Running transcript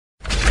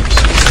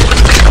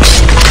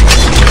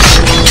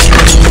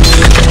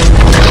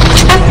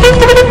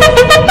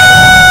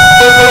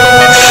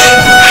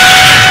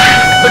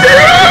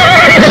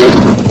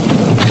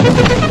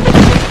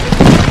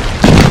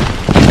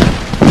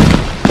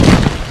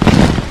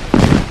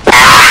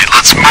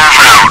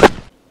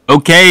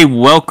Okay,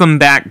 welcome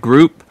back,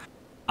 group.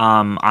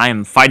 I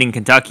am Fightin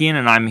Kentuckian,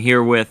 and I'm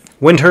here with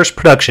Wyndhurst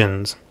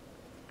Productions.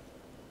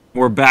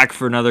 We're back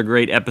for another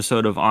great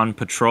episode of On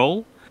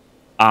Patrol.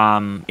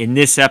 In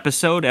this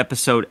episode,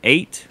 episode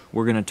 8,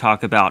 we're going to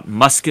talk about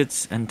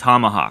muskets and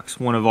tomahawks,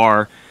 one of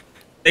our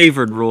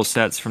favored rule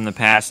sets from the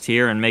past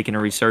here, and making a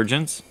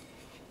resurgence.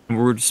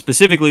 We're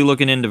specifically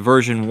looking into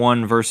version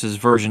 1 versus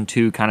version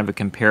 2, kind of a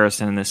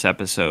comparison in this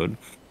episode.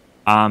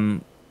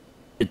 The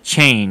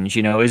change,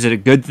 is it a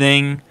good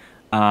thing?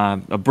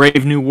 A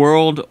Brave New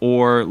World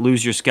or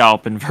lose your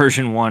scalp in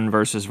version 1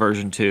 versus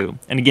version 2.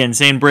 And again,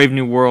 saying Brave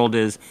New World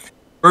is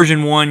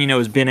version 1,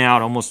 has been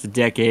out almost a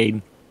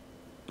decade.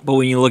 But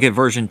when you look at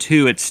version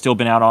 2, it's still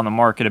been out on the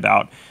market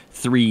about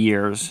 3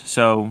 years.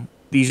 So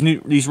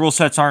these rule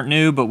sets aren't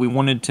new, but we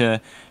wanted to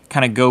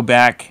kind of go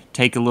back,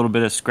 take a little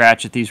bit of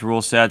scratch at these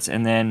rule sets,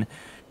 and then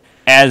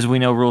as we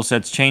know rule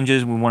sets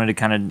changes, we wanted to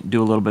kind of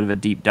do a little bit of a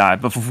deep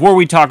dive. But before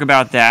we talk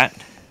about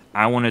that,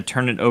 I want to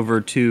turn it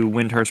over to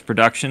Wyndhurst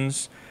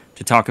Productions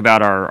to talk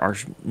about our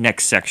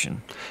next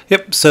section.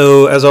 Yep,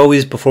 so as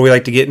always, before we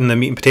like to get in the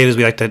meat and potatoes,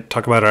 we like to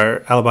talk about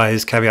our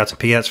alibis, caveats, and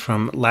pigats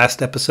from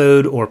last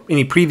episode or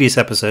any previous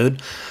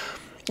episode.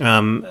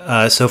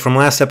 So from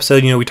last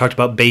episode, we talked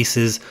about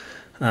bases.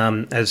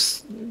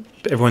 As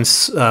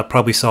everyone's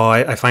probably saw,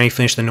 I finally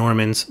finished the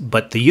Normans,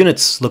 but the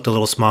units looked a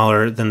little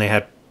smaller than they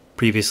had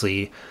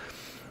previously.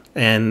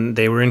 And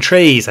they were in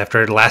trays.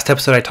 After the last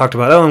episode, I talked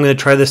about, I'm going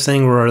to try this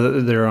thing where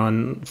they're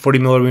on 40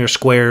 millimeter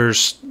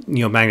squares,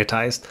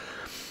 magnetized.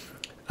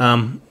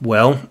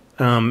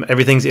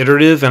 Everything's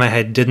iterative, and I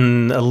had did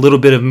a little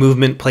bit of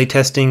movement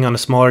playtesting on a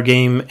smaller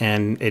game,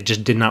 and it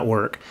just did not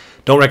work.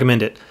 Don't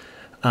recommend it,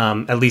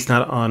 at least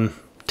not on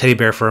teddy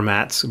bear fur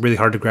mats. Really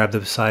hard to grab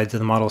the sides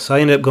of the model, so I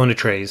ended up going to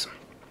trays.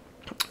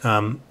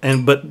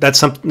 But that's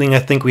something I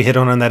think we hit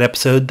on that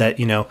episode that,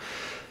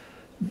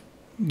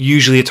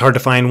 usually it's hard to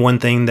find one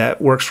thing that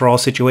works for all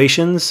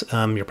situations.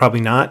 You're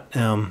probably not,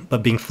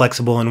 but being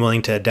flexible and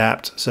willing to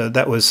adapt. So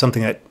that was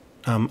something that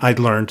I'd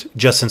learned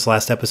just since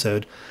last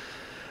episode.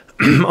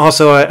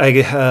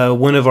 Also,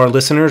 one of our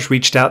listeners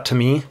reached out to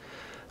me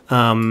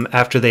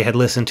after they had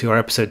listened to our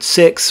episode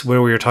 6,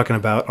 where we were talking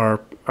about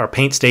our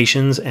paint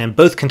stations. And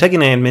both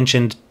Kentuckian and I had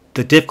mentioned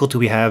the difficulty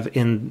we have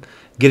in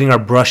getting our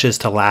brushes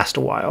to last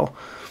a while.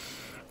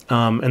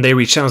 And they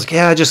reached out and was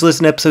like, I just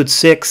listened to episode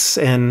 6,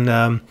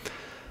 and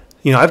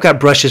I've got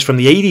brushes from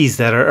the 80s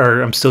that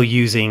I'm still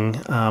using,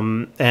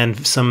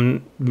 and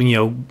some,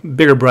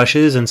 bigger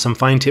brushes and some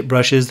fine tip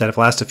brushes that have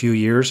lasted a few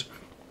years.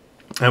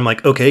 And I'm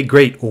like, okay,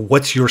 great. Well,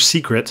 what's your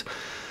secret?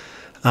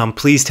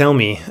 Please tell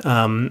me.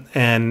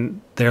 And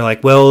they're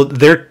like, well,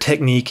 their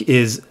technique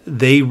is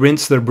they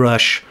rinse their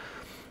brush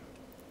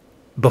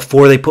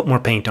before they put more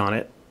paint on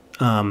it.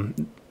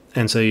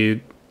 And so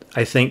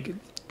I think,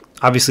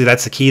 obviously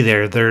that's the key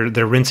there.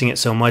 They're rinsing it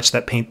so much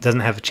that paint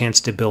doesn't have a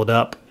chance to build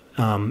up.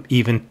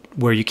 Even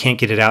where you can't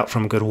get it out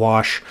from a good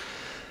wash.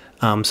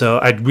 So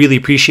I'd really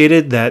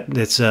appreciated that.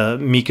 It's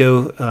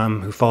Miko,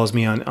 who follows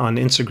me on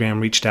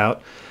Instagram, reached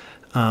out.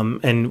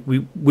 And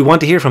we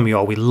want to hear from you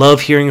all. We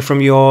love hearing from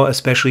you all,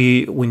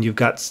 especially when you've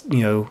got,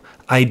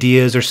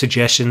 ideas or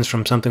suggestions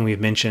from something we've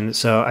mentioned.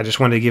 So I just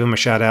wanted to give them a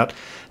shout out,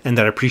 and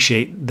that I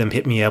appreciate them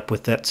hitting me up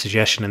with that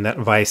suggestion and that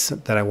advice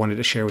that I wanted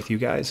to share with you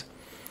guys.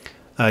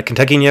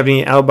 Kentuckian, you have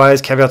any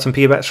alibis, caveats, and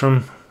pigabats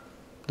from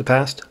the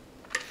past?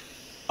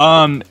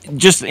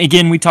 Just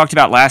again, we talked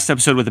about last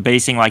episode with the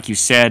basing, like you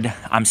said.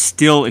 I'm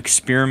still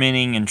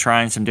experimenting and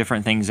trying some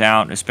different things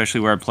out,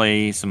 especially where I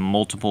play some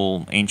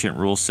multiple ancient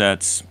rule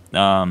sets.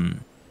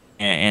 And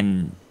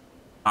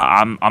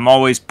I'm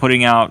always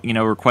putting out,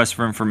 requests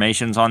for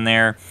informations on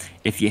there.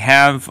 If you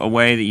have a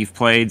way that you've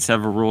played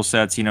several rule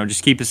sets,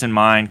 just keep us in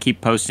mind. Keep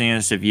posting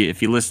us.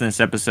 If you listen to this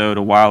episode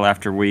a while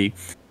after we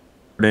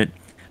heard it,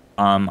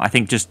 I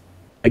think just,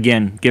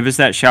 again, give us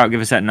that shout, give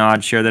us that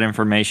nod, share that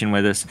information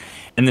with us.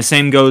 And the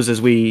same goes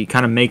as we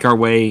kind of make our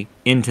way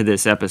into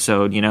this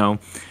episode,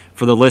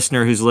 for the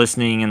listener who's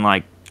listening and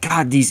like,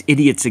 God, these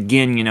idiots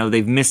again,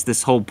 they've missed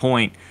this whole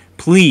point.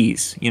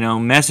 Please,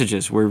 message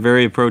us. We're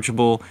very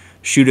approachable.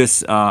 Shoot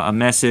us a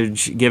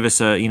message. Give us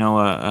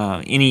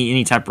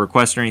any type of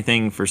request or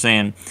anything for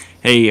saying,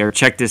 hey, or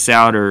check this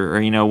out,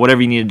 or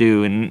whatever you need to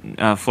do, and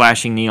a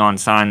flashing neon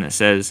sign that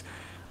says,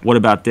 what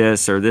about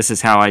this, or this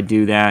is how I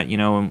do that,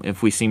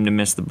 if we seem to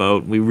miss the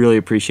boat. We really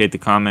appreciate the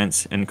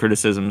comments and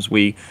criticisms.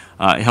 It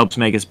helps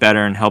make us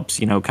better and helps,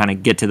 kind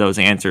of get to those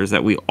answers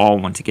that we all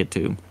want to get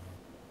to.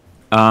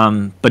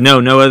 But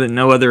no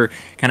other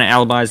kind of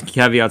alibis,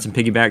 caveats, and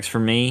piggybacks for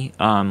me.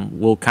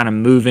 We'll kind of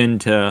move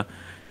into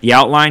the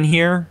outline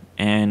here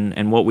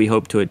and what we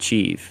hope to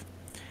achieve.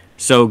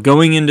 So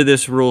going into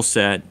this rule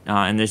set,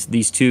 and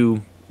these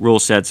two rule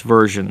sets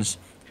versions,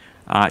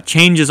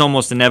 change is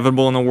almost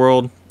inevitable in the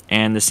world.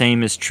 And the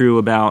same is true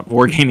about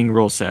wargaming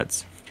rule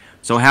sets.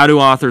 So how do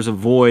authors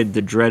avoid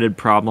the dreaded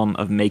problem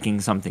of making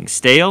something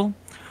stale,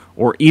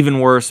 or even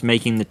worse,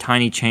 making the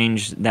tiny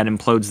change that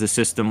implodes the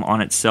system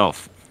on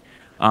itself?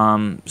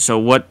 So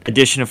what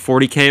edition of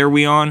 40K are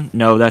we on?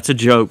 No, that's a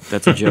joke.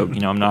 That's a joke.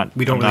 I'm not.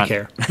 We don't really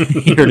care.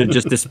 Here to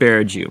just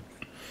disparage you.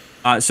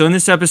 So in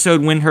this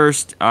episode,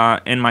 Wyndhurst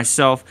and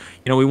myself,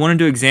 we wanted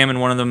to examine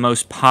one of the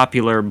most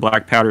popular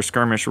Blackpowder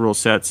skirmish rule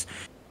sets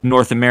in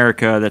North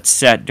America that's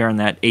set during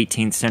that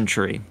 18th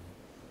century,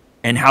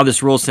 and how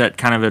this rule set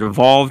kind of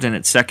evolved in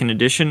its second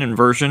edition and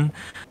version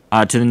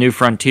to the new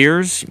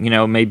frontiers,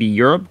 maybe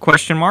Europe, ?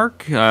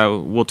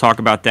 We'll talk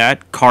about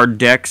that. Card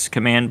decks,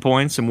 command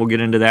points, and we'll get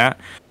into that.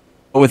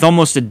 But with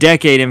almost a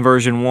decade in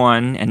version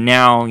 1, and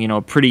now,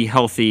 a pretty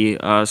healthy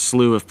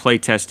slew of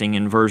playtesting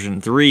in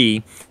version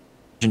 3,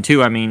 version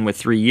 2, with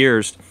 3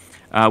 years,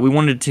 we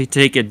wanted to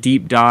take a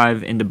deep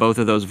dive into both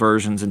of those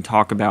versions and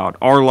talk about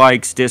our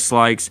likes,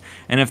 dislikes,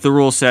 and if the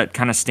rule set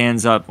kind of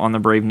stands up on the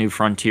Brave New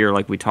Frontier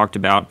like we talked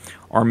about,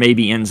 or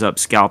maybe ends up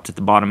scalped at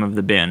the bottom of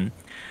the bin.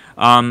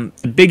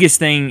 The biggest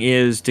thing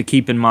is to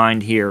keep in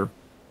mind here,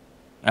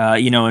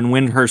 and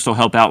Wyndhurst will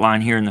help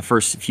outline here in the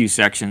first few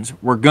sections,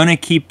 we're going to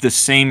keep the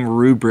same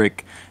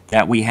rubric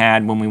that we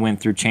had when we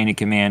went through Chain of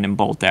Command and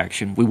Bolt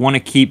Action. We want to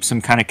keep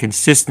some kind of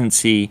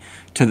consistency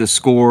to the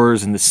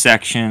scores and the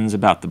sections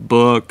about the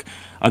book,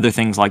 other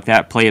things like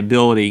that,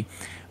 playability.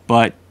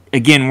 But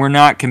again, we're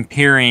not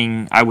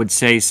comparing, I would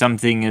say,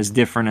 something as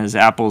different as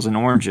apples and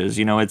oranges.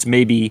 It's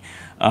maybe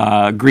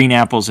green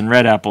apples and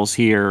red apples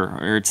here,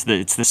 or it's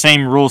the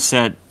same rule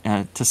set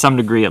to some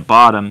degree at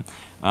bottom,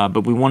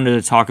 but we wanted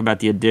to talk about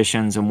the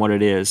additions and what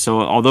it is.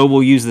 So although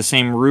we'll use the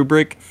same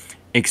rubric,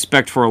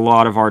 expect for a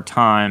lot of our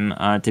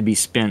time to be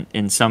spent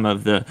in some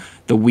of the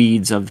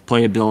weeds of the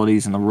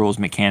playabilities and the rules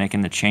mechanic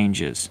and the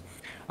changes.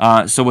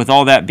 So with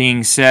all that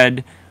being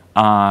said,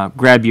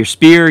 grab your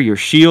spear, your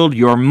shield,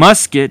 your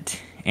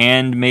musket,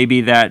 and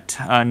maybe that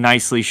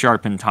nicely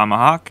sharpened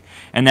tomahawk,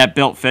 and that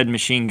belt-fed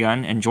machine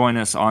gun, and join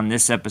us on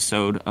this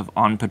episode of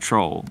On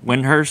Patrol.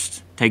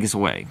 Wyndhurst, take us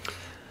away.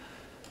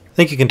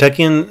 Thank you,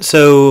 Kentuckian.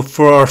 So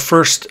for our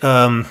first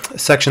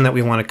section that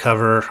we want to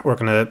cover, we're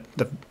going to,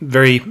 the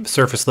very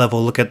surface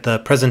level, look at the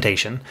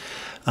presentation.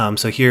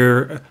 So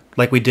here,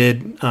 like we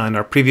did on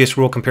our previous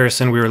rule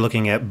comparison, we were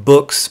looking at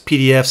books,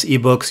 PDFs,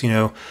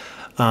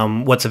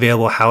 ebooks, what's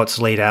available, how it's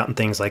laid out, and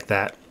things like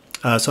that.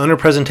 So under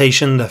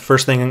presentation, the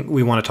first thing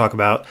we want to talk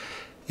about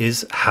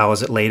is how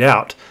is it laid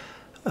out.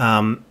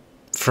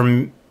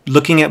 From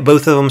looking at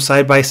both of them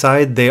side by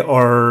side, they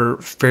are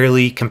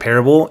fairly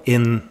comparable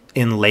in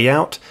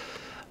layout.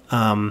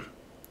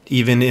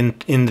 Even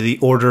in the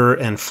order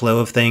and flow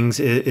of things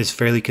is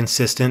fairly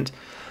consistent.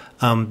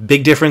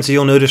 Big difference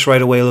you'll notice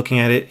right away looking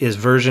at it is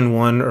version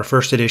 1 or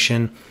first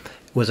edition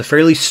was a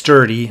fairly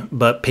sturdy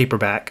but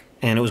paperback,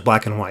 and it was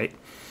black and white.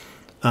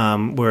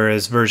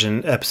 Whereas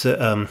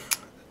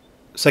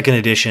second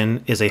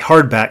edition is a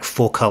hardback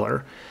full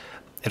color.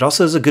 It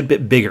also is a good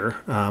bit bigger.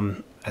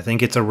 I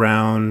think it's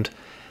around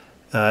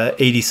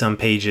 80 some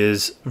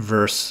pages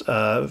versus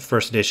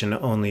first edition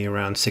only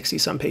around 60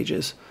 some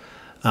pages.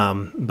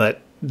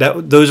 But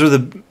those are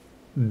the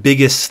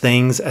biggest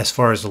things as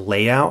far as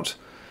layout,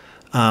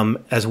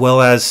 as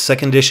well as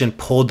second edition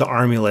pulled the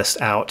army list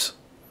out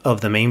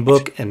of the main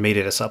book and made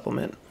it a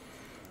supplement.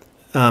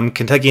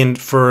 Kentuckian,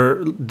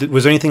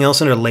 was there anything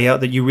else under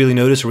layout that you really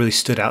noticed or really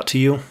stood out to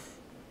you?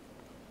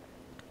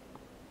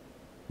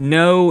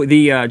 No,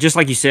 just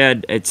like you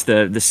said, it's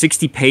the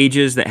 60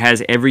 pages that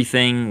has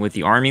everything with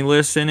the army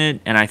lists in it,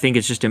 and I think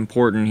it's just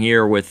important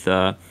here with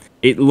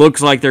it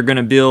looks like they're going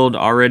to build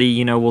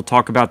already. We'll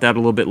talk about that a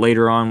little bit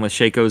later on with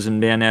shakos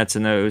and bayonets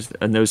and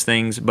those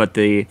things, but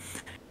the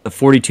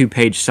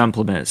 42-page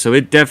supplement, so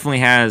it definitely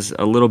has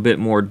a little bit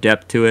more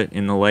depth to it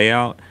in the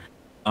layout.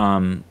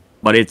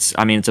 But it's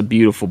a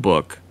beautiful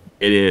book.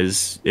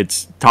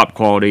 It's top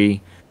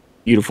quality,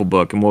 beautiful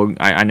book, and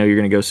I know you're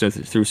going to go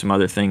through some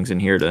other things in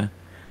here to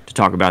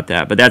talk about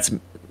that. But that's,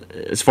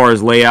 as far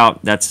as layout,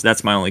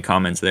 that's my only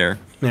comments there.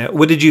 Yeah.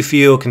 What did you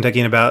feel,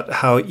 Kentuckian, about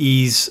how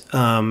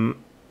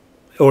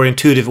or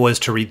intuitive it was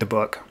to read the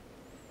book?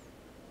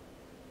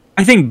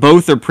 I think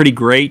both are pretty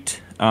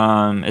great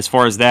as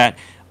far as that.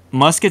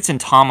 Muskets and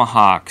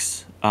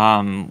Tomahawks,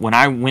 when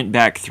I went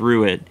back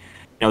through it,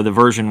 the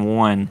version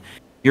 1,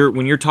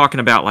 when you're talking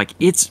about, like,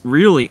 it's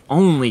really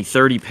only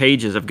 30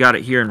 pages, I've got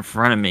it here in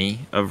front of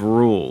me, of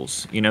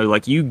rules.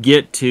 Like, you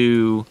get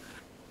to,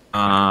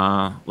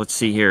 let's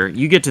see here,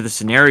 you get to the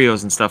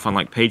scenarios and stuff on,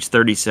 like, page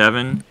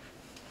 37,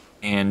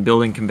 and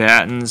building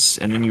combatants,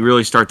 and then you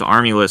really start the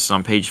army lists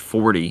on page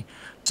 40.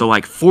 So,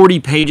 like, 40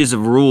 pages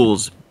of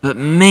rules, but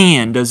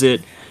man, does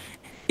it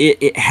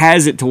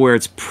has it to where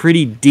it's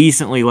pretty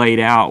decently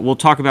laid out. We'll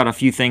talk about a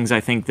few things I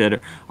think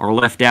that are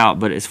left out,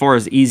 but as far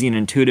as easy and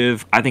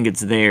intuitive, I think it's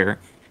there.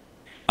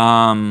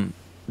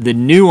 The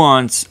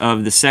nuance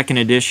of the second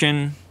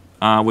edition,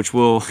 which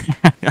will,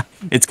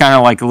 it's kind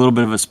of like a little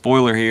bit of a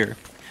spoiler here.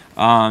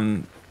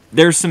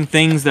 There's some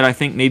things that I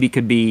think maybe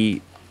could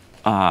be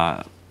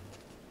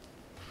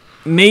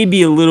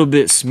maybe a little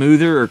bit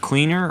smoother or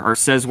cleaner, or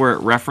says where it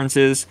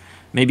references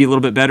maybe a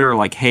little bit better,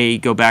 like, hey,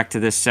 go back to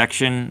this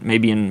section,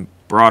 maybe in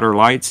broader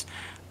lights.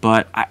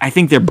 But I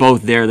think they're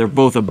both there. They're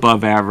both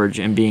above average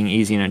in being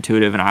easy and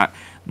intuitive. And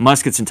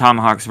Muskets and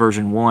Tomahawks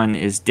version 1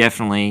 is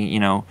definitely,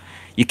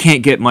 you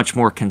can't get much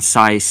more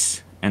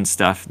concise and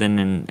stuff than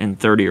in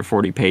 30 or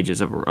 40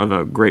 pages of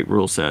a great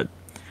rule set.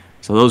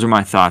 So those are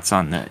my thoughts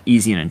on the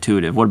easy and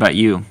intuitive. What about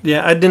you?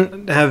 Yeah, I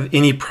didn't have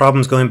any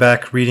problems going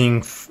back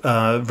reading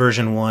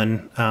version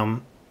 1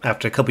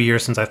 after a couple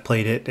years since I've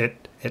played it.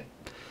 It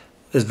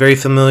is very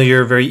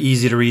familiar, very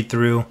easy to read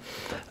through.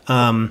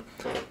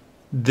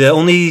 The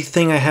only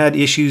thing I had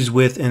issues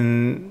with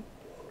in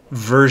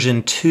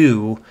version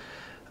 2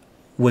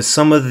 was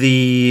some of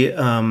the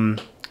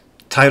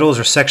titles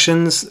or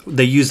sections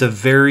they use a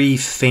very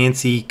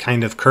fancy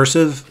kind of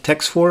cursive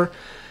text for.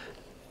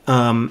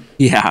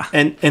 Yeah.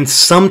 And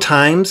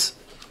sometimes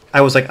I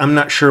was like, I'm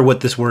not sure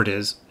what this word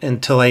is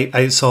until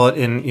I saw it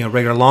in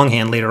regular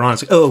longhand later on.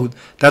 It's like, oh,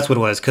 that's what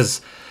it was. Because,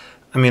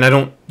 I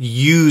know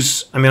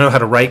how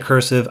to write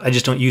cursive. I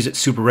just don't use it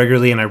super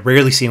regularly, and I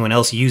rarely see anyone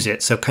else use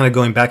it. So kind of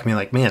going back and being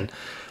like, man,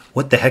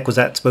 what the heck was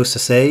that supposed to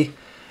say?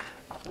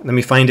 Let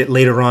me find it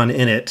later on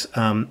in it.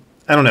 I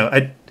don't know.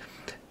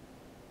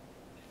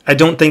 I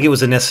don't think it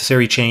was a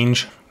necessary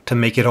change to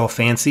make it all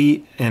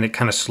fancy, and it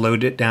kind of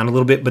slowed it down a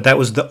little bit. But that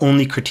was the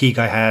only critique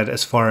I had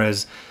as far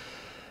as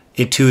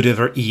intuitive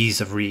or ease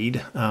of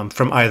read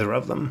from either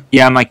of them.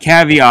 Yeah, my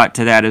caveat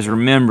to that is,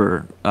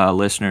 remember,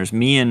 listeners,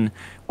 me and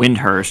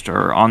Wyndhurst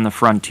are on the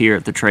frontier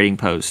at the trading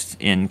post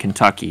in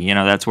Kentucky.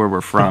 That's where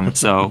we're from.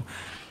 So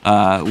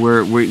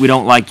we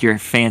don't like your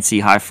fancy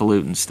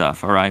highfalutin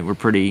stuff. All right, we're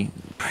pretty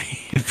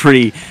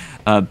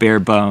bare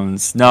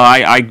bones. No,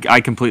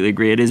 I completely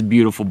agree. It is a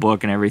beautiful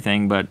book and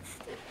everything, but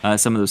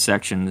some of those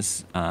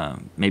sections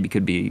maybe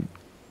could be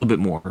a little bit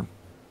more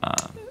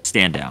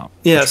stand out.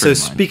 Yeah, so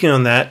speaking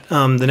on that,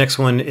 the next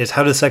one is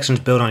how do the sections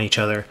build on each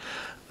other?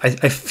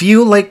 I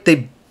feel like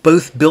they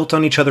both built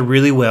on each other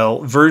really well.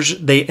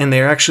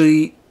 They're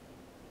actually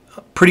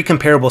pretty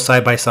comparable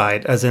side by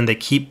side, as in they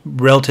keep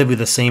relatively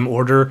the same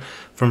order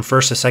from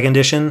first to second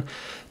edition.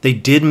 They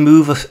did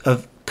move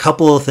a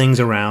couple of things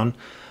around.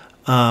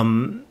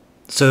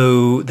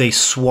 So they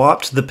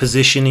swapped the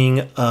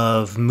positioning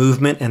of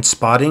movement and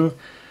spotting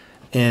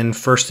in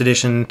first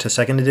edition to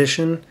second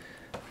edition.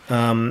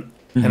 And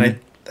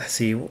let's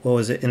see, what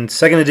was it? In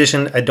second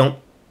edition, I'm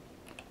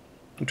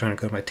trying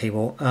to go to my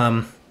table.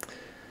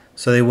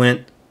 So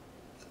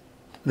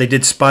they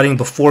did spotting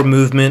before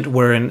movement,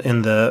 where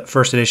in the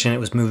first edition it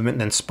was movement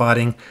and then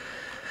spotting.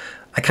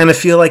 I kind of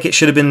feel like it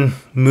should have been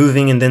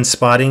moving and then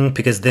spotting,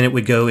 because then it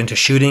would go into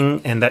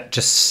shooting, and that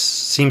just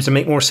seems to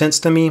make more sense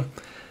to me.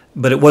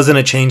 But it wasn't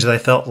a change that I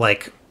felt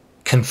like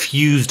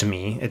confused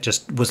me. It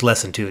just was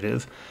less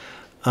intuitive.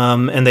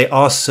 And they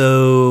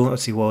also,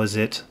 let's see, what was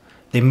it?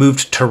 They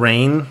moved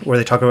terrain, where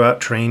they talk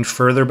about terrain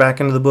further back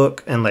into the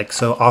book, and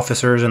so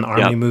officers and the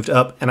army moved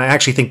up, and I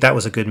actually think that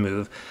was a good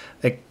move.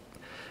 Like,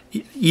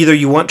 either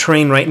you want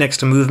terrain right next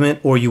to movement,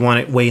 or you want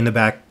it way in the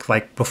back,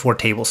 like before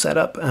table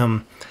setup.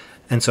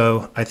 And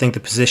so I think the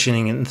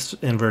positioning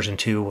in version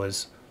 2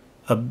 was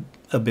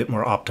a bit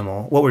more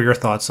optimal. What were your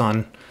thoughts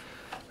on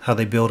how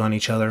they build on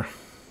each other?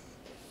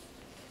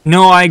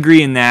 No, I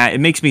agree in that. It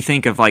makes me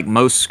think of like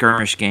most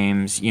skirmish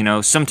games.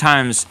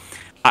 Sometimes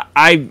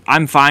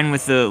I'm fine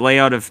with the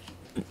layout of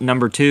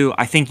number 2.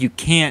 I think you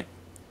can't.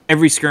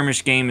 Every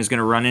skirmish game is going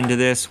to run into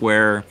this,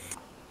 where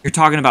you're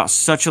talking about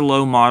such a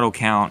low model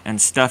count,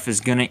 and stuff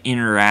is going to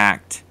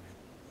interact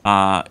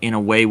in a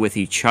way with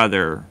each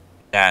other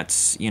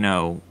that's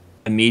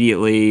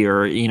immediately,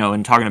 or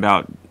in talking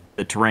about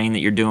the terrain that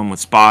you're doing with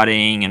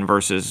spotting and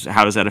versus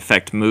how does that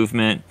affect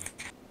movement.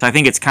 So I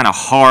think it's kind of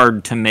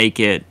hard to make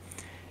it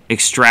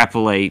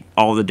extrapolate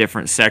all the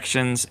different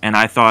sections, and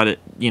I thought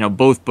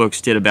both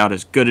books did about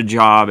as good a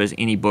job as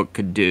any book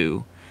could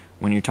do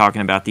when you're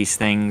talking about these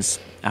things,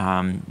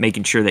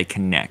 making sure they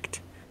connect.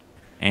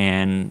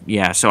 And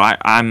yeah, so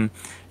I'm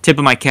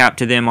tipping my cap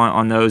to them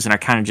on those, and I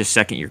kind of just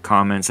second your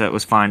comments. That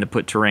was fine to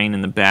put terrain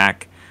in the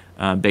back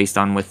based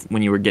on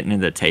when you were getting to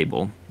the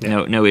table.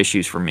 Yeah. No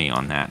issues for me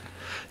on that.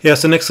 Yeah,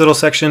 so next little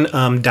section,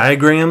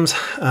 diagrams.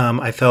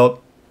 I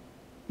felt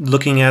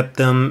looking at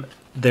them,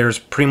 there's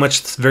pretty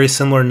much very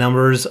similar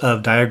numbers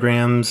of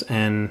diagrams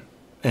and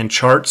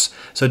charts.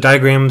 So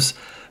diagrams,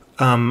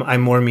 I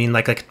more mean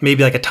like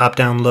maybe like a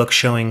top-down look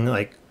showing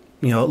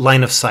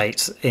line of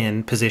sight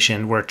and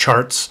position, where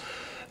charts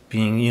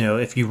being,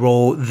 if you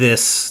roll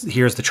this,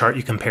 here's the chart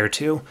you compare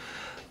to.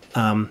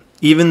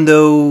 Even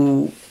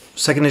though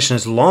second edition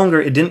is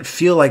longer, it didn't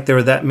feel like there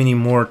were that many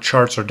more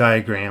charts or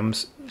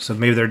diagrams. So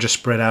maybe they're just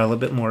spread out a little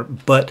bit more.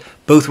 But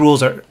both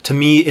rules are, to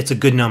me, it's a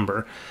good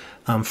number.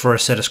 For a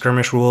set of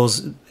skirmish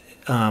rules,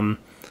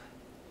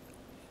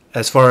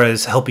 as far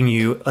as helping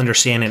you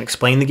understand and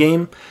explain the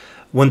game.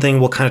 One thing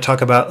we'll kind of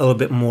talk about a little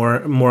bit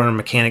more on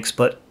mechanics,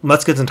 but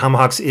Muskets and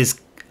Tomahawks is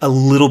a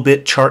little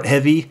bit chart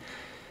heavy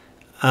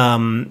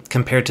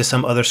compared to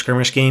some other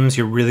skirmish games.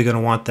 You're really going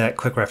to want that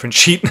quick reference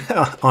sheet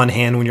on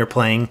hand when you're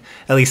playing.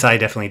 At least I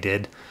definitely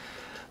did.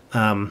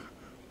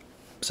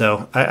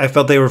 So I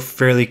felt they were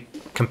fairly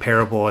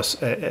comparable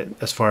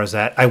as far as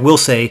that. I will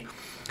say,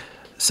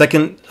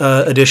 second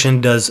edition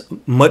does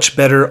much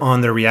better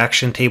on the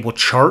reaction table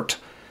chart.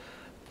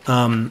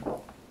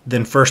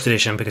 than first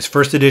edition, because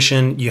first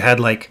edition you had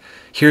like,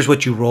 here's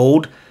what you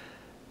rolled,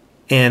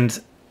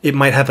 and it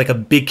might have like a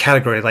big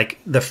category, like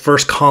the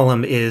first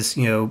column is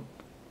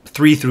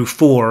 3 through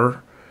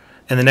 4,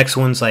 and the next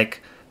one's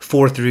like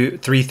 3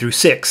 through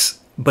 6,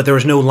 but there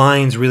was no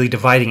lines really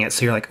dividing it.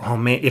 So you're like, oh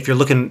man, if you're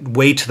looking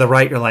way to the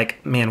right, you're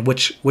like, man,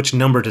 which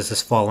number does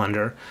this fall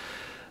under?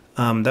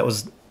 That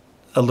was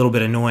a little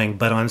bit annoying,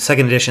 but on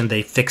second edition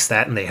they fixed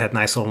that, and they had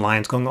nice little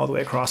lines going all the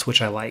way across,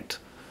 which I liked.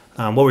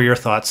 What were your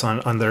thoughts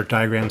on their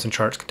diagrams and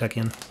charts,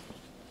 Kentuckian?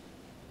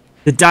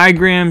 The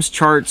diagrams,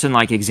 charts, and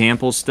like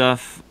example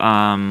stuff,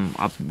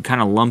 I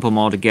kind of lump them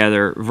all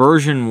together.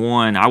 Version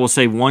 1, I will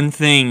say one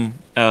thing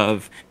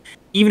of,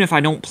 even if I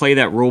don't play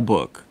that rule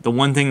book, the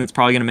one thing that's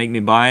probably going to make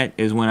me buy it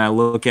is when I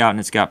look out and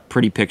it's got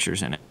pretty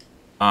pictures in it.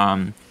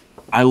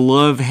 I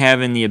love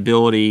having the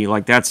ability,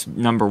 like that's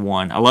number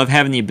one. I love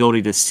having the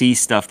ability to see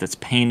stuff that's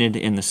painted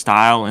in the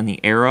style and the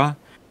era.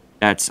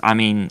 And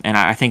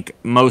I think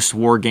most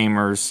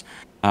wargamers,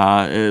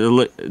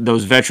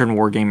 those veteran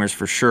wargamers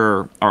for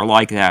sure, are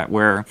like that,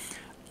 where,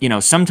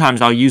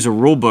 sometimes I'll use a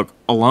rule book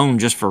alone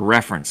just for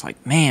reference.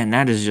 Like, man,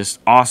 that is just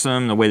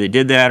awesome, the way they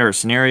did that, or a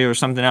scenario or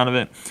something out of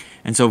it.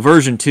 And so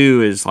version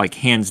 2 is like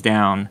hands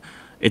down.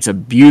 It's a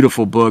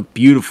beautiful book,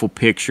 beautiful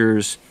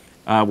pictures,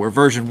 where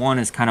version 1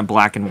 is kind of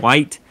black and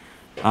white.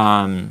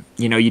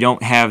 You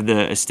don't have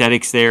the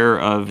aesthetics there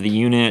of the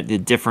unit, the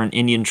different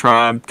Indian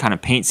tribe kind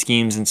of paint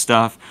schemes and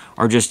stuff,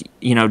 or just,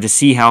 to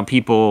see how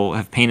people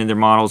have painted their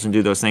models and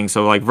do those things.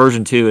 So like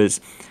version 2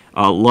 is,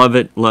 love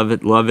it, love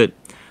it, love it.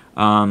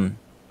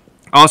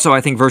 Also,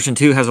 I think version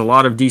 2 has a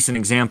lot of decent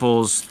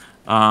examples,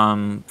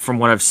 from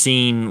what I've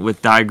seen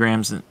with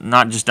diagrams,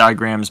 not just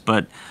diagrams,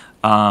 but,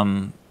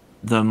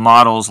 the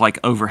models like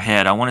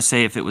overhead. I want to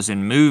say if it was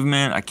in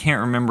movement, I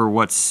can't remember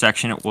what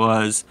section it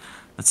was.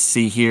 Let's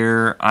see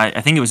here.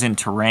 I think it was in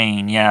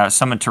terrain. Yeah,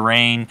 some in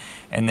terrain.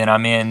 And then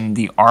I'm in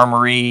the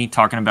armory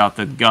talking about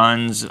the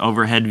guns,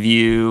 overhead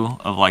view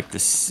of like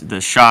the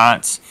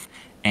shots,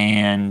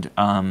 and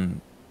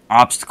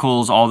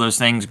obstacles, all those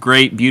things.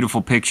 Great,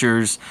 beautiful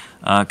pictures.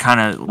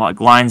 Kind of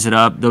like lines it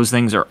up. Those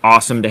things are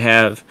awesome to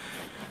have.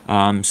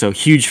 So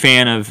huge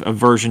fan of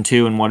version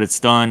 2 and what it's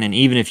done. And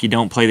even if you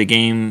don't play the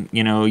game,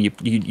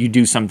 you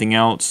do something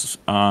else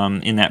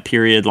in that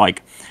period,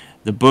 like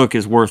the book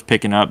is worth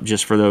picking up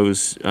just for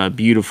those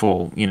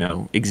beautiful,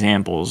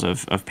 examples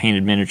of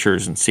painted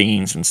miniatures and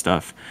scenes and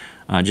stuff.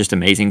 Just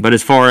amazing. But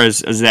as far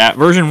as that,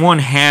 version 1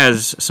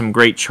 has some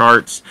great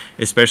charts,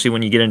 especially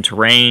when you get in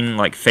terrain,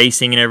 like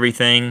facing and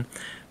everything.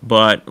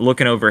 But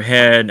looking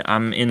overhead,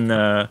 I'm in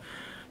the...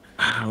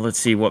 let's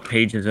see, what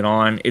page is it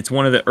on? It's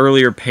one of the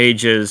earlier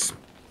pages.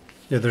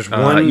 Yeah, there's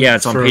one.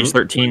 It's on page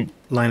 13.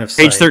 Line of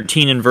sight. Page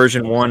 13 in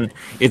version 1.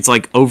 It's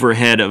like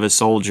overhead of a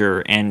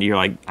soldier, and you're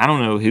like, I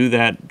don't know who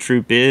that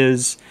troop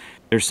is.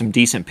 There's some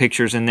decent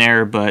pictures in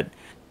there, but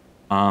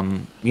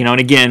and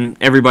again,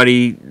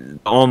 everybody,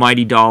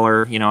 almighty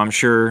dollar. I'm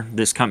sure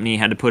this company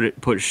had to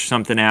push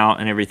something out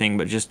and everything,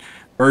 but just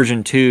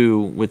version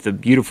 2 with the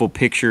beautiful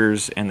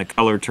pictures and the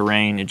color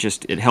terrain,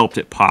 it helped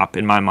it pop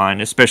in my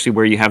mind, especially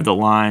where you have the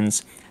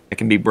lines that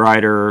can be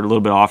brighter or a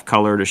little bit off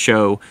color to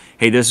show,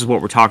 hey, this is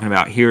what we're talking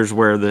about. Here's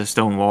where the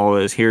stone wall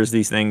is. Here's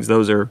these things.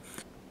 Those are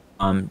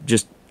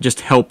just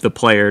help the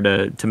player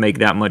to make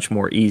that much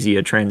more easy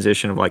a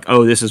transition of like,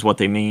 oh, this is what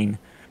they mean,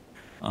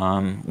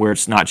 where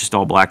it's not just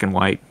all black and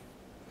white.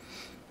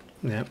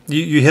 Yeah,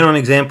 you hit on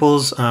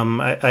examples.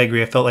 I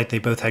agree. I felt like they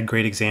both had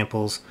great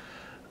examples.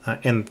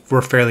 And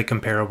were fairly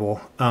comparable.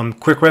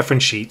 Quick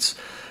reference sheets.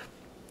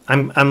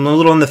 I'm a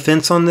little on the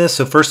fence on this.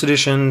 So first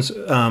editions,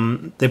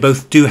 they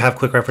both do have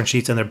quick reference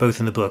sheets, and they're both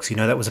in the books.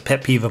 That was a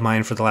pet peeve of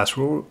mine for the last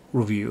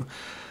review.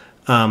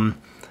 I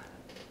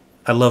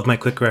love my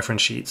quick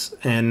reference sheets,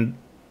 and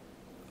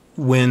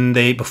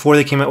before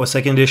they came out with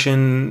second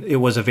edition, it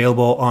was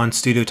available on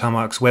Studio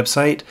Tomahawk's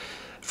website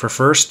for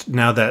first.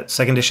 Now that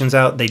second edition's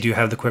out, they do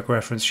have the quick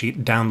reference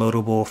sheet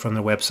downloadable from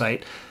their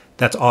website.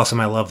 That's awesome.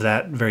 I love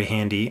that. Very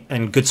handy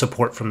and good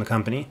support from the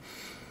company.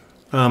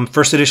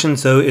 First edition,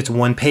 so it's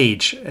one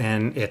page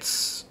and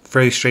it's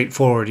very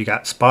straightforward. You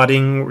got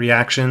spotting,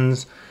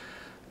 reactions,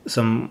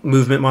 some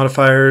movement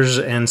modifiers,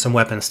 and some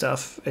weapon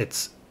stuff.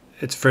 It's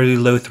fairly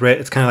low threat.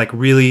 It's kind of like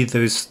really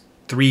those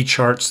 3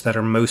 charts that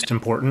are most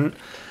important.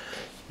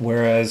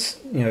 Whereas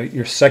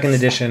your second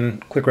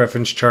edition quick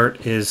reference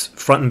chart is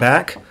front and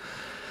back.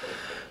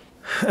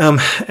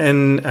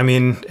 And I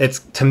mean, it's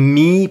to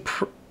me.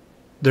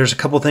 There's a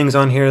couple things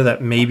on here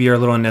that maybe are a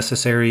little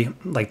unnecessary.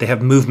 Like they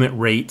have movement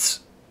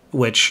rates,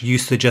 which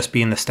used to just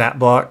be in the stat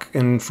block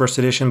in first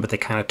edition, but they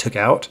kind of took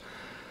out.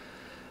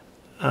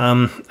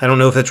 I don't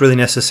know if that's really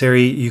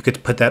necessary. You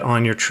could put that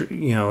on your,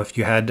 if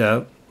you had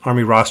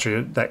army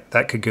roster,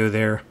 that could go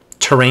there.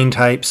 Terrain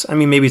types. I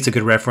mean, maybe it's a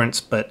good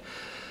reference, but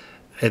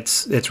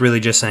it's really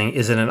just saying,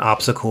 is it an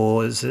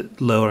obstacle? Is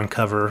it lower in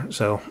cover?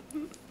 So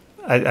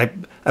I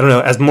don't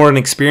know. As more an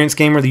experienced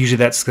gamer, usually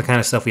that's the kind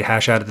of stuff we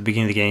hash out at the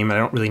beginning of the game. I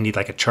don't really need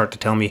like a chart to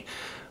tell me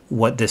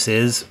what this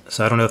is.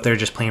 So I don't know if they're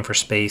just playing for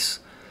space.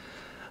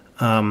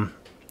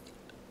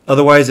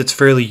 Otherwise, it's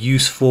fairly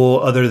useful,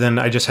 other than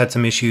I just had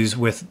some issues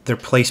with their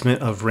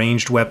placement of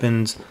ranged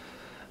weapons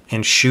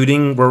and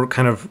shooting were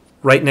kind of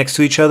right next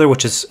to each other,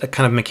 which is a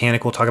kind of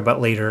mechanic we'll talk about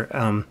later.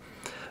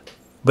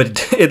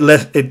 But it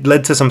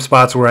led to some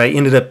spots where I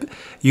ended up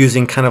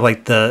using kind of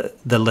like the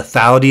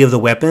lethality of the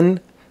weapon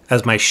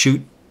as my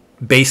shoot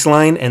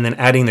baseline, and then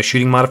adding the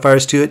shooting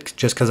modifiers to it,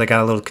 just because I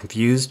got a little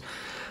confused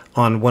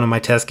on one of my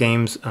test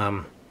games.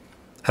 I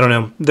don't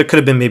know. There could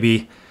have been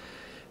maybe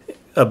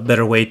a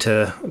better way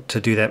to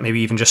do that,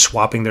 maybe even just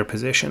swapping their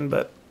position.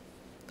 But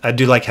I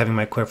do like having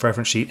my quick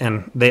reference sheet,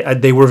 and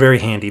they were very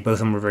handy. Both of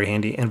them were very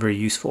handy and very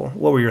useful.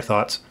 What were your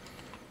thoughts?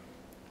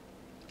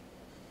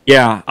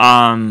 Yeah,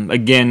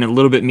 again, a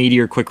little bit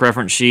meatier quick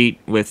reference sheet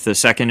with the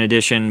second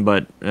edition,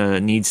 but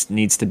needs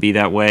to be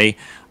that way.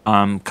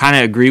 Kind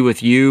of agree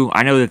with you.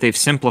 I know that they've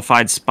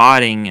simplified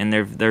spotting, and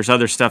there's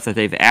other stuff that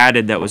they've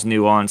added that was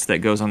nuanced that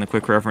goes on the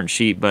quick reference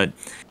sheet, but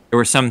there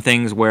were some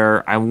things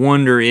where I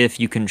wonder if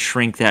you can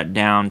shrink that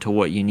down to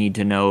what you need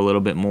to know a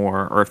little bit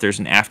more, or if there's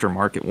an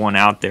aftermarket one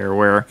out there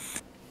where,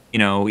 you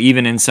know,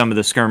 even in some of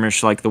the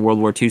skirmish, like the World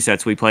War II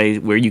sets we play,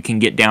 where you can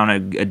get down a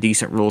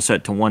decent rule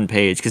set to one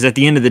page. Because at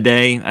the end of the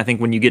day, I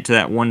think when you get to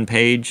that one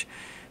page,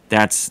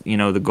 that's, you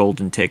know, the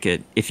golden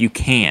ticket. If you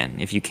can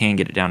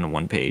get it down to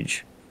one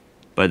page.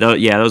 But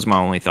yeah, those are my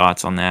only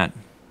thoughts on that.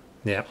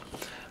 Yeah.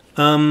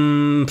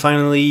 Finally,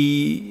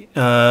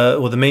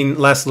 well, the main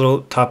last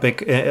little topic,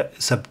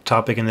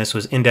 subtopic in this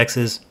was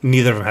indexes.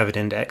 Neither of them have an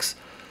index.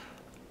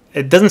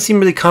 It doesn't seem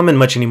really common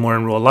much anymore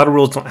in rule. A lot of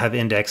rules don't have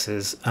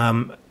indexes.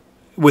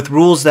 With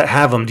rules that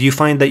have them, do you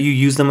find that you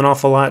use them an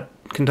awful lot,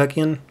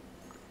 Kentuckian?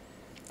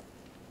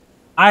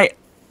 I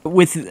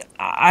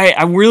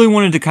really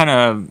wanted to kind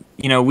of,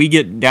 you know, we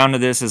get down to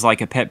this as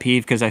like a pet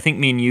peeve, because I think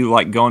me and you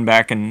like going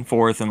back and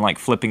forth and like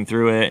flipping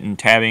through it and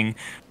tabbing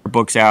our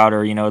books out,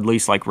 or, you know, at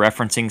least like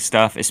referencing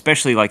stuff,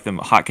 especially like the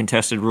hot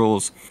contested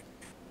rules.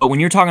 But when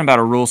you're talking about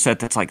a rule set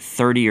that's like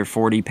 30 or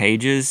 40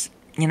 pages,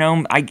 you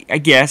know, I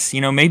guess, you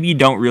know, maybe you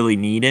don't really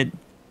need it.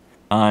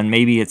 And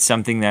maybe it's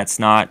something that's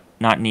not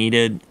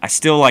needed. I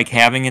still like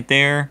having it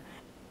there,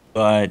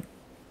 but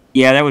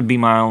yeah, that would be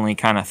my only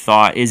kind of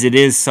thought. It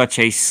is such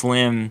a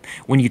slim,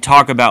 when you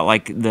talk about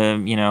like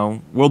the, you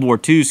know, World War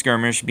II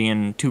skirmish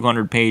being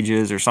 200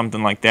 pages or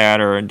something like that,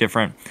 or a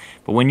different,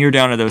 but when you're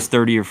down to those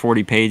 30 or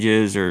 40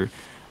 pages or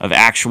of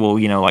actual,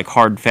 you know, like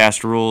hard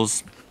fast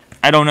rules,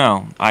 I don't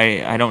know.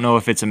 I don't know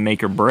if it's a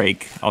make or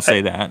break. I'll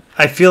say that.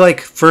 I feel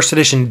like first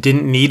edition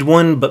didn't need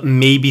one, but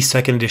maybe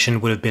second edition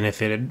would have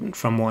benefited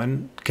from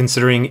one,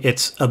 considering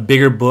it's a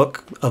bigger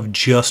book of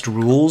just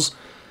rules.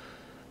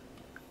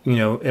 You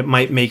know, it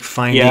might make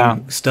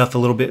finding stuff a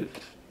little bit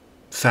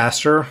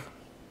faster,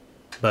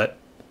 but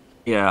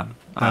yeah,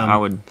 I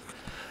would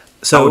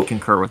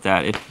concur with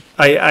that.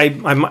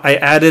 I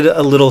added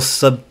a little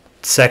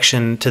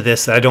subsection to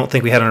this that I don't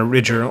think we had an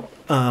original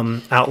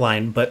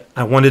outline, but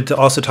I wanted to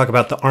also talk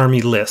about the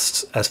army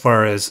lists as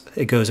far as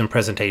it goes in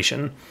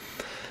presentation,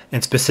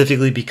 and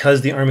specifically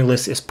because the army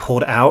list is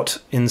pulled out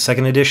in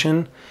second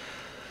edition.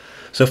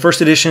 So first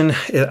edition,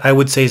 I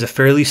would say, is a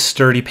fairly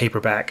sturdy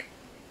paperback.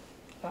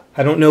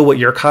 I don't know what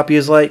your copy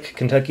is like,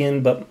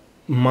 Kentuckian, but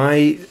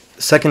my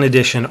second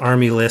edition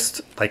army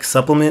list, like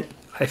supplement,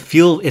 I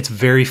feel it's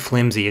very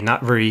flimsy and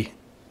not very,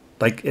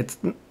 like, it's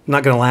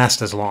not going to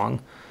last as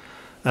long.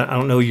 I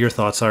don't know what your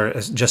thoughts are.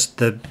 It's just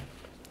the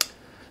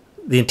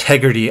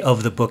integrity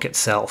of the book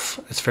itself.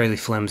 It's fairly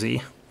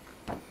flimsy.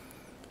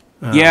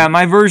 Yeah,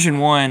 my version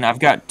 1, I've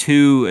got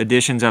 2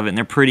 editions of it, and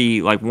they're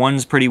pretty, like,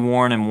 one's pretty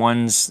worn, and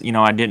one's, you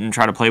know, I didn't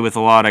try to play with a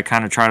lot. I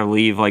kind of try to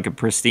leave, like, a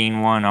pristine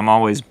one. I'm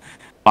always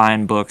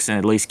buying books and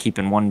at least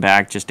keeping one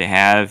back just to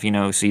have, you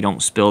know, so you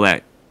don't spill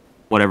that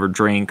whatever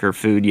drink or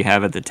food you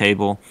have at the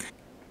table.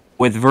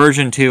 With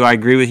version 2, I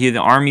agree with you. The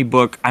Army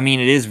book, I mean,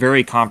 it is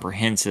very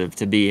comprehensive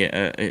to be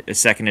a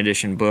second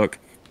edition book.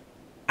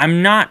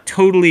 I'm not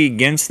totally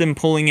against them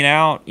pulling it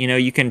out. You know,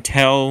 you can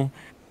tell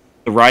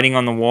the writing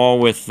on the wall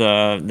with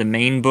the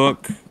main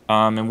book,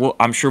 and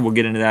I'm sure we'll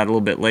get into that a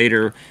little bit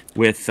later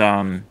with,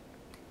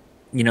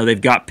 you know,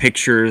 they've got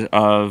pictures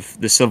of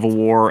the Civil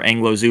War,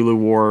 Anglo-Zulu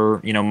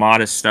War, you know,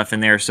 modest stuff in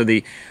there. So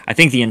I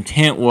think the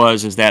intent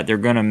is that they're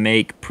going to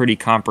make pretty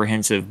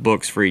comprehensive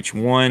books for each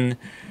one.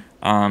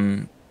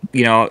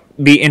 You know,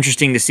 be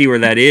interesting to see where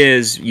that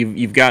is.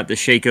 You've got the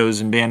Shakos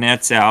and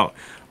bayonets out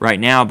right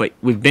now, but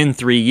we've been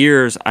 3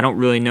 years. I don't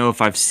really know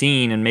if I've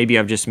seen, and maybe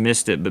I've just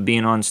missed it, but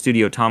being on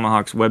Studio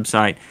Tomahawk's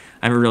website,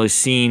 I haven't really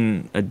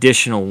seen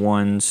additional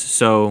ones.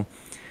 So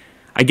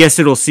I guess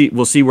we'll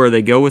see where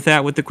they go with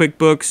that with the quick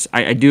books.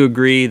 I do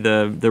agree,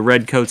 the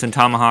Red Coats and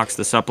Tomahawks,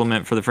 the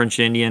supplement for the French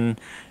Indian,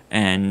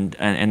 and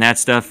that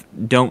stuff.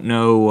 Don't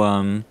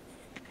know.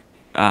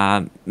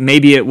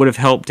 Maybe it would have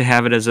helped to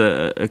have it as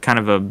a kind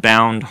of a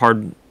bound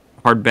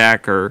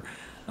hardback, or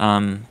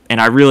and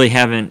I really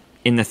haven't,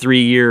 in the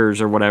 3 years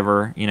or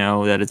whatever, you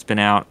know, that it's been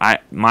out.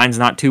 Mine's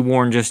not too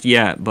worn just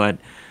yet, but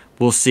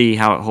we'll see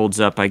how it holds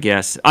up, I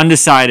guess.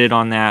 Undecided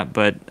on that,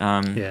 but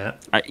yeah,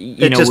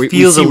 you know, just we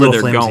feels see a where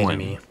little they're flimsy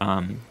going.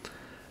 to me.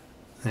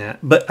 Yeah,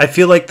 but I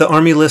feel like the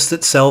army list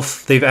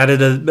itself, they've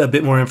added a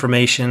bit more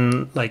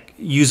information, like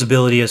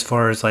usability as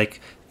far as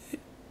like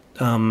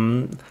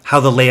how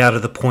the layout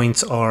of the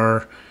points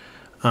are.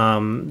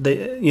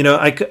 Neither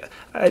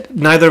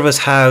of us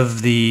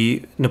have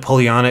the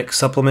Napoleonic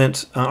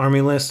supplement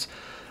army list,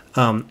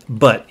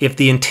 but if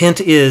the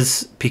intent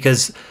is,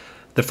 because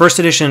the first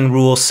edition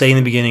rules say in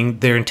the beginning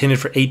they're intended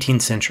for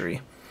 18th century.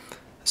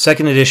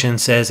 Second edition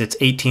says it's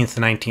 18th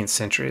to 19th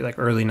century, like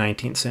early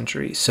 19th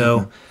century.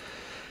 So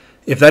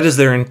if that is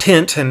their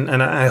intent,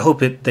 and I hope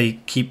they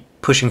keep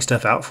pushing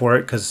stuff out for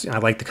it because I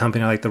like the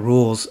company, I like the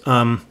rules.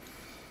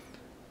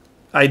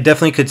 I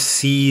definitely could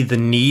see the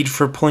need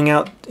for pulling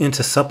out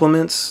into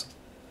supplements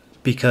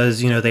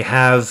because, they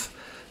have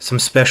some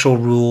special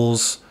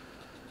rules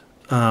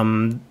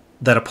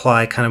that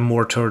apply kind of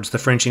more towards the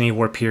French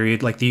anti-war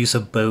period, like the use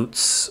of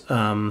boats,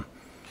 a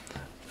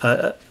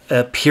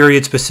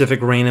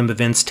period-specific random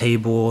events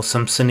table,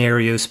 some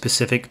scenarios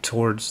specific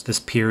towards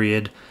this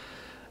period,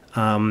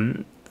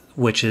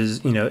 which is,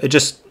 it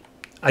just...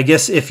 I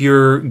guess if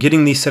you're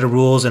getting these set of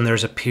rules and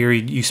there's a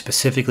period you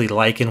specifically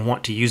like and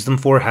want to use them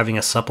for, having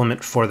a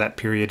supplement for that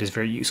period is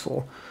very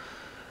useful.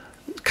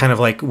 Kind of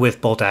like with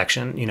bolt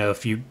action.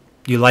 If you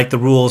like the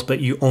rules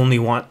but you only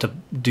want to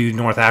do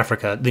North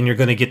Africa, then you're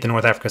going to get the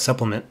North Africa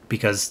supplement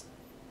because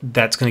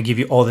that's going to give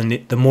you all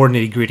the more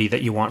nitty-gritty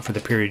that you want for the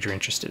period you're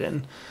interested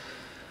in.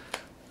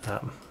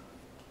 But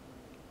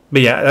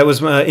yeah, that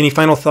was any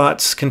final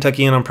thoughts,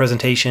 Kentuckian, on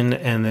presentation,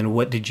 and then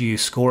what did you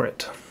score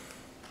it?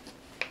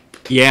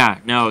 Yeah,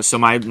 no, so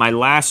my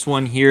last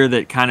one here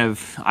that kind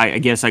of, I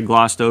guess I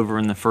glossed over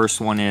in the first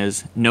one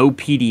is no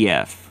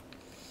PDF,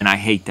 and I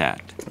hate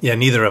that. Yeah,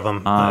 neither of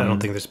them. I don't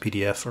think there's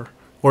PDF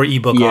or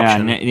ebook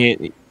option. No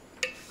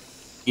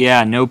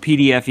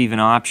PDF even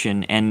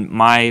option, and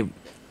I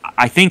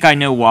think I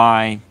know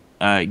why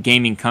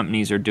gaming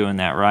companies are doing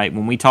that, right?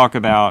 When we talk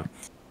about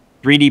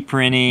 3D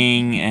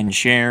printing and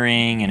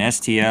sharing and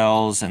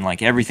STLs and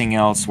like everything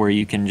else where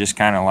you can just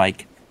kind of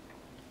like,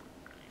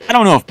 I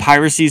don't know if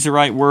piracy is the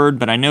right word,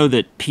 but I know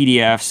that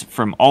PDFs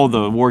from all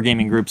the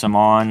wargaming groups I'm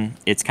on,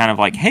 it's kind of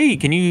like, hey,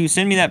 can you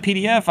send me that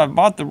PDF? I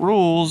bought the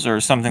rules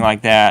or something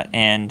like that.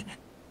 And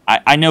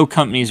I know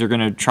companies are going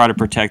to try to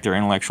protect their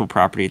intellectual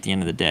property at the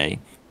end of the day.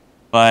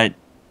 But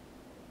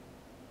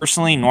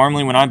personally,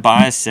 normally when I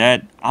buy a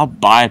set, I'll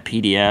buy a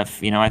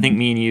PDF. I think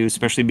me and you,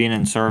 especially being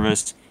in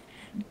service,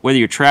 whether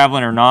you're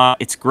traveling or not,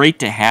 it's great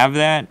to have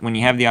that when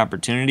you have the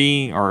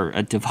opportunity or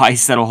a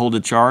device that'll hold a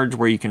charge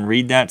where you can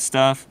read that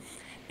stuff.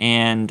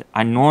 And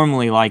I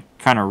normally like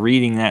kind of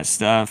reading that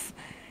stuff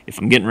if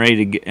I'm getting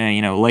ready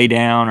to, lay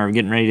down or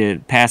getting ready to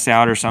pass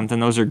out or something.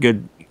 Those are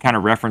good kind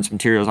of reference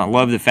materials. I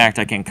love the fact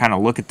I can kind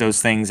of look at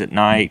those things at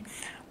night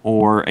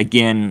or,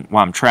 again,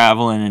 while I'm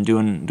traveling and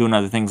doing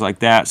other things like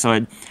that. So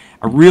I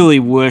really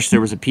wish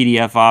there was a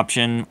PDF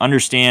option.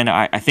 Understand,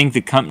 I think the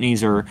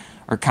companies are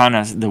kind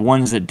of the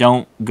ones that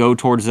don't go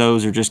towards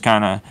those are just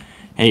kind of,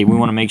 hey, we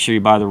want to make sure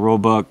you buy the rule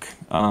book.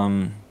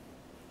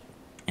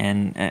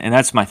 And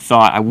that's my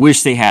thought. I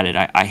wish they had it.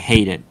 I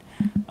hate it.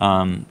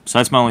 So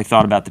that's my only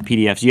thought about the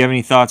PDFs. Do you have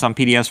any thoughts on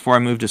PDFs before I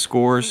move to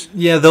scores?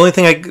 Yeah, the only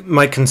thing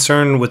my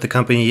concern with the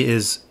company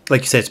is,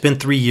 like you said, it's been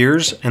 3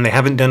 years and they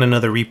haven't done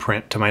another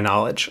reprint to my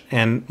knowledge.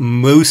 And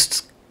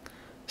most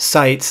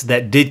sites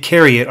that did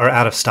carry it are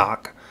out of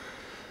stock.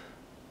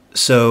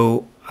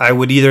 So I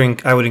would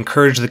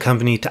encourage the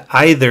company to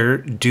either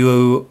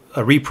do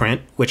a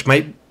reprint, which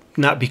might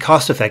not be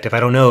cost effective.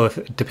 I don't know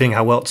depending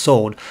how well it's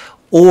sold,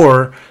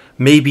 or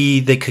maybe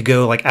they could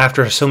go like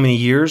after so many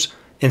years,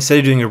 instead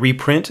of doing a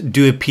reprint,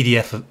 do a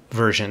PDF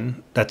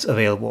version that's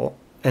available.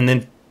 And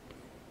then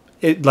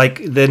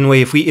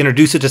if we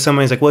introduce it to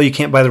someone, it's like, well, you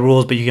can't buy the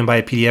rules, but you can buy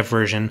a PDF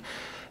version.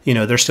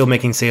 They're still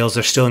making sales.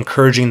 They're still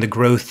encouraging the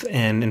growth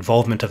and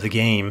involvement of the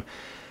game.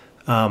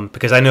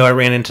 Because I know I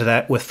ran into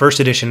that with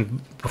first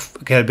edition.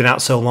 It had been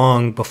out so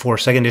long before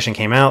second edition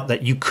came out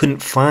that you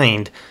couldn't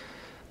find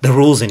the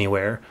rules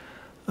anywhere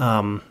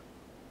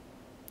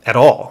at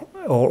all.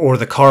 Or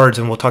the cards,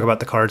 and we'll talk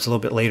about the cards a little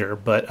bit later,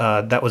 but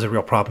that was a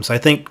real problem. So I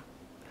think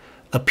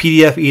a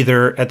PDF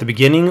either at the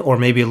beginning or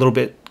maybe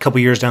a couple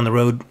years down the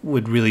road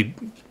would really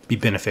be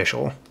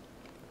beneficial.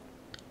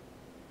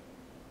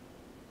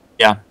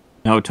 Yeah,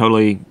 no,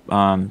 totally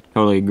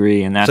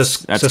agree, and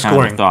that's kind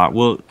scoring. of the thought.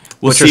 We'll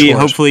What's see.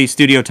 Hopefully,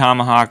 Studio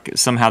Tomahawk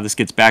somehow this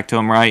gets back to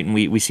them right, and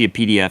we see a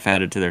PDF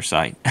added to their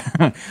site.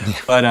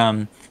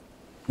 But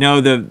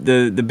no,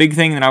 the big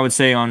thing that I would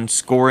say on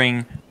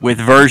scoring with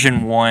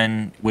version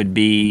 1 would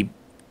be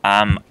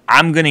I'm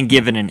going to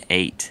give it an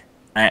 8.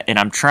 And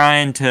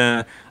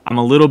I'm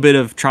a little bit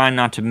of trying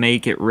not to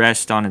make it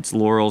rest on its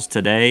laurels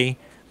today,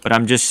 but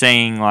I'm just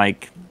saying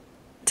like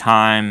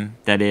time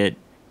that it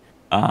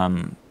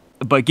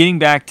but getting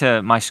back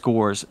to my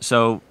scores.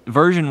 So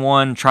version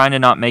 1, trying to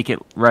not make it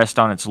rest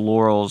on its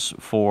laurels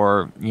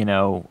for,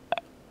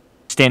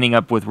 standing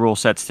up with rule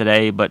sets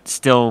today, but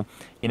still,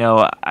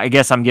 I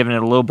guess I'm giving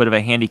it a little bit of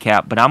a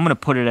handicap, but I'm going to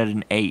put it at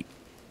an 8.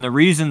 The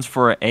reasons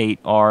for an 8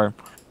 are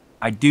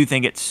I do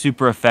think it's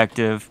super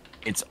effective.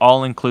 It's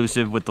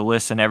all-inclusive with the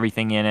lists and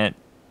everything in it.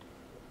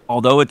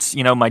 although it's,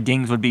 my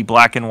dings would be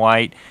black and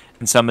white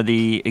and some of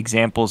the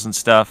examples and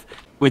stuff,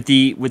 with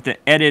the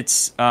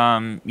edits,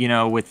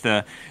 with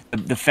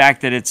the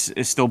fact that it's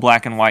still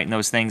black and white and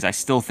those things, I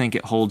still think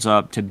it holds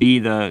up to be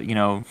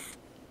the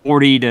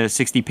 40 to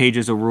 60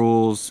 pages of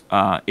rules.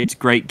 It's a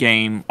great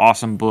game,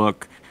 awesome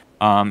book,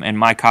 and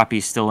my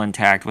copy's still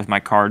intact with my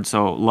card,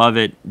 so love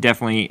it.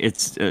 Definitely,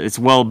 it's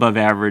well above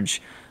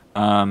average.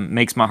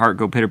 Makes my heart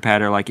go pitter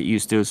patter like it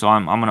used to, so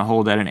I'm gonna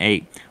hold that an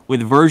 8.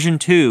 With version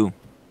 2,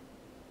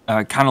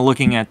 kind of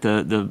looking at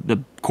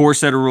the core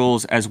set of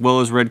rules as well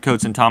as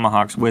Redcoats and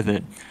Tomahawks with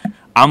it,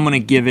 I'm gonna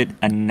give it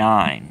a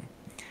 9.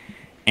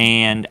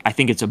 And I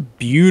think it's a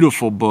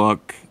beautiful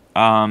book.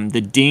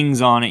 The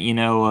dings on it,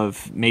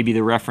 of maybe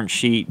the reference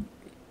sheet,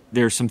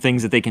 there's some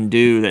things that they can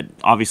do that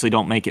obviously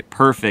don't make it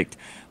perfect,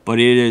 but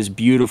it is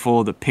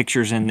beautiful. The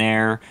pictures in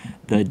there,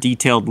 the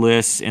detailed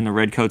lists in the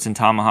Redcoats and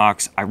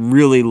Tomahawks, I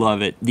really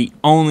love it. The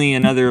only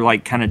another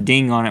kind of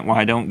ding on it why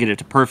I don't get it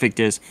to perfect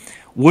is,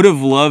 would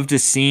have loved to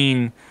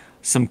seen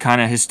some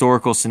kind of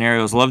historical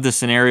scenarios. Love the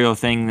scenario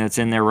thing that's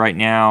in there right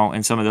now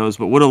and some of those,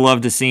 but would have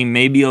loved to see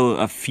maybe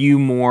a few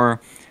more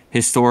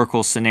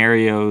historical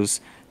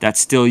scenarios that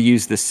still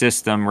use the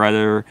system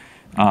rather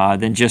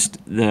than just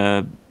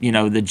the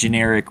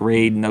generic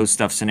raid and those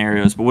stuff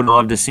scenarios. But would have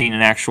loved to seen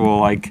an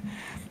actual,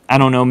 I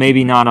don't know,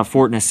 maybe not a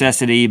Fort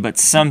Necessity, but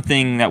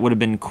something that would have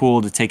been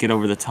cool to take it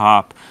over the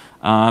top.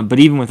 But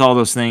even with all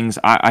those things,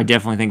 I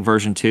definitely think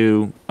version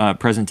 2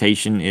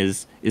 presentation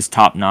is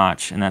top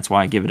notch, and that's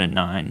why I give it a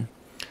 9.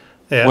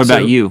 Yeah, what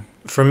about you?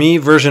 For me,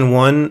 version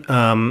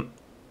 1,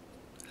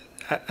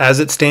 as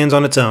it stands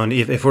on its own,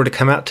 if it were to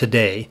come out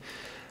today,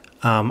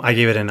 I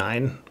gave it a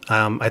 9.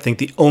 I think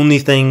the only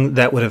thing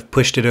that would have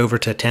pushed it over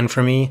to 10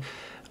 for me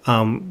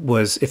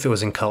was if it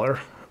was in color.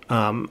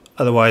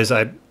 Otherwise,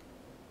 I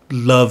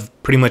love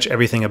pretty much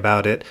everything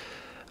about it.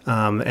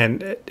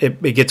 And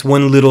it gets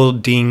one little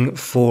ding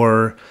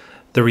for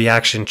the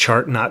reaction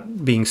chart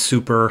not being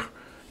super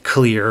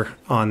clear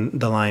on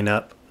the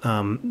lineup.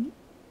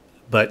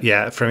 But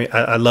yeah, for me,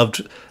 I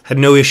had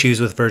no issues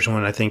with version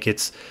 1. I think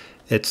it's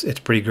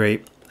pretty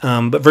great.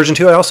 But version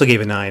 2, I also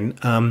gave a 9.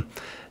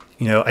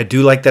 I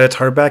do like that it's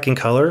hardback in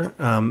color.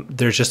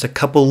 There's just a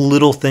couple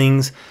little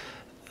things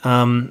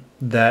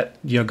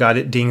that got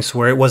it dings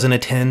where it wasn't a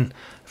 10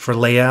 for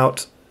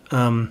layout.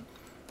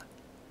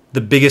 The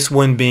biggest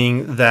one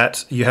being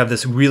that you have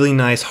this really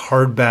nice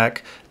hardback,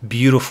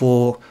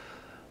 beautiful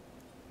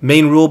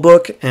main rule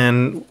book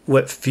and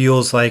what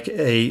feels like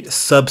a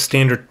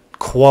substandard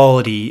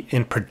quality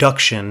in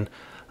production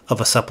of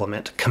a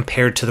supplement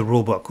compared to the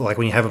rule book. Like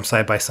when you have them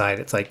side by side,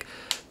 it's like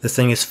this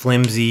thing is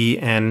flimsy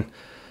and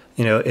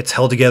it's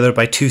held together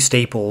by 2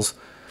 staples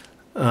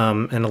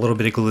and a little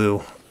bit of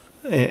glue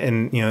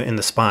and in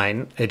the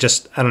spine. It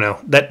just, I don't know,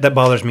 that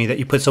bothers me that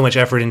you put so much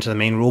effort into the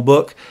main rule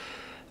book,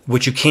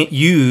 which you can't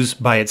use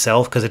by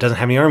itself because it doesn't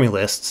have any army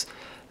lists.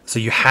 So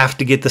you have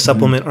to get the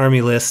supplement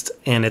army list,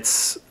 and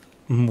it's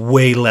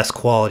way less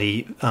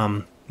quality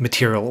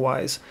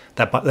material-wise.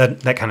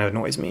 That kind of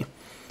annoys me.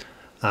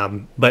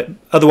 But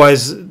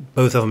otherwise,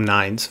 both of them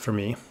 9s for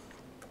me.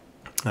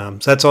 So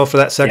that's all for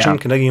that section. Yeah.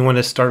 Kentucky, you want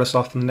to start us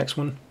off on the next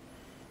one?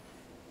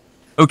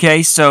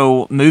 Okay,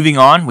 so moving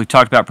on, we've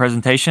talked about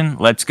presentation.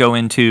 Let's go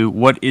into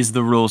what is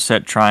the rule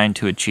set trying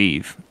to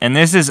achieve. And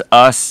this is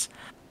us,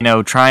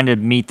 trying to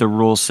meet the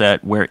rule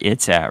set where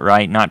it's at,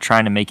 right? Not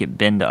trying to make it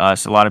bend to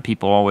us. A lot of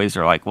people always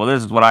are like, well,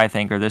 this is what I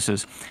think, or this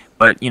is,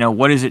 but,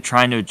 what is it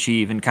trying to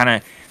achieve? And kind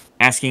of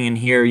asking in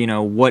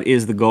here, what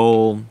is the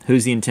goal?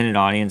 Who's the intended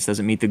audience? Does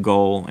it meet the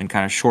goal? And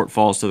kind of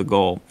shortfalls to the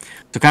goal.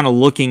 So kind of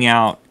looking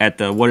out at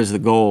what is the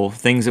goal,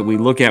 things that we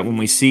look at when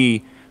we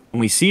see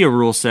a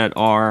rule set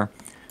are,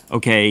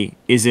 okay,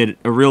 is it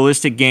a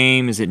realistic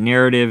game? Is it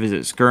narrative? Is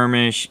it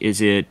skirmish?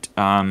 Is it,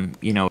 a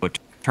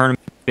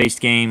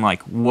tournament-based game?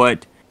 Like,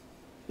 what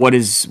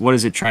is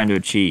it trying to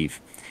achieve?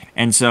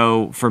 And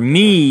so, for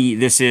me,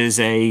 this is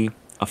a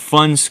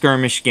fun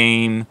skirmish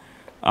game,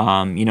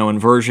 in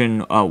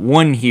version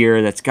 1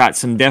 here that's got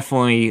some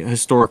definitely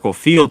historical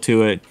feel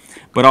to it,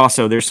 but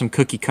also there's some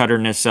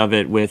cookie-cutterness of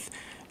it with,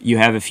 you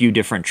have a few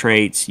different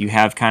traits, you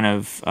have kind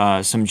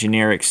of some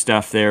generic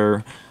stuff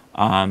there,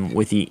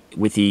 with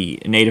the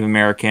Native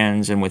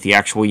Americans and with the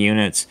actual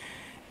units,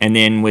 and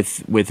then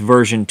with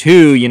version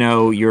 2,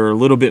 you're a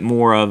little bit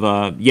more of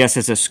a, yes,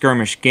 it's a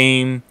skirmish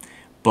game,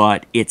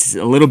 but it's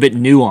a little bit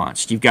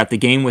nuanced. You've got the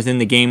game within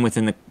the game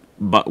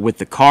but with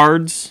the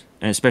cards,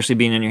 and especially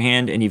being in your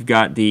hand, and you've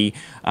got the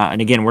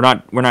and again, we're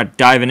not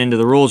diving into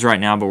the rules right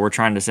now, but we're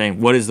trying to say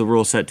what is the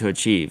rule set to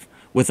achieve,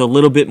 with a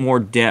little bit more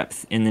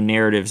depth in the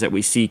narratives that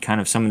we see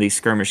kind of some of these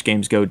skirmish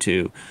games go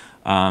to.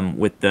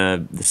 With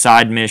the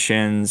side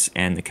missions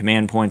and the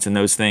command points and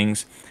those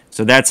things.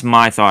 So that's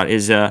my thought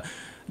is,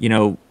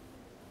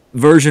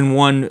 version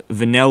 1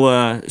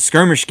 vanilla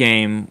skirmish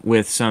game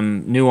with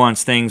some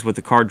nuanced things with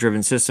the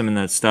card-driven system and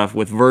that stuff,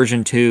 with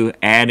version 2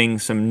 adding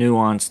some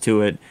nuance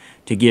to it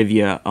to give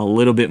you a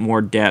little bit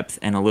more depth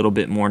and a little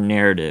bit more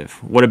narrative.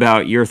 What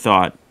about your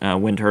thought,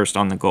 Wyndhurst,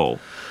 on the goal?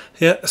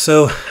 Yeah,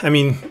 so I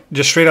mean,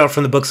 just straight out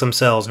from the books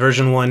themselves,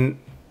 version 1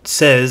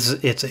 says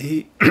it's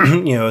a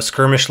a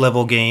skirmish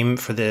level game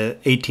for the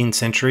 18th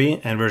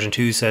century, and version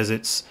 2 says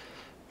it's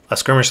a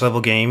skirmish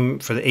level game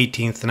for the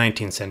 18th to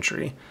 19th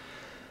century.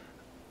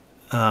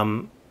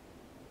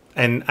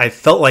 And I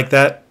felt like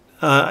that,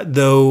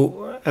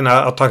 though, and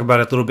I'll talk about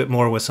it a little bit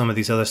more with some of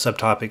these other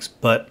subtopics,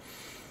 but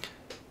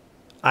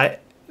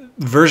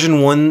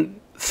version 1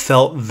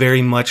 felt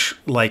very much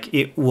like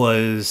it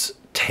was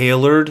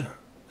tailored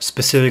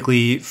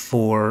specifically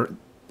for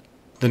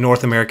the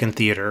North American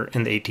theater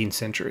in the 18th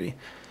century.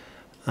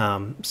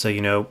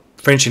 So,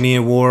 French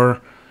Indian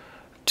War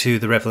to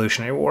the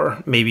Revolutionary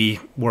War, maybe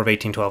War of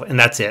 1812, and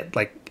that's it.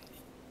 Like,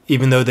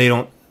 even though they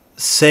don't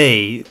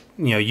say,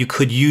 you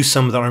could use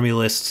some of the army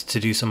lists to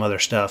do some other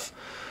stuff,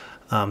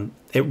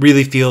 it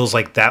really feels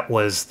like that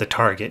was the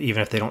target,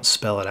 even if they don't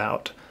spell it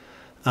out.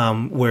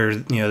 Where,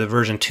 the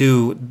version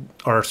 2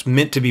 are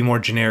meant to be more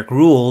generic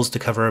rules to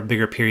cover a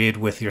bigger period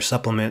with your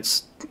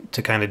supplements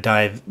to kind of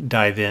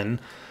dive in.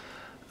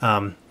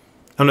 I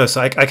don't know,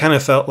 so I kind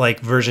of felt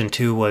like version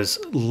 2 was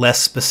less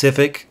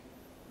specific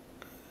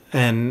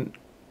and,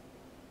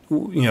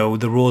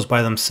 the rules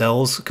by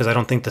themselves, because I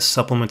don't think the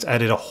supplements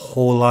added a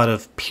whole lot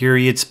of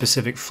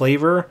period-specific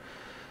flavor,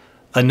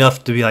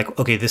 enough to be like,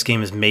 okay, this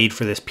game is made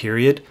for this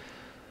period.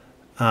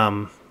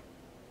 But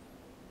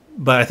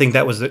I think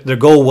that was their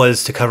goal,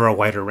 was to cover a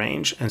wider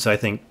range. And so I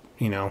think,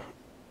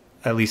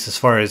 at least as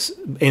far as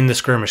in the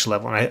skirmish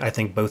level, and I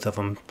think both of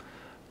them,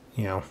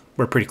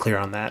 were pretty clear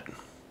on that.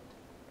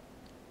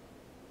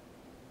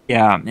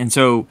 Yeah, and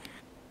so,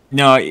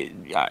 no,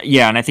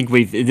 yeah, and I think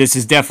this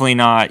is definitely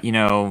not,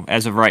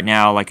 as of right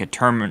now, like a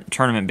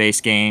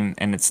tournament-based game,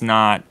 and it's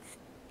not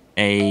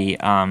a,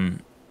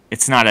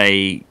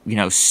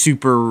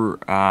 super,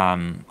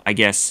 I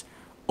guess,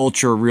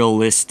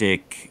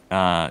 ultra-realistic,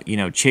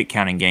 chit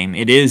counting game.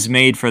 It is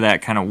made for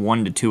that kind of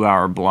 1 to 2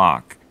 hour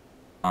block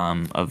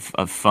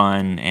of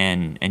fun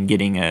and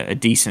getting a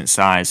decent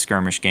sized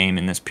skirmish game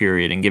in this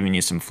period and giving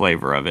you some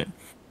flavor of it.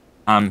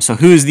 So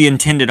who's the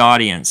intended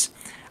audience?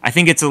 I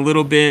think it's a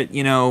little bit,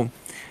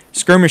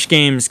 skirmish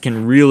games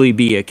can really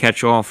be a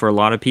catch-all for a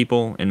lot of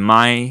people. In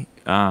my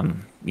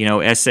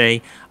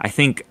essay, I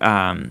think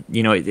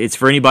it's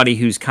for anybody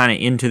who's kind of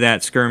into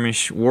that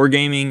skirmish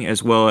wargaming,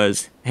 as well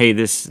as, hey,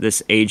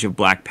 this age of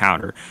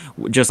Blackpowder.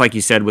 Just like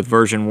you said with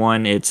version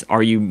 1, it's,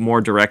 are you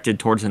more directed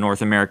towards the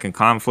North American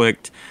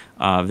conflict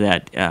of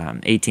that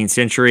 18th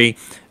century?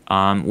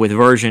 With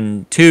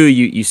version 2,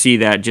 you see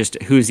that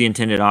just who's the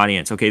intended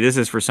audience. Okay, this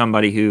is for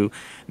somebody who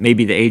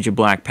maybe the age of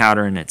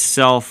Blackpowder in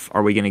itself.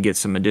 Are we going to get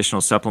some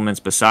additional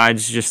supplements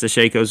besides just the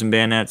Shakos and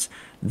bayonets?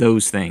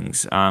 Those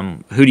things.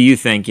 Who do you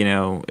think,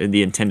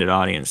 the intended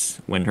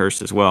audience,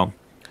 Wyndhurst as well?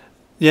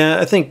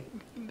 Yeah, I think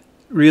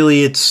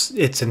really it's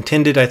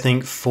intended, I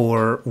think,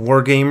 for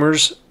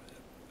wargamers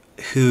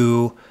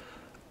who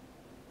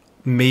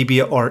maybe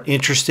are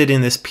interested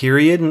in this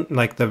period,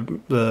 like the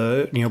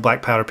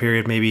Blackpowder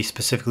period, maybe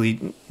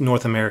specifically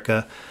North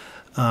America,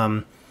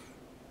 and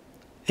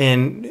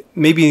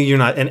maybe you're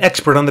not an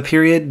expert on the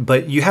period,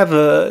 but you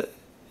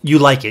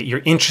like it,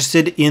 you're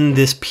interested in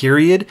this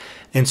period,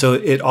 and so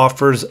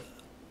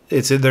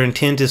their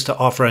intent is to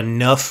offer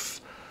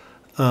enough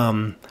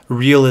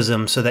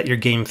realism so that your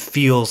game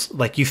feels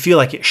like you feel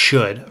like it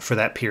should for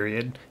that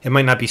period. It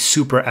might not be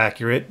super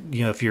accurate,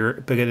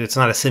 but it's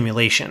not a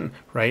simulation,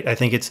 right? I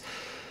think it's,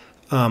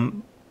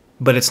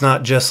 but it's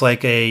not just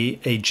like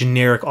a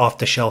generic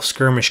off-the-shelf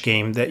skirmish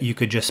game that you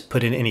could just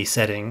put in any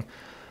setting.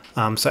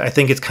 So I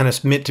think it's kind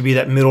of meant to be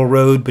that middle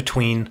road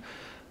between,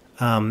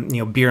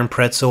 beer and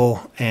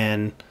pretzel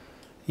and,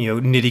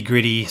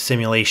 nitty-gritty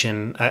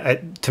simulation.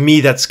 To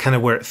me, that's kind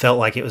of where it felt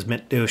like it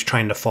was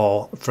trying to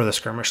fall for the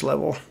skirmish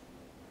level.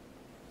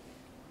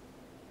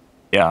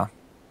 Yeah,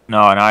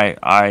 no, and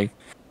I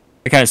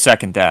kind of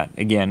second that.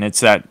 Again,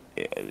 it's that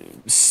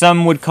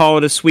some would call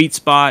it a sweet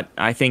spot.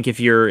 I think if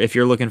you're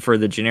looking for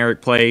the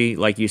generic play,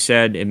 like you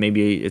said,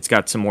 it's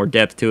got some more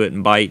depth to it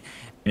and bite.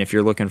 And if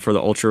you're looking for the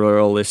ultra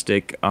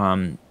realistic,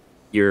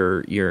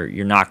 you're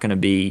not going to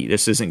be.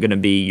 This isn't going to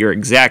be your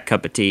exact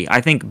cup of tea. I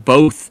think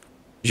both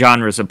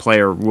genres of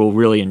player will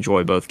really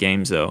enjoy both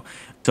games, though.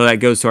 So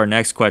that goes to our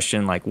next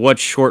question: like, what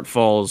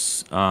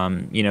shortfalls,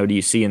 do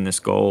you see in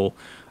this goal,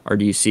 or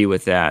do you see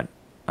with that?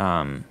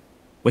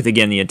 With,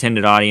 again, the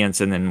intended audience,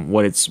 and then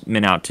what it's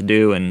meant out to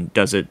do, and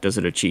does it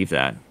achieve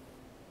that?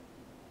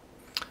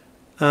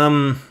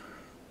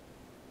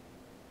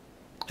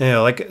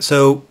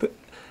 So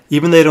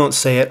even though they don't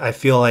say it, I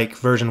feel like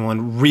version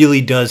 1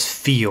 really does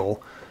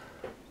feel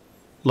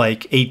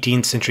like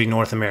 18th century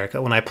North America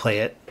when I play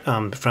it.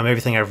 From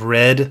everything I've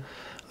read,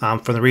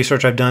 from the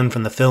research I've done,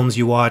 from the films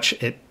you watch,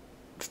 it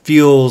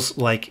feels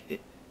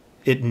like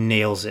it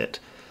nails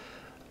it.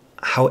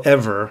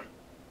 However,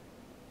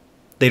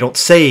 they don't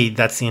say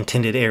that's the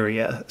intended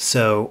area.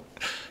 So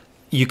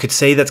you could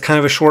say that's kind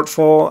of a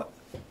shortfall.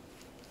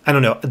 I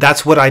don't know.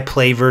 That's what I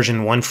play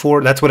version 1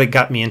 for. That's what it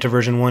got me into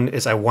version 1,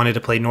 is I wanted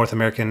to play North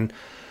American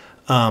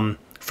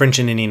French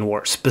and Indian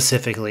War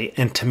specifically.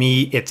 And to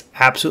me, it's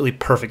absolutely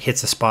perfect,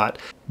 hits the spot.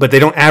 But they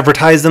don't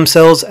advertise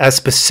themselves as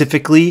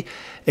specifically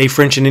a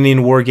French and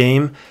Indian War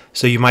game.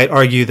 So you might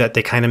argue that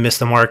they kind of missed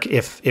the mark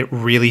if it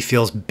really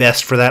feels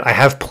best for that. I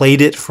have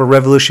played it for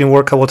Revolutionary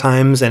War a couple of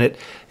times, and it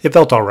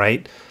felt all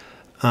right.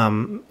 I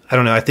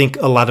don't know. I think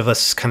a lot of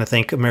us kind of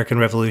think American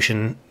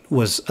Revolution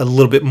was a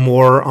little bit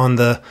more on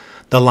the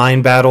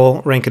line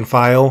battle, rank and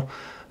file,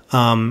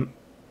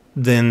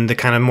 than the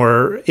kind of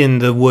more in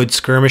the wood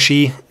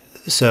skirmishy.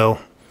 So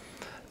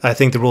I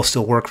think the rules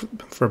still work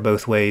for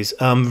both ways.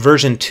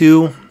 Version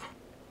 2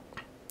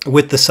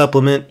 with the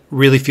supplement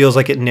really feels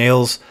like it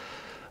nails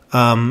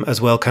as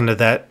well kind of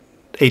that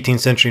 18th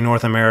century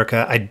North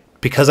America.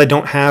 Because I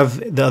don't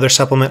have the other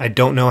supplement, I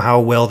don't know how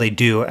well they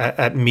do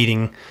at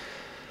meeting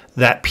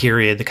that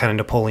period, the kind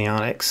of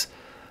Napoleonics.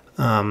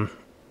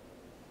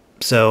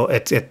 So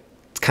it's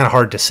kind of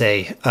hard to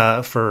say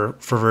for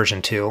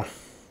version 2.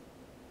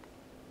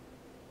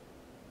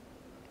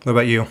 What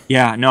about you?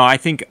 Yeah, no, I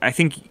think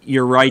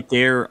you're right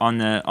there on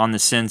the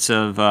sense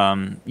of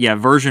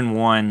version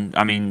 1.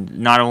 I mean,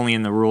 not only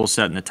in the rule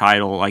set and the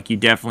title, like you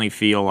definitely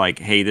feel like,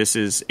 hey, this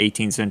is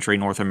 18th century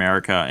North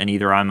America, and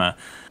either I'm a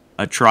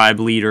tribe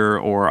leader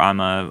or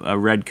I'm a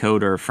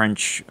redcoat or a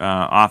French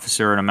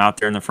officer, and I'm out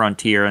there in the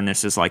frontier, and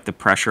this is like the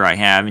pressure I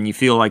have, and you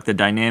feel like the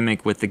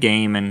dynamic with the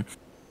game and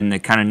the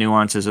kind of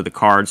nuances of the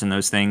cards and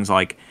those things,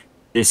 like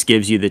this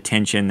gives you the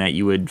tension that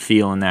you would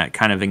feel in that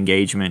kind of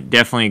engagement.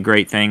 Definitely a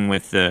great thing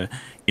with the,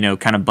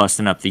 kind of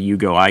busting up the you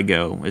go, I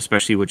go,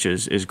 especially, which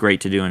is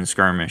great to do in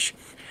skirmish.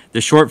 The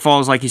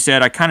shortfalls, like you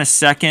said, I kind of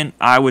second.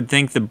 I would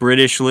think the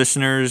British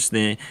listeners,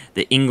 the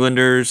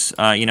Englanders,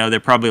 they're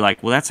probably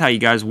like, well, that's how you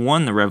guys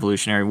won the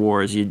Revolutionary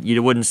Wars.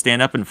 You wouldn't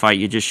stand up and fight.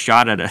 You just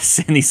shot at us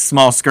in these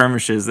small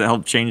skirmishes that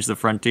helped change the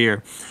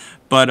frontier.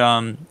 But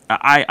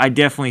I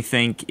definitely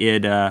think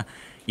it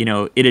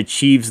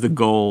achieves the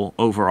goal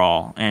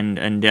overall,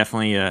 and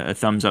definitely a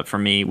thumbs up for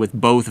me with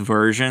both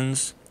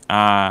versions.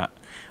 As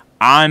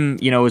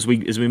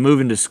we move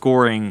into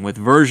scoring with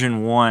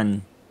version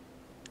 1,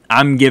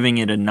 I'm giving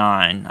it a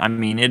 9. I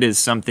mean, it is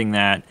something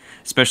that,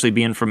 especially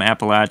being from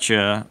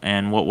Appalachia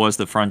and what was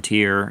the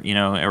frontier,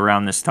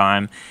 around this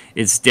time,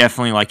 it's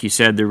definitely, like you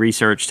said, the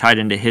research tied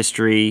into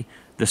history,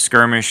 the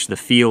skirmish, the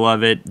feel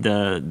of it,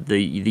 the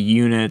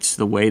units,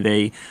 the way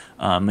they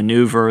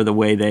maneuver, the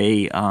way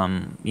they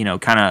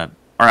kind of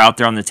are out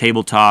there on the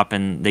tabletop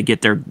and they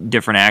get their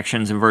different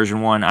actions in version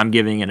 1. I'm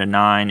giving it a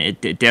 9.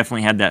 It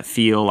definitely had that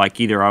feel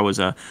like either I was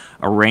a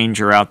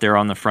ranger out there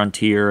on the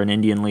frontier, an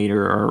Indian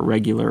leader, or a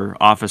regular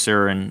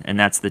officer, and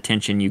that's the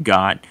tension you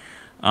got.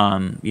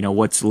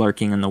 What's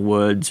lurking in the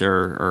woods,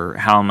 or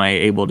how am I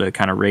able to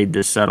kind of raid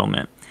this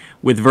settlement.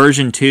 With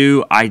version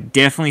 2, I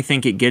definitely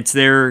think it gets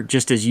there,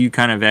 just as you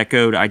kind of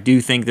echoed. I do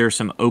think there's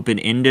some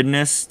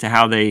open-endedness to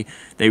how they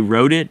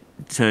wrote it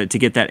to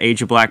get that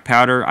Age of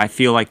Blackpowder. I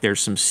feel like there's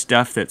some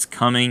stuff that's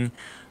coming,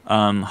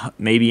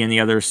 maybe in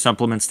the other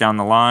supplements down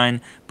the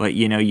line, but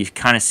you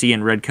kind of see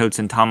in Redcoats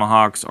and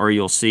Tomahawks, or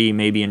you'll see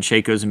maybe in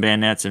Shakos and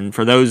Bayonets. And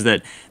for those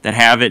that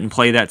have it and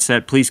play that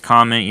set, please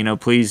comment.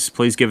 Please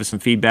give us some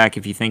feedback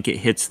if you think it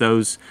hits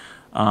those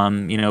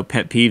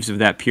pet peeves of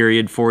that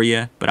period for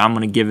you. But I'm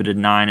going to give it a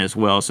 9 as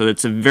well. So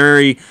it's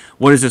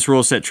what is this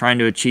rule set trying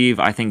to achieve?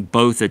 I think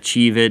both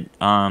achieve it,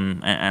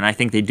 and I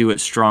think they do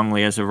it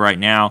strongly as of right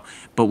now.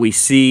 But we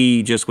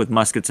see just with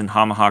Muskets and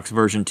Tomahawks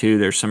version 2,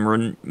 there's some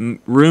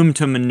room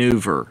to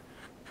maneuver.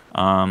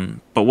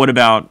 But what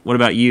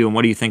about you, and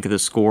what do you think of the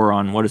score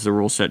on what is the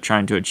rule set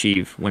trying to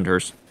achieve,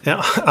 Wyndhurst?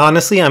 Yeah,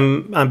 honestly,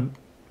 I'm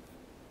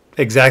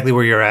exactly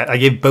where you're at. I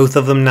gave both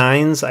of them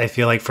 9s. I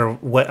feel like for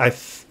what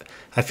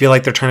I feel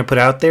like they're trying to put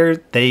out there,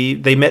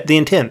 they met the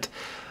intent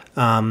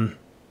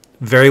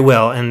very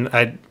well. And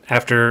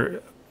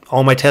after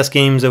all my test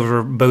games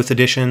over both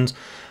editions,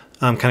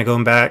 kind of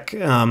going back,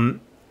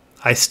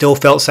 I still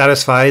felt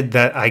satisfied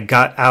that I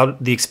got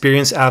out the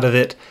experience out of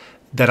it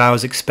that I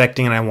was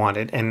expecting and I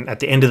wanted. And at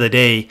the end of the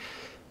day,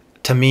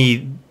 to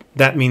me,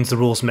 that means the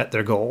rules met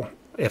their goal.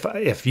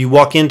 If you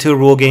walk into a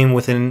rule game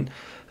within,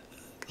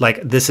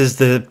 like, this is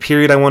the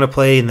period I want to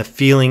play and the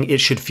feeling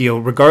it should feel,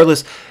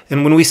 regardless.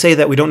 And when we say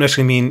that, we don't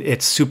necessarily mean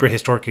it's super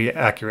historically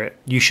accurate.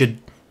 You should,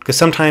 because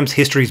sometimes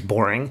history is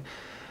boring.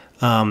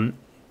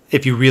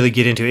 If you really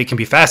get into it, it can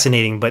be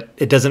fascinating, but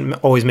it doesn't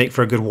always make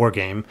for a good war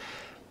game.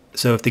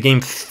 So if the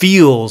game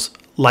feels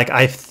like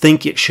I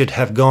think it should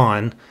have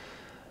gone,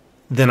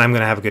 then I'm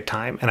going to have a good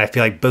time. And I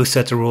feel like both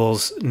sets of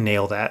rules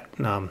nail that.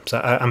 So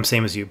I'm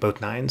same as you, both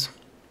 9s.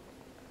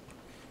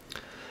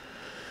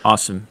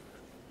 Awesome.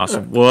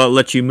 Well, I'll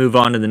let you move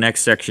on to the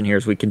next section here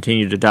as we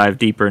continue to dive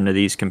deeper into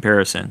these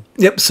comparison.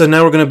 Yep, so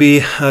now we're going to be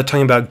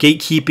talking about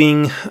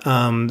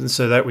gatekeeping.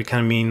 So that we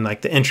kind of mean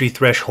like the entry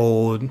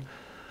threshold.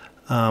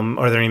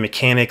 Are there any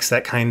mechanics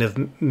that kind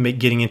of make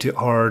getting into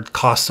hard,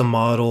 cost some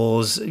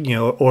models,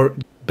 or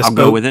bespoke? I'll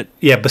go with it.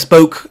 Yeah,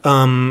 bespoke,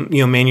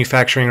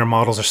 manufacturing or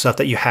models or stuff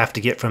that you have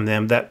to get from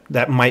them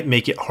that might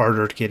make it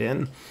harder to get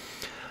in.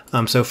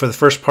 So for the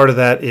first part of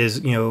that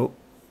is,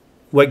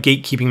 what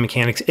gatekeeping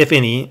mechanics, if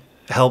any,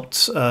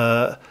 helped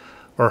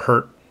or or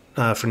hurt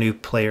for new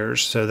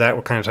players. So that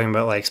we're kind of talking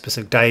about like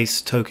specific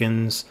dice,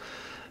 tokens.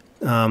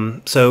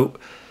 So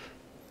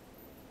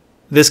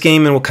this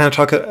game, and we'll kind of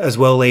talk as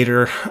well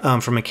later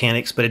for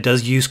mechanics, but it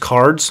does use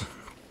cards,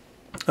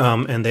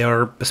 and they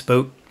are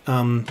bespoke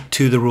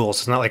to the rules.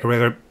 It's not like a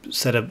regular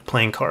set of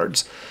playing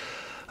cards.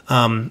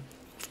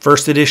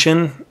 First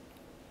edition,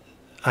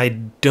 I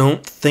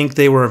don't think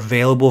they were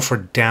available for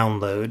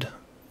download.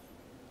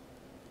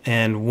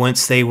 And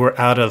once they were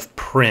out of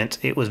print,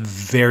 it was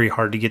very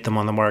hard to get them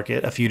on the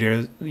market a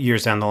few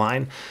years down the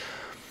line.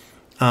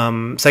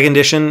 Second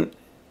edition,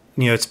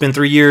 it's been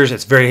 3 years.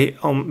 It's very,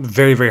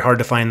 very hard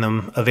to find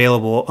them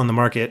available on the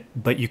market,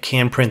 but you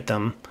can print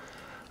them.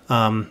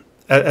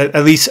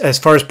 At least as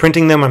far as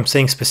printing them, I'm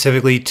saying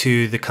specifically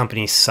to the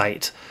company's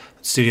site,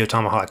 Studio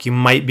Tomahawk. You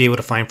might be able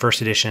to find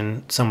first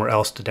edition somewhere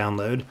else to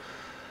download.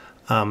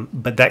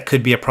 But that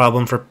could be a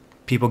problem for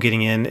people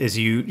getting in, is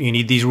you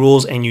need these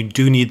rules and you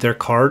do need their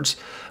cards.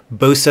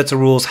 Both sets of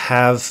rules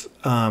have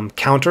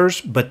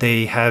counters, but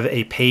they have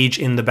a page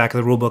in the back of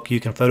the rule book you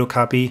can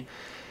photocopy.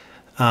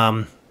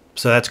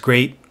 So that's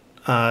great.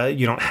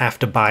 You don't have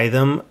to buy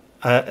them.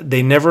 I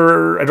don't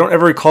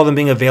ever recall them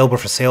being available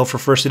for sale for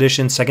first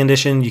edition. Second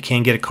edition, you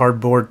can get a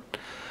cardboard.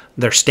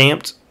 They're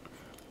stamped.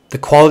 The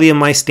quality of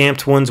my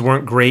stamped ones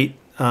weren't great.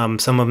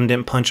 Some of them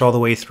didn't punch all the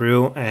way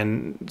through,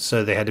 and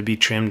so they had to be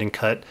trimmed and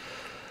cut.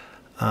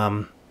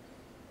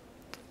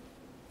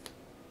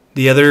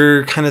 The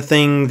other kind of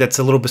thing that's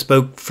a little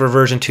bespoke for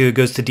version 2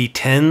 goes to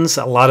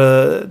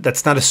D10s.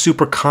 That's not a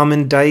super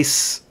common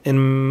dice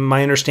in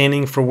my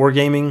understanding for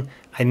wargaming.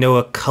 I know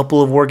a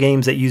couple of war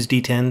games that use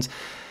D10s.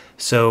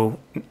 So,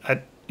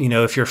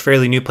 if you're a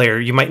fairly new player,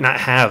 you might not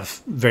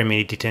have very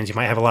many D10s. You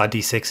might have a lot of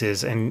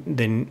D6s, and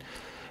then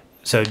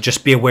so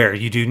just be aware.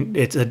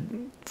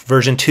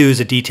 Version 2 is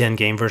a D10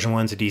 game. Version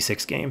 1 is a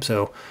D6 game.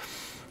 So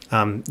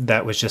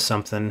that was just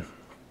something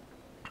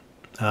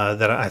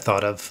that I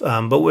thought of.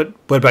 But what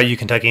about you,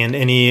 Kentuckian?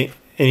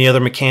 Any other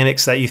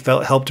mechanics that you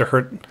felt helped or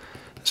hurt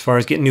as far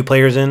as getting new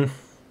players in?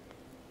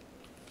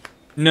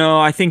 No,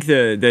 I think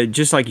the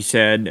just like you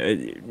said,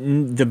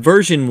 the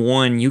version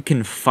 1 you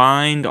can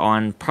find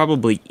on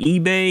probably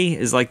eBay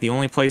is like the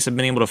only place I've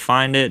been able to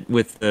find it,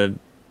 with the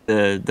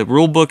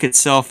rule book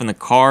itself and the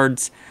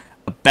cards,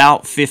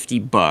 about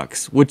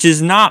 $50, which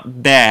is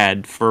not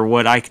bad for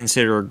what I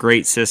consider a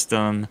great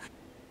system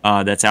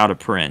that's out of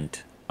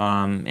print.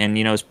 And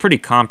it's pretty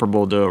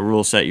comparable to a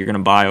rule set you're going to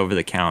buy over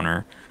the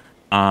counter.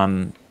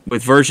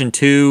 With version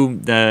 2,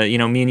 me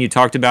and you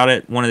talked about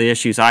it. One of the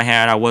issues I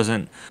had, I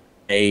wasn't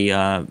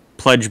a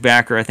pledge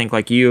backer. I think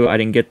like you, I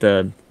didn't get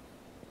the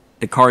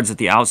cards at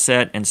the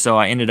outset, and so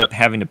I ended up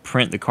having to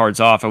print the cards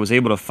off. I was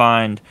able to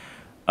find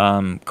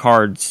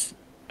cards,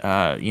 from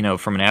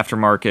an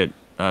aftermarket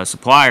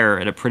supplier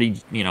at a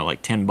pretty,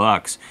 like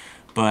 $10.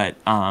 But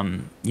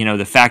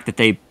the fact that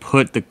they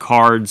put the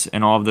cards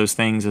and all of those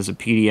things as a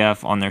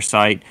PDF on their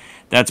site,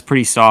 that's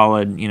pretty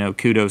solid.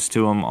 Kudos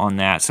to them on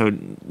that. So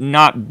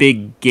not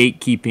big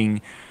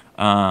gatekeeping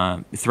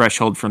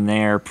threshold from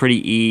there.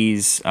 Pretty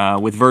ease.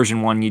 With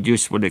version 1, you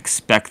just would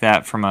expect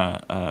that from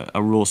a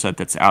rule set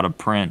that's out of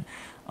print.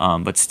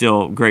 But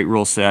still great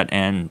rule set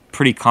and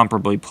pretty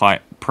comparably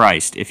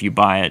priced if you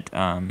buy it,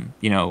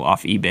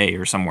 off eBay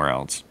or somewhere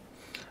else.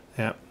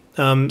 Yeah.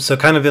 So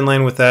kind of in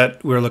line with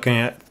that, we're looking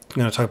at,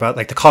 talk about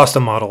like the cost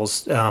of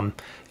models.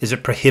 Is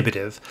it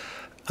prohibitive?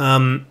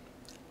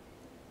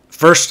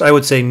 First, I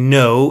would say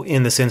no,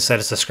 in the sense that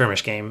it's a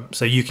skirmish game.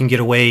 So you can get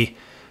away,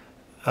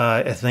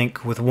 I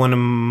think with one of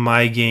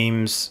my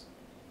games,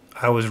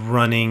 I was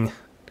running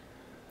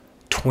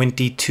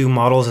 22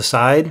 models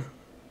aside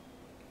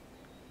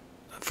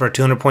for a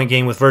 200-point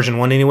game with version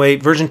 1 anyway.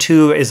 Version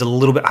 2 is a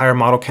little bit higher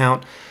model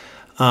count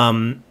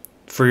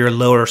for your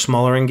lower,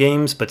 smaller end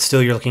games, but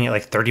still you're looking at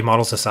like 30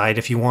 models aside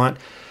if you want.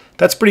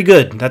 That's pretty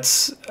good.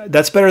 That's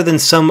better than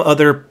some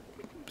other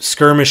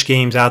skirmish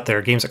games out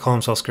there, games that call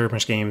themselves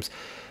skirmish games.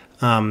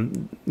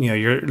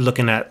 You're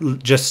looking at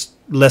just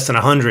less than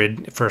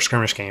 100 for a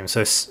skirmish game,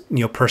 so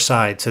per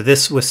side. So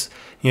this was,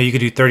 you could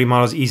do 30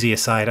 models easy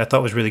aside. I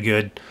thought was really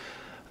good.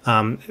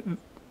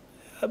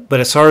 But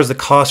as far as the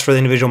cost for the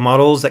individual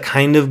models, that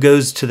kind of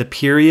goes to the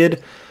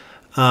period.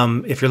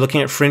 If you're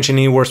looking at French and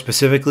Indian War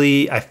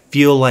specifically, I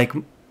feel like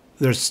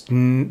there's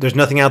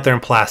nothing out there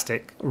in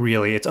plastic,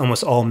 really. It's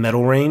almost all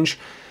metal range.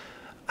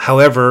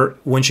 However,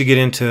 once you get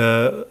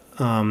into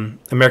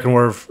American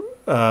War,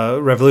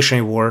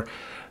 Revolutionary War,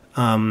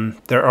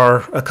 there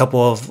are a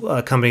couple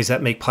of companies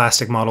that make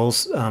plastic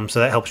models, so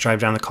that helps drive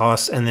down the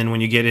costs. And then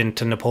when you get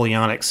into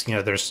Napoleonics,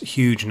 there's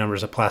huge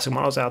numbers of plastic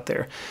models out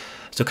there.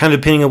 So kind of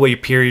depending on what your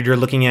period you're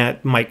looking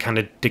at might kind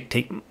of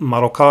dictate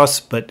model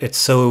costs, but it's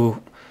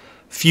so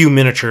few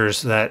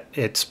miniatures that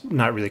it's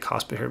not really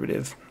cost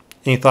prohibitive.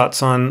 Any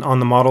thoughts on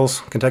the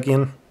models,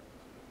 Kentuckian?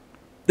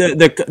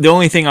 The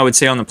only thing I would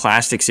say on the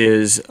plastics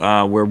is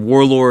where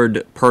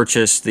Warlord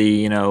purchased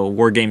the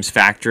War Games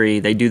factory,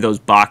 they do those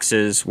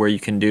boxes where you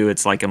can do,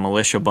 it's like a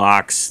militia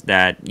box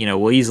that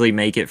will easily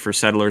make it for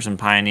settlers and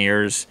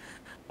pioneers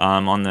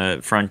on the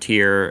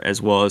frontier,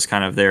 as well as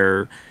kind of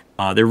their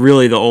They're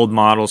really the old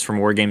models from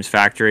Wargames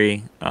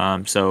Factory.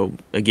 So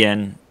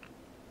again,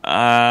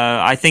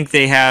 I think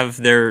they have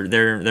their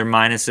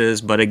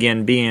minuses, but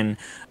again, being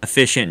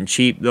efficient and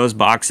cheap, those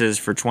boxes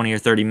for 20 or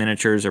 30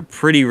 miniatures are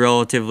pretty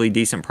relatively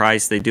decent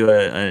price. They do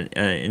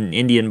an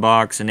Indian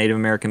box, a Native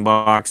American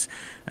box,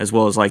 as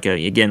well as like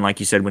like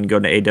you said, when you go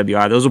to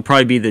AWI, those will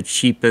probably be the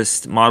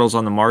cheapest models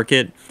on the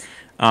market.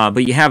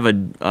 But you have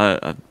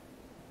a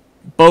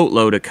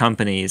boatload of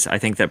companies, I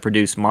think, that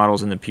produce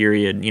models in the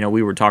period. You know,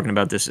 we were talking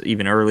about this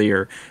even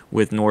earlier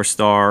with North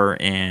Star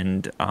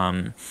and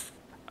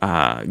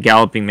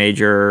Galloping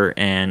Major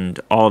and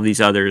all of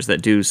these others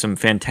that do some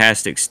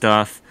fantastic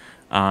stuff.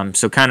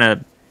 So kind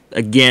of,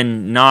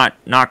 again,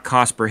 not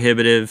cost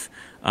prohibitive,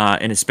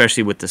 and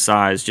especially with the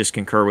size, just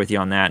concur with you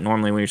on that.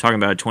 Normally when you're talking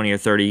about a 20 or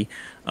 30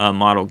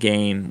 model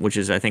game, which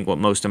is I think what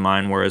most of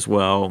mine were as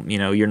well, you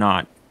know, you're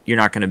not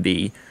going to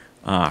be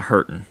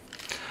hurting.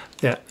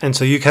 Yeah, and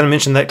so you kind of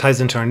mentioned that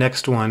ties into our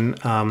next one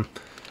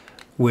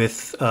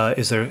with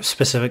is there a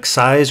specific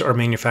size or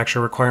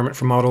manufacturer requirement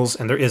for models?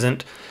 And there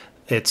isn't.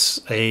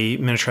 It's a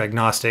miniature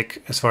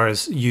agnostic as far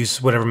as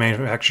use whatever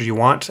manufacturer you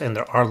want, and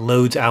there are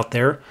loads out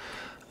there.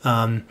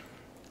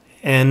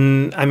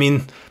 And I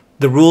mean,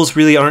 the rules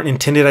really aren't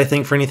intended, I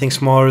think, for anything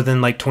smaller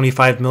than like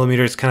 25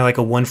 millimeters. It's kind of like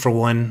a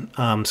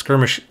 1-for-1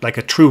 skirmish, like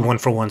a true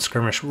 1-for-1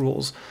 skirmish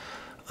rules.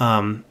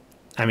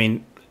 I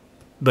mean,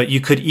 but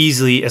you could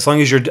easily, as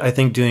long as you're, I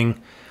think,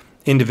 doing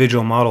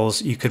individual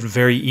models, you could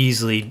very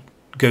easily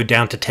go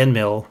down to 10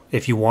 mil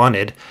if you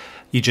wanted.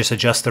 You just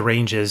adjust the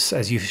ranges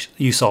as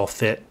you saw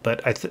fit.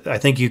 But I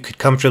think you could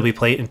comfortably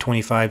play it in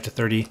 25 to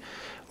 30,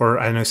 or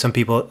I know some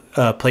people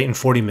play it in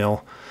 40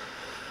 mil.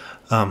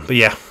 But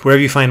yeah,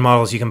 wherever you find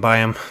models, you can buy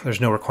them.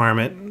 There's no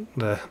requirement.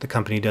 The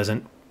company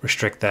doesn't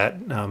restrict that.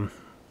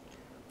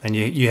 And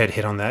you had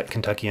hit on that,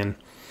 Kentuckian.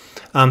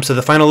 So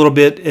the final little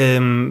bit,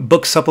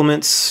 book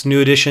supplements,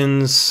 new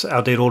editions,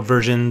 outdated old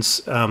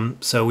versions.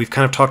 So we've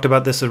kind of talked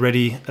about this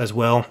already as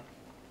well.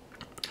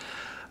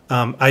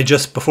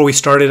 Before we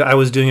started, I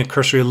was doing a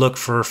cursory look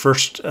for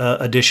first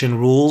edition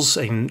rules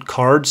and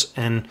cards,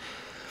 and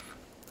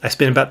I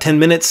spent about 10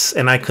 minutes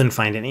and I couldn't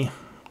find any.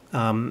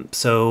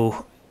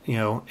 So, you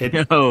know,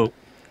 No.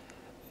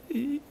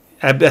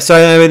 So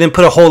I didn't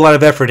put a whole lot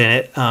of effort in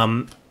it.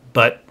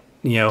 But,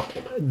 you know,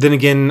 then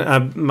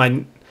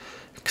again,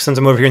 since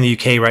I'm over here in the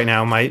UK right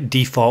now, my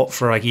default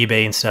for like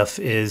eBay and stuff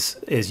is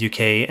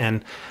UK,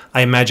 and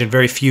I imagine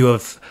very few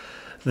of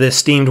the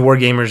esteemed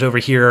wargamers over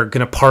here are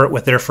going to part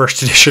with their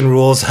first edition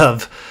rules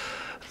of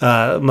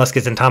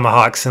Muskets and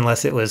Tomahawks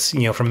unless it was,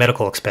 you know, for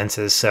medical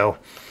expenses. So,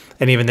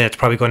 and even then, it's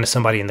probably going to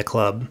somebody in the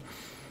club.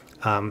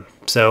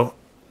 So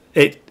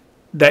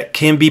that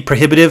can be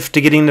prohibitive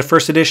to getting the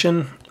first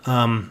edition.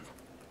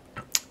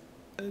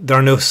 There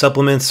are no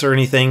supplements or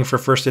anything for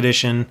first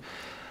edition.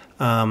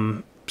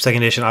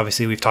 Second edition,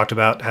 obviously, we've talked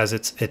about, has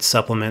its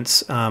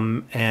supplements.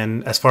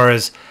 And as far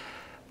as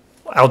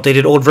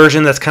outdated old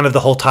version, that's kind of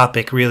the whole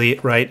topic, really,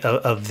 right,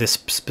 of this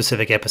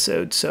specific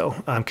episode. So,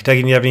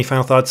 Kentucky, do you have any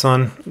final thoughts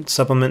on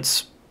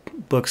supplements,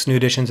 books, new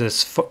editions?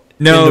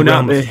 No,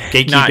 not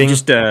gatekeeping. Not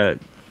just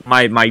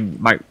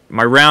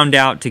my round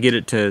out to get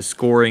it to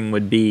scoring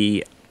would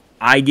be,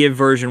 I give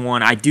version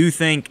 1. I do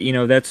think, you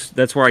know,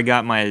 that's where I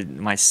got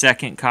my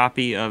second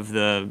copy of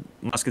the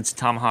Muskets and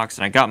Tomahawks,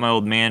 and I got my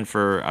old man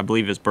for, I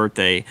believe, his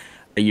birthday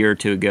a year or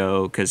two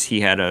ago because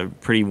he had a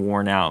pretty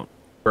worn out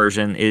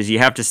version. Is you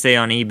have to stay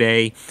on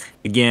eBay.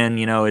 Again,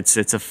 you know, it's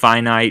a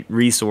finite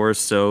resource,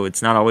 so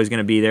it's not always going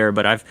to be there,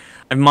 but I've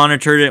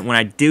monitored it. When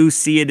I do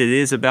see it, it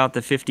is about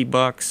the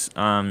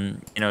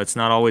 $50. You know, it's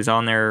not always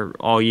on there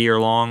all year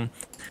long.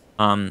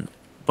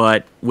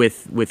 But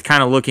with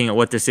kind of looking at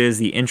what this is,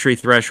 the entry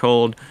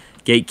threshold,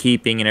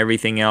 gatekeeping and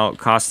everything else,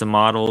 cost of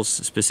models,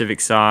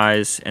 specific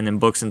size, and then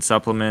books and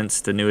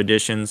supplements, the new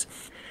editions,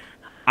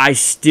 I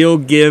still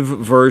give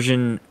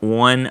version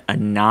 1 a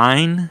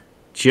 9,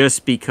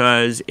 just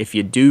because if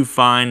you do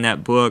find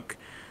that book,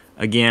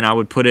 again, I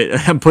would put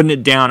it, I'm putting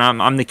it down.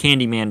 I'm the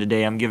candy man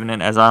today. I'm giving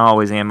it, as I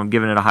always am, I'm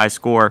giving it a high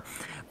score.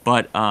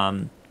 But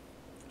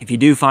if you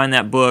do find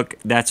that book,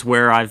 that's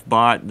where I've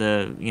bought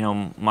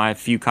my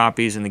few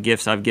copies and the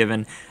gifts I've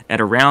given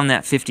at around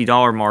that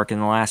 $50 mark in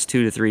the last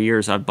 2 to 3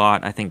 years. I've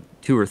bought, I think,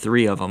 2 or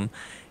 3 of them.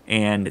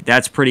 And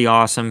that's pretty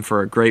awesome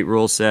for a great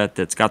rule set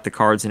that's got the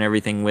cards and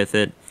everything with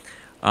it.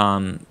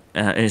 And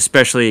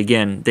especially,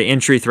 again, the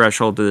entry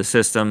threshold to the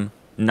system,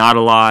 not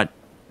a lot.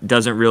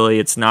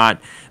 It's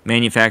not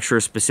manufacturer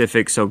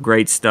specific, so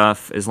great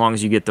stuff as long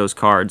as you get those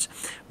cards.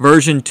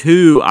 Version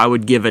 2, I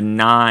would give a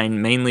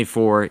 9, mainly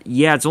for,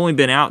 it's only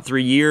been out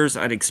 3 years.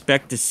 I'd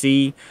expect to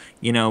see,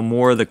 you know,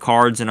 more of the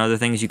cards and other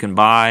things you can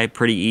buy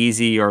pretty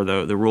easy, or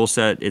the rule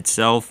set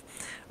itself.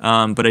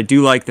 But I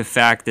do like the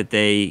fact that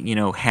they, you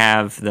know,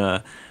 have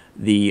the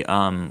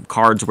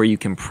cards where you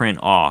can print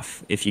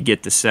off. If you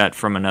get the set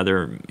from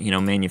another, you know,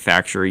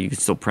 manufacturer, you can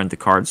still print the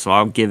cards. So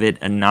I'll give it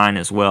a 9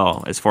 as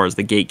well as far as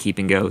the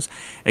gatekeeping goes.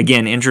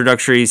 Again,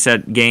 introductory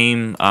set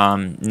game,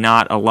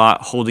 not a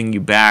lot holding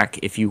you back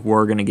if you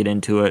were going to get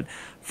into it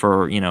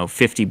for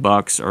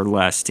 $50 or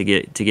less to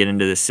get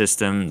into the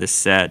system, the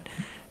set,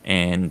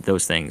 and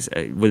those things.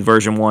 With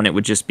version 1, it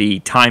would just be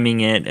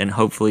timing it, and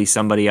hopefully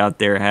somebody out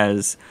there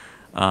has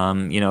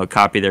a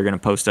copy they're going to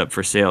post up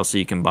for sale so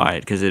you can buy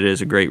it, because it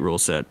is a great rule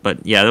set.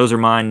 But yeah, those are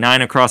mine.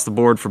 9 across the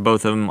board for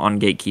both of them on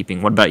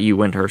gatekeeping. What about you,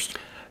 Wyndhurst?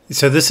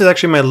 So this is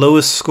actually my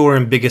lowest score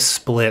and biggest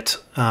split.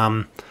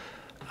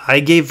 I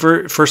gave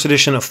first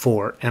edition a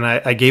 4, and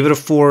I gave it a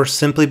 4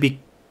 simply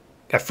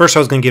at first I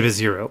was going to give it a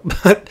 0,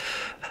 but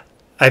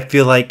I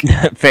feel like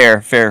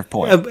fair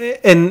point.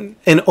 And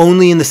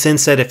only in the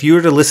sense that if you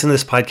were to listen to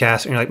this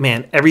podcast and you're like,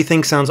 man,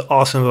 everything sounds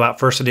awesome about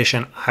first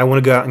edition, I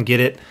want to go out and get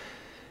it,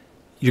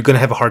 you're going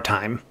to have a hard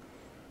time.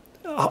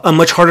 A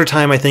much harder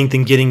time, I think,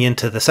 than getting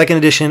into the second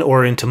edition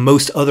or into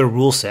most other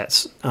rule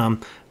sets.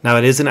 Now,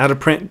 it is an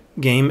out-of-print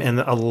game, and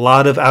a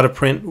lot of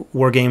out-of-print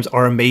war games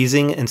are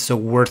amazing and so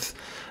worth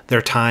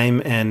their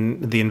time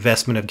and the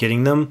investment of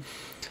getting them.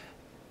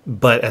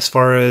 But as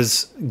far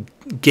as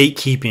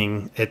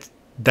gatekeeping,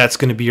 that's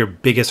going to be your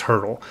biggest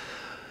hurdle.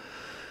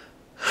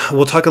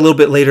 We'll talk a little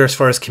bit later as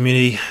far as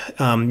community.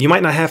 You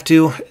might not have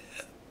to.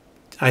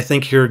 I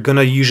think you're going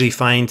to usually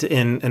find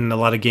in a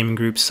lot of gaming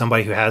groups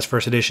somebody who has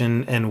first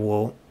edition and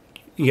will,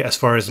 as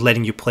far as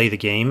letting you play the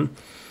game.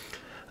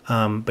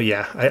 But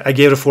yeah, I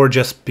gave it a 4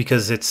 just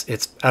because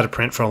it's out of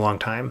print for a long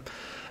time.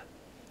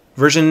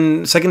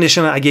 Second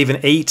edition, I gave an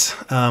 8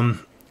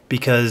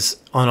 because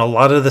on a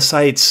lot of the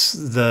sites,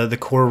 the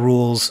core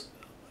rules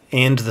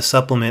and the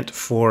supplement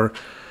for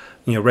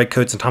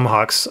Redcoats and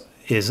Tomahawks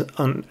is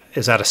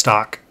out of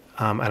stock,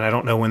 and I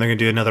don't know when they're going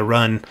to do another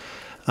run.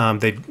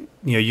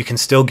 You can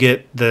still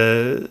get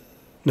the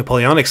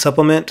Napoleonic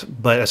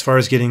supplement, but as far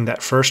as getting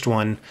that first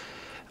one,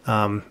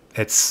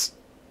 it's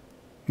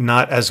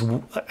not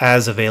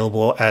as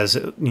available as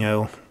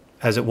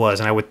it was.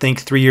 And I would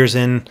think 3 years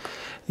in,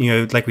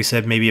 like we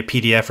said, maybe a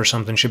PDF or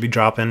something should be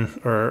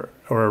dropping, or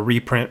a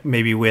reprint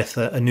maybe with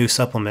a new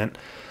supplement.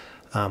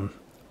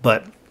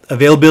 But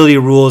availability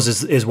of rules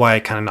is why I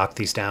kind of knocked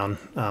these down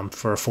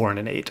for a 4 and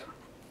an 8.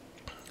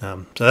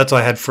 So that's all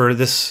I had for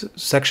this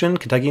section.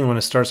 Kentuckian, you want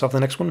to start us off the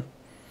next one?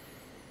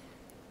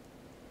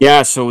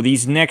 Yeah, so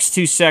these next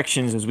 2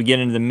 sections, as we get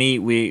into the meat,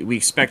 we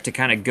expect to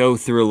kind of go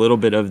through a little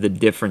bit of the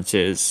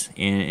differences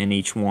in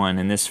each one,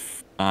 and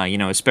this,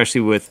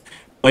 especially with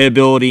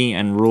playability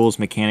and rules,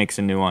 mechanics,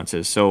 and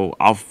nuances. So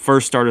I'll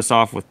first start us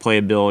off with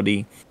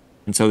playability.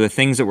 And so the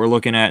things that we're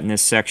looking at in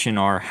this section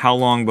are how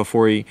long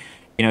before you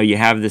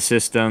have the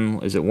system.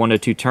 Is it 1 to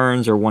 2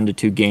 turns or 1 to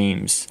 2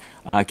 games?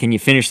 Can you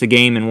finish the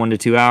game in 1 to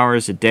 2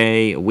 hours, a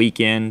day, a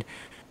weekend?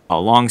 A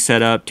long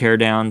setup, tear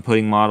down,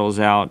 putting models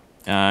out.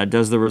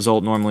 Does the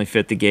result normally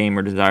fit the game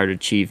or desired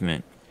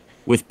achievement?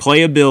 With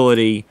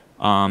playability,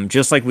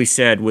 just like we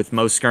said with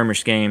most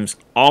skirmish games,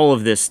 all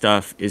of this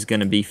stuff is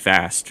going to be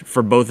fast.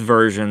 For both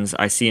versions,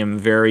 I see them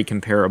very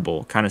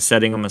comparable, kind of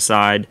setting them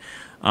aside.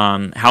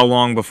 How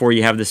long before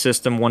you have the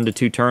system, 1 to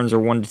 2 turns or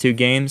 1 to 2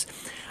 games?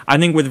 I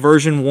think with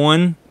version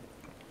 1,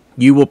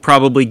 you will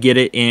probably get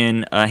it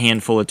in a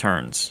handful of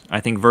turns.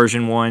 I think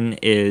version 1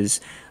 is,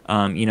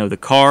 the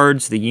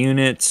cards, the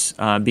units,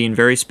 being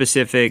very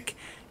specific,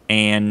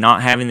 and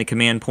not having the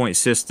command point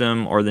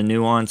system or the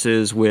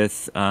nuances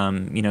with,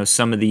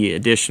 some of the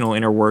additional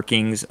inner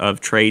workings of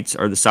traits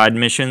or the side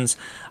missions.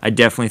 I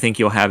definitely think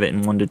you'll have it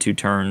in 1 to 2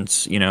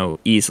 turns,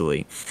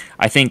 easily.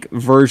 I think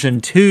version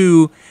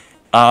 2,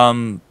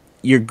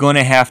 you're going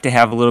to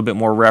have a little bit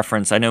more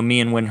reference. I know me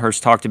and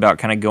Wyndhurst talked about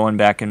kind of going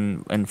back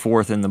and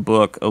forth in the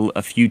book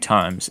a few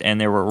times, and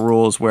there were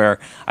rules where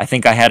I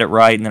think I had it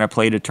right, and then I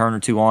played a turn or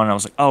 2 on, and I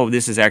was like, oh,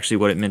 this is actually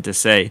what it meant to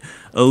say.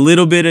 A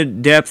little bit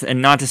of depth,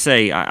 and not to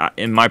say,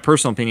 in my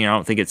personal opinion, I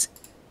don't think it's,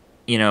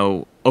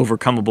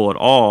 overcomable at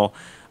all,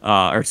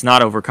 or it's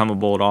not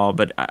overcomable at all,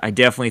 but I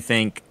definitely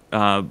think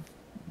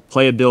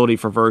playability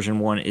for version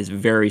 1 is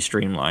very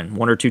streamlined.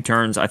 1 or 2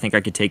 turns, I think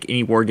I could take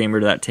any wargamer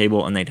to that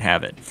table, and they'd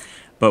have it.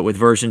 But with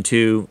version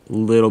 2,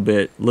 little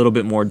bit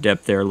more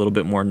depth there, a little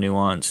bit more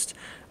nuanced.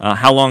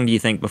 How long do you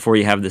think before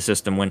you have the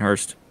system,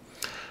 Wyndhurst?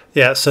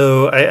 Yeah,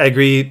 so I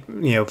agree.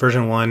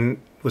 Version 1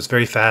 was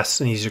very fast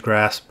and easy to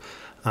grasp.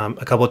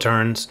 A couple of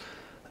turns.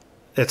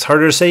 It's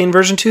harder to say in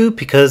version 2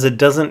 because it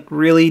doesn't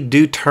really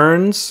do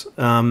turns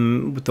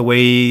with the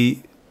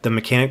way the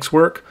mechanics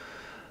work.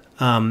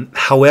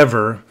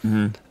 However,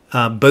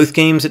 both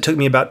games, it took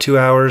me about 2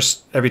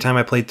 hours every time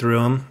I played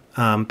through them.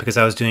 Because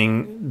I was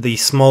doing the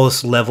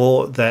smallest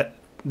level that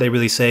they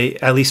really say.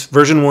 At least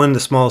version 1,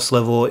 the smallest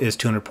level is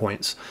 200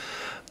 points.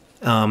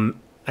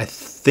 I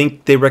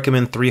think they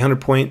recommend 300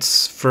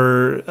 points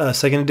for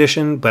second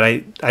edition,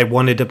 but I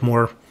wanted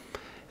to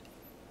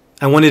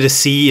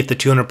see if the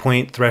 200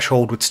 point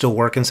threshold would still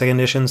work in second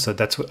edition, so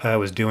that's what I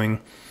was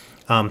doing.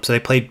 So they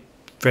played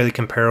fairly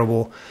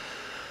comparable.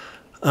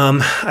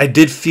 I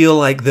did feel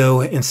like,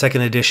 though, in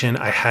second edition,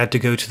 I had to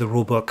go to the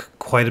rulebook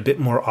quite a bit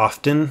more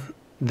often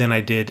than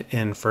I did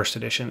in first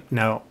edition.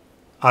 Now,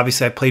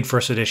 obviously, I played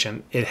first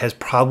edition. It has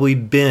probably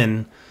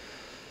been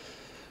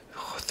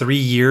 3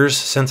 years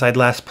since I'd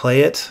last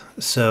played it,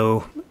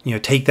 so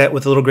take that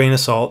with a little grain of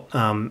salt.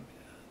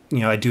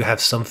 I do have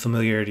some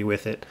familiarity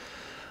with it.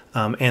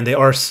 And they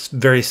are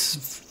very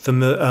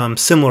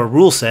similar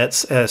rule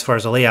sets as far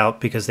as the layout,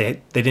 because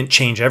they didn't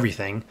change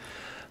everything.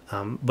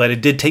 But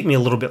it did take me a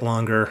little bit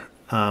longer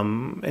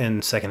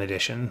in second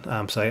edition.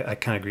 So I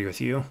kind of agree with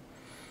you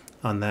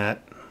on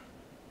that.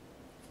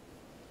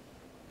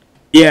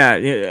 Yeah,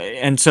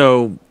 and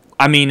so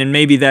I mean, and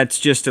maybe that's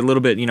just a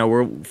little bit,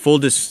 we're full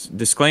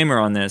disclaimer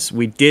on this.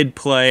 We did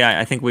play,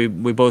 I think we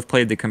both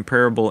played the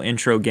comparable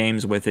intro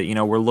games with it.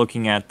 We're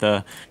looking at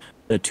the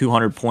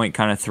 200 point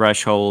kind of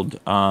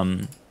threshold.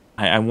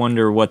 I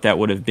wonder what that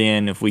would have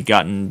been if we'd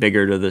gotten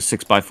bigger to the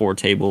 6x4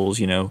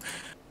 tables,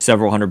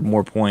 several hundred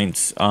more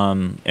points,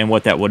 and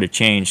what that would have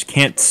changed.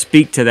 Can't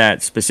speak to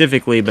that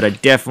specifically, but I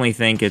definitely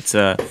think it's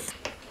 1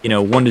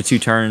 to 2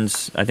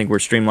 turns. I think we're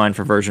streamlined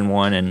for version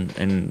 1,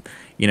 and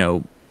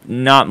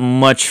not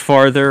much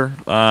farther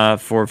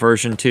for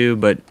version 2,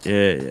 but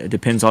it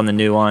depends on the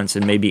nuance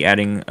and maybe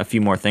adding a few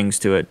more things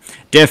to it.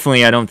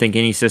 Definitely, I don't think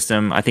any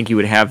system, I think you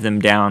would have them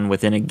down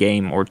within a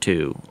game or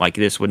two. Like,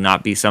 this would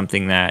not be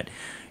something that,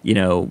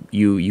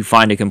 you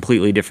find a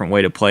completely different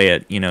way to play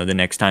it, the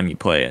next time you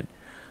play it.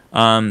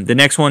 The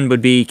next one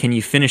would be, can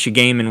you finish a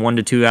game in 1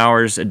 to 2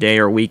 hours a day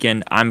or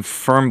weekend? I'm a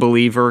firm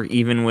believer,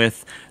 even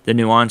with the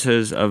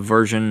nuances of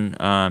version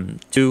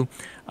 2.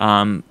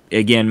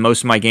 Again,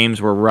 most of my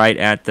games were right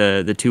at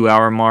the 2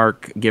 hour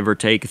mark, give or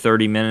take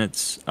 30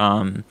 minutes.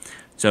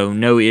 So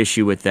no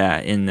issue with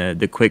that in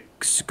the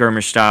quick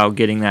skirmish style,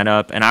 getting that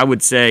up. And I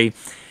would say,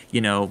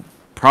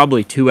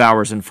 probably 2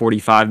 hours and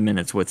 45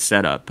 minutes with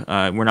setup.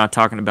 We're not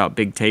talking about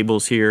big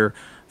tables here,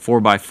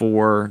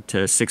 4x4 to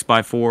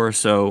 6x4.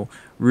 So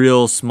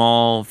real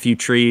small, few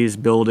trees,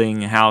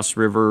 building, a house,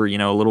 river,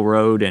 a little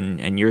road,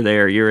 and you're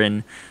there. You're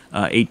in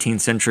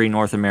 18th century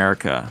North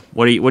America.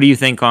 What do you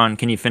think on,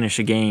 can you finish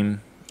a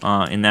game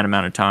in that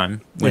amount of time?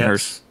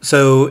 Yes.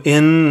 So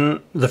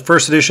in the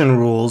first edition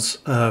rules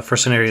for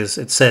scenarios,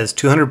 it says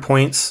 200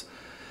 points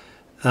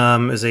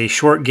is a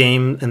short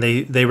game, and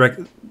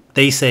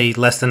they say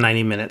less than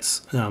 90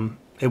 minutes.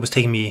 It was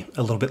taking me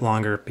a little bit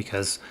longer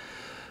because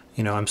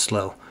I'm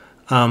slow.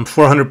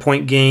 400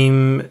 point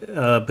game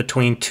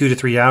between 2 to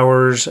 3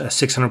 hours. A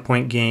 600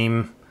 point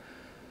game,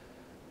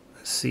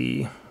 let's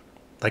see,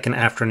 like an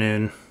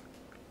afternoon.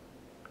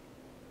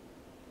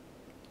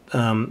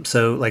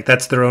 So like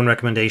that's their own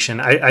recommendation.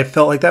 I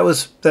felt like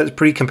that's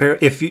pretty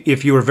comparative.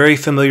 If you were very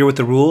familiar with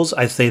the rules,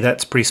 I'd say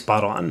that's pretty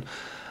spot on.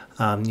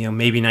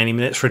 Maybe 90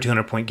 minutes for a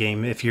 200 point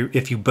game if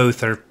you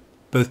both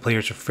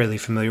players are fairly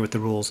familiar with the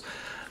rules.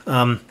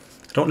 I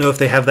don't know if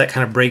they have that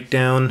kind of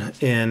breakdown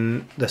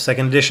in the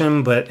second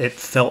edition, but it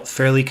felt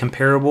fairly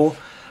comparable.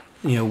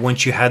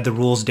 Once you had the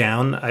rules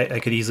down, I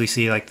could easily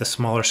see like the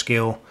smaller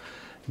scale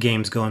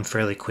games going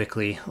fairly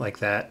quickly like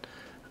that.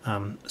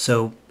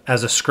 So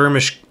as a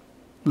skirmish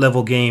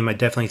level game, I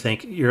definitely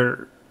think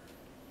if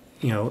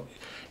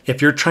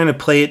you're trying to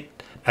play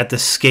it at the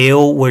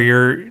scale where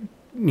you're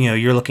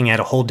looking at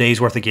a whole day's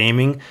worth of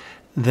gaming,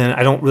 then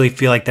I don't really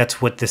feel like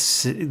that's what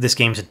this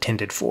game's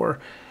intended for.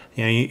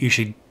 You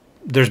should.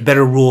 There's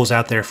better rules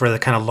out there for the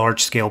kind of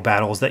large scale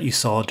battles that you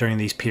saw during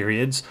these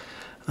periods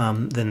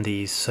than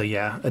these. So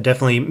yeah,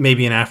 definitely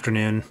maybe an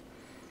afternoon.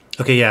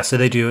 Okay, yeah, so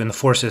they do in the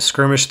forces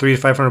skirmish 300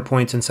 to 500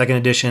 points in second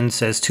edition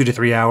says 2 to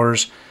 3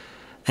 hours,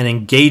 and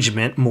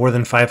engagement more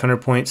than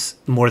 500 points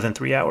more than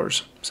 3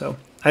 hours. So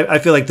I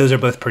feel like those are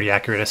both pretty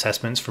accurate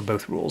assessments for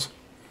both rules.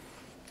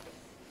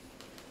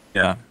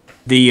 Yeah,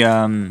 the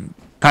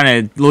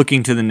kind of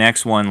looking to the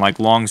next one, like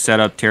long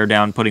setup, tear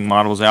down, putting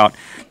models out.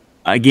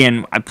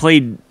 Again, I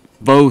played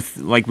both,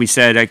 like we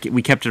said,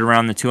 we kept it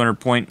around the 200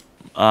 point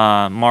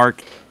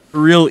mark.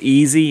 Real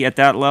easy at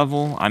that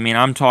level. I mean,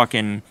 I'm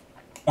talking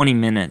 20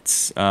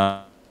 minutes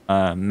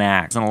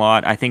max. And a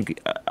lot. I think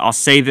I'll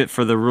save it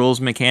for the rules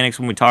mechanics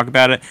when we talk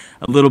about it.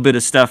 A little bit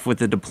of stuff with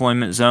the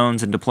deployment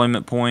zones and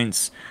deployment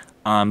points,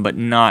 but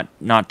not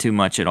too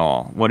much at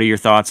all. What are your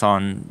thoughts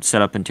on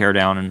setup and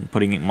teardown and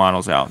putting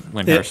models out,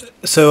 Wyndhurst?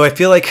 So I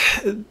feel like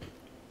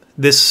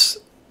this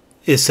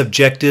is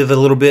subjective a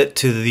little bit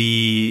to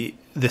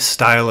this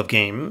style of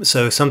game.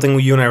 So something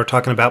you and I were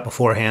talking about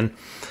beforehand.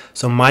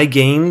 So my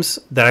games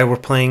that I were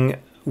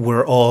playing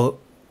were all,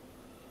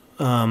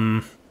 I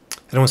don't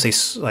want to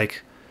say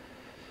like,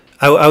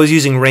 I was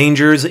using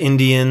Rangers,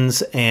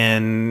 Indians,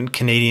 and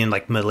Canadian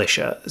like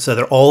militia. So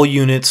they're all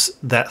units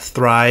that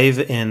thrive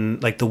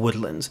in like the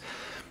woodlands.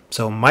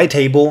 So my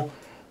table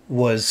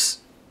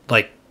was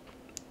like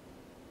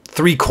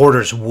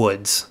 3/4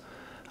 woods.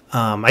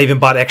 I even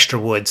bought extra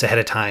woods ahead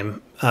of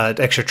time,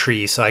 extra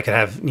trees, so I could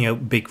have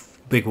big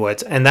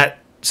woods, and that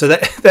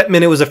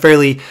meant it was a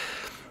fairly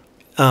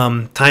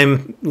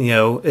time.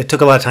 It took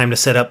a lot of time to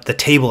set up the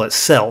table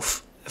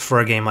itself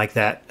for a game like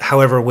that.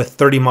 However, with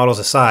 30 models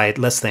aside,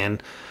 less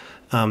than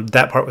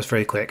that part was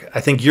very quick.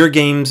 I think your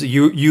games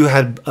you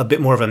had a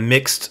bit more of a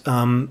mixed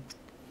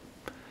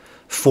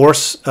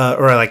force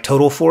or like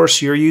total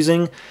force you're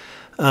using,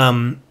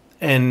 and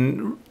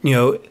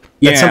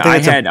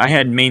yeah, I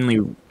had mainly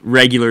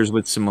regulars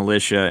with some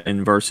militia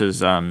and versus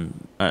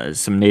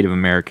some Native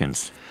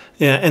Americans.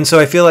 Yeah, and so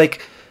I feel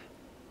like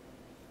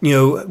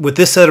with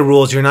this set of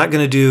rules, you're not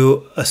going to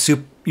do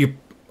you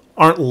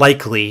aren't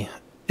likely.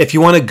 If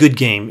you want a good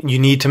game, you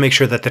need to make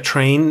sure that the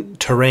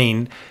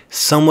terrain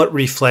somewhat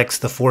reflects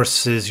the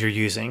forces you're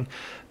using,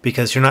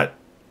 because you're not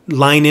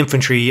line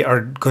infantry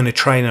are going to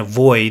try and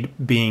avoid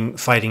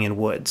fighting in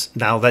woods.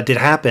 Now that did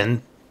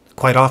happen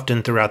quite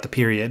often throughout the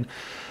period,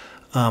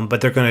 but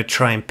they're going to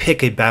try and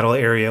pick a battle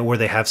area where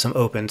they have some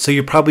open. So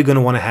you're probably going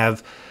to want to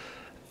have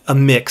a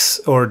mix,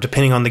 or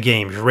depending on the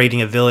game, if you're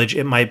raiding a village,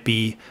 it might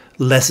be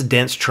less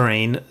dense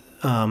terrain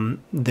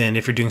than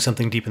if you're doing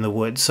something deep in the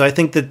woods. So I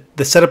think that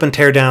the setup and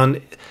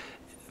teardown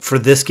for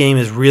this game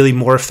is really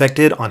more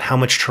affected on how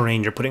much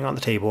terrain you're putting on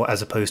the table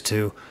as opposed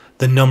to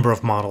the number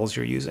of models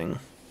you're using.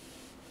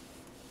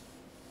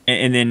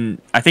 And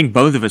then I think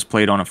both of us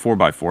played on a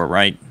 4x4,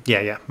 right?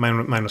 Yeah.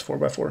 Mine was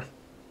 4x4.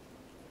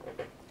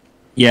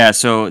 Yeah,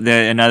 so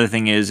another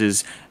thing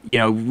is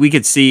we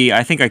could see,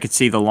 I think I could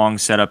see the long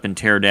setup and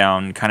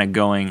teardown kind of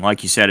going,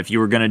 like you said, if you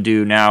were going to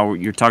do, now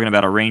you're talking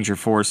about a Ranger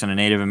force and a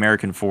Native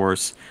American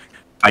force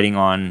fighting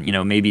on,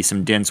 maybe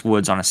some dense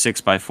woods on a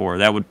 6x4.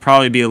 That would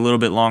probably be a little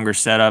bit longer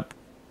setup,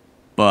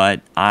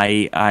 but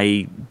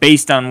I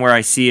based on where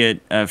I see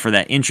it for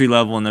that entry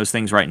level and those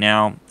things right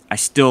now, I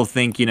still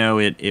think,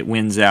 it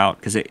wins out,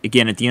 because,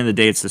 again, at the end of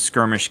the day, it's the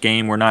skirmish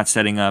game. We're not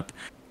setting up,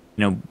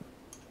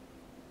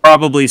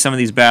 probably some of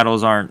these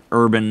battles aren't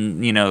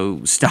urban,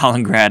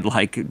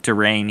 Stalingrad-like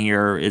terrain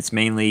here. It's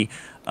mainly,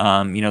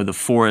 the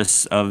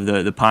forests of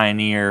the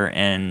Pioneer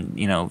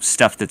and,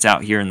 stuff that's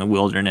out here in the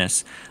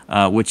wilderness,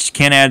 which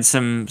can add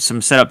some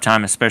setup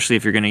time, especially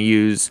if you're going to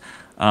use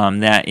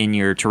that in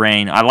your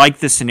terrain. I like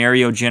the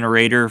scenario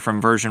generator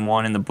from version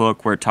 1 in the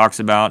book, where it talks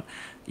about,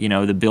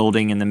 the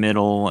building in the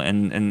middle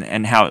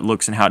and how it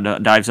looks and how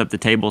it dives up the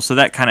table. So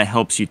that kind of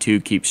helps you, too,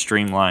 keep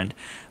streamlined.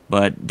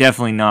 But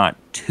definitely not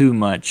too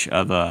much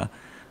of a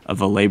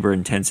labor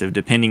intensive,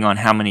 depending on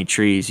how many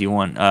trees you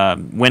want.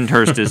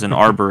 Wyndhurst is an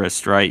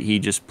arborist, right? He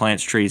just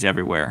plants trees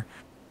everywhere.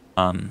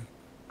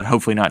 But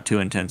hopefully not too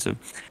intensive.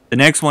 The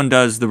next one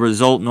does the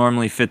result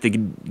normally fit the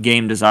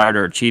game desired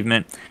or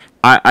achievement.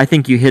 I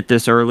think you hit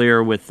this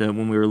earlier with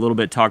when we were a little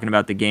bit talking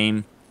about the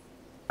game.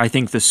 I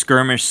think the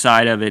skirmish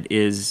side of it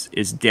is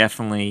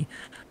definitely,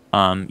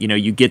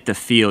 you get the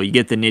feel, you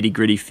get the nitty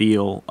gritty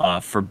feel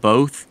for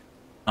both.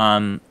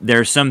 There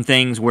are some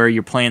things where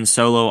you're playing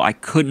solo. I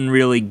couldn't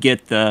really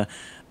get the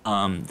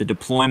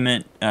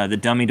deployment, the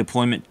dummy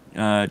deployment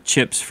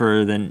chips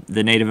for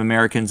the Native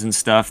Americans and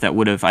stuff. That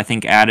would have, I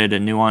think, added a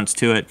nuance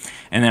to it.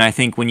 And then I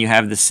think when you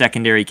have the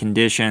secondary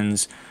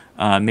conditions,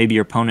 maybe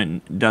your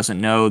opponent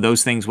doesn't know,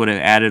 those things would have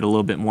added a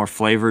little bit more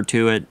flavor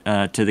to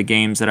it, to the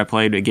games that I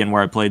played, again,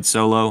 where I played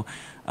solo.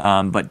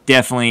 But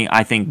definitely,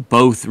 I think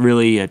both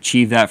really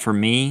achieve that for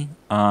me.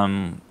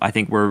 I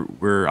think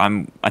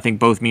I think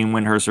both me and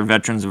Wyndhurst are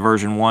veterans of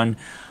version 1.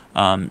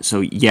 So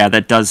yeah,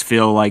 that does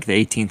feel like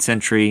the 18th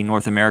century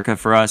North America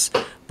for us.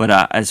 But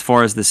as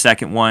far as the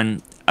second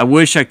one, I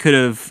wish I could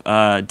have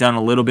done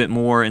a little bit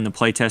more in the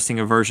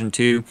playtesting of version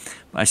 2.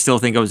 I still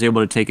think I was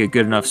able to take a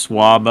good enough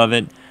swab of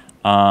it.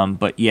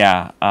 But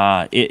yeah,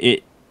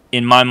 it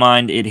in my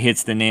mind, it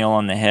hits the nail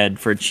on the head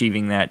for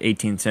achieving that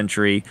 18th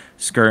century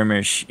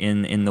skirmish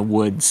in the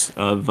woods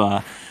of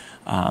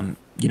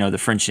the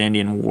French and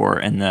Indian War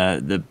and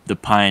the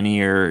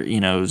pioneer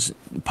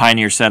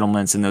pioneer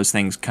settlements and those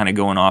things kind of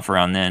going off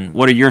around then.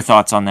 What are your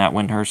thoughts on that,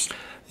 Wyndhurst?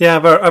 Yeah,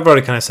 I've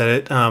already kind of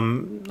said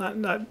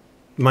it.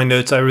 My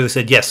notes, I really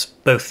said yes.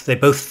 They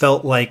both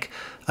felt like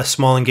a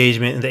small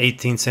engagement in the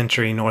 18th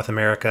century North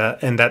America,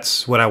 and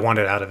that's what I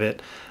wanted out of it.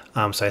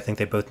 So I think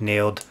they both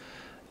nailed.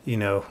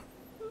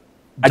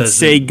 I'd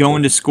say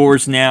going to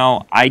scores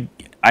now, I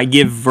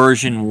give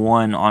version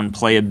 1 on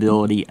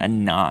playability a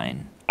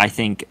 9. I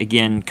think,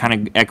 again, kind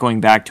of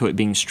echoing back to it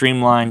being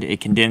streamlined,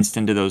 it condensed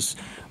into those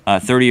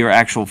 30 or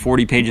actual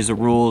 40 pages of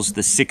rules.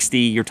 The 60,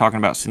 you're talking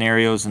about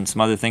scenarios and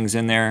some other things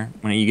in there.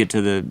 When you get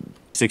to the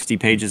 60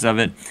 pages of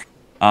it,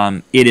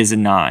 it is a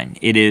 9.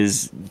 It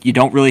is, you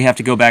don't really have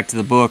to go back to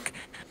the book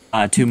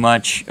too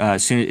much,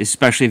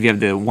 especially if you have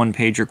the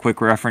one-pager quick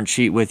reference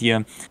sheet with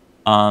you.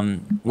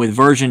 With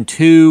version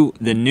 2,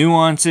 the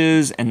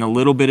nuances and the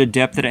little bit of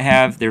depth that it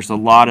have, there's a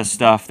lot of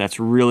stuff that's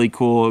really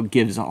cool. It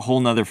gives a whole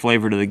nother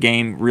flavor to the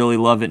game. Really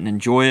love it and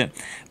enjoy it.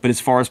 But as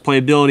far as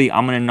playability,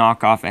 I'm going to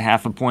knock off a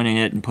half a point in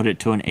it and put it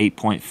to an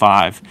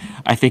 8.5.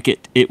 I think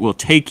it will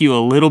take you a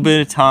little bit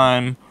of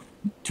time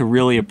to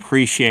really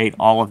appreciate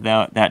all of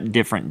that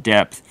different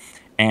depth.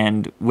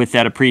 And with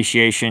that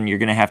appreciation, you're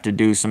going to have to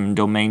do some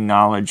domain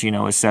knowledge,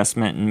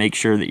 assessment and make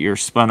sure that you're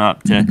spun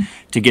up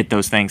to get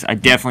those things. I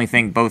definitely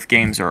think both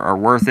games are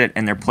worth it,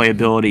 and their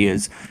playability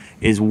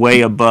is way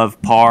above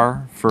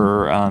par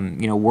for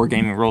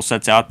wargaming rule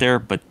sets out there.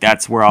 But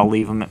that's where I'll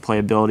leave them at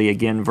playability.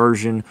 Again,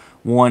 version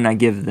 1 I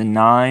give the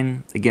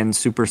 9, again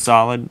super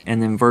solid,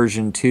 and then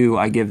version 2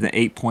 I give the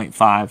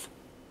 8.5.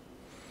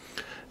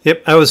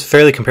 Yep, I was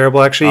fairly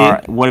comparable, actually. All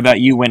right. What about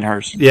you,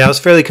 Wyndhurst? Yeah, I was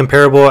fairly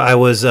comparable. I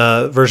was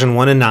version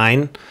 1 and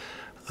 9.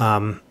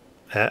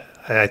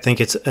 I think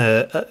it's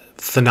a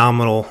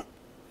phenomenal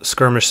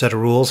skirmish set of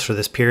rules for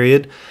this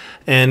period.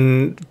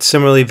 And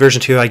similarly,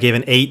 version 2, I gave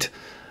an 8,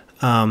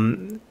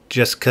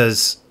 just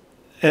because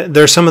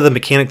there are some of the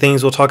mechanic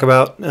things we'll talk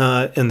about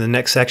in the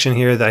next section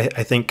here that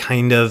I think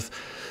kind of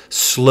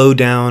slow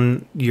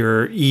down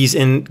your ease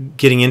in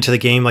getting into the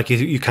game, like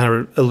you kind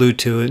of allude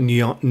to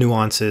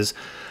nuances.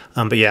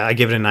 But yeah, I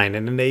give it a 9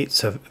 and an 8,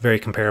 so very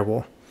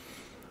comparable.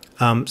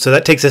 So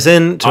that takes us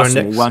in to awesome.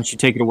 our next. Why don't you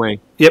take it away?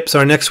 Yep. So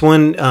our next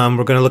one,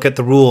 we're going to look at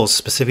the rules,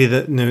 specifically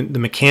the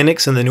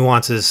mechanics and the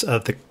nuances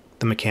of the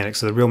mechanics.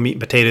 So the real meat and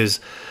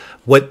potatoes,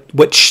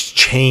 what's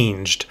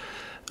changed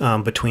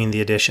between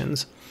the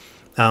editions.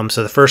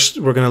 So the first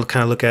we're going to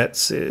kind of look at,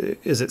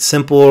 is it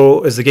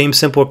simple? Is the game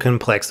simple or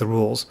complex? The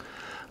rules.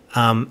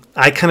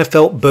 I kind of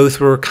felt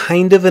both were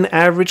kind of an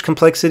average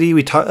complexity.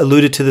 We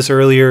alluded to this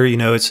earlier.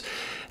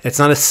 It's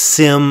not a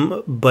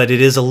sim, but it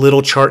is a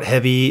little chart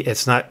heavy.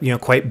 It's not,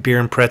 quite beer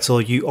and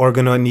pretzel. You are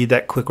going to need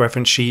that quick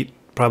reference sheet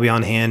probably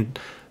on hand,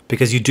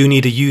 because you do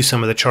need to use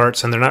some of the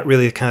charts, and they're not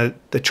really kind of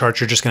the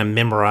charts you're just going to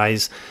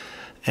memorize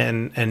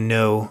and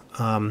know,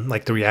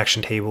 like the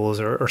reaction tables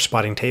or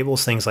spotting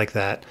tables, things like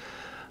that.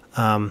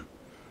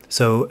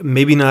 So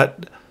maybe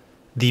not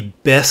the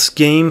best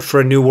game for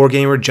a new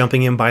wargamer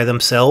jumping in by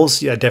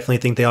themselves. I definitely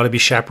think they ought to be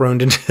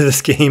chaperoned into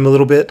this game a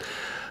little bit.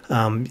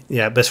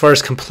 But as far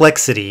as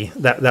complexity,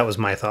 that was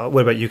my thought.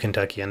 What about you,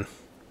 Kentuckian?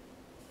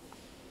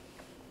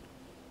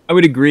 I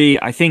would agree.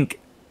 I think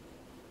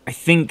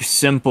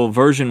simple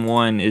version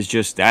 1 is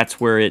just, that's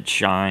where it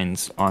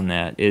shines on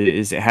that.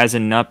 It has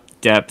enough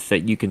depth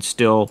that you can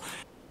still,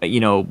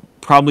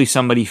 probably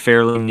somebody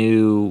fairly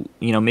new,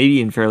 maybe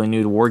even fairly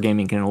new to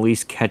wargaming can at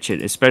least catch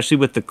it, especially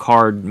with the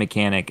card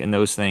mechanic and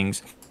those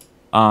things.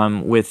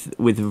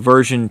 With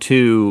version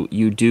 2,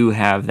 you do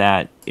have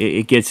that.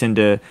 It gets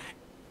into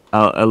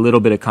a little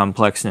bit of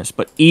complexness,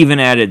 but even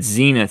at its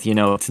zenith,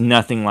 it's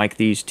nothing like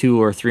these 200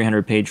 or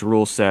 300 page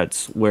rule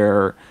sets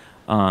where,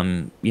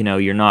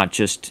 you're not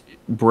just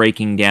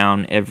breaking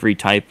down every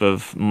type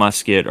of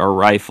musket or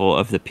rifle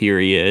of the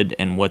period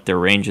and what their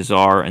ranges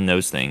are and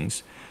those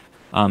things.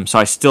 So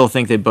I still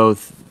think they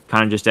both,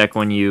 kind of just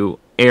echoing you,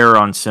 err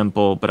on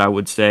simple, but I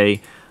would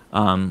say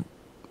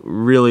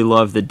really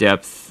love the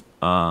depth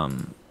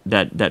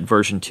that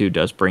version 2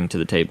 does bring to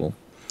the table.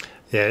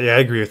 Yeah, I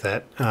agree with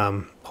that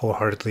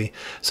wholeheartedly.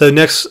 So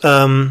next,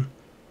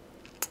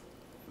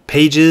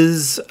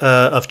 pages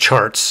of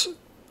charts,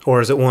 or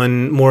is it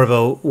more of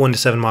a 1 to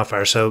 7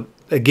 modifier? So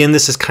again,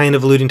 this is kind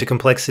of alluding to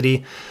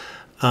complexity.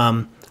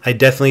 I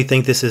definitely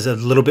think this is a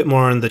little bit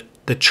more on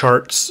the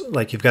charts.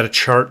 Like, you've got a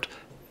chart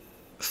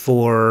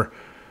that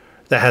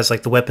has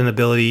like the weapon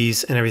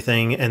abilities and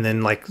everything, and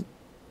then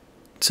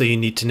so you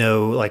need to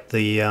know like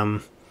the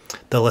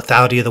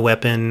lethality of the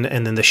weapon,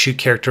 and then the shoot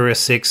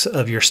characteristics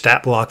of your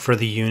stat block for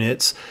the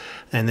units,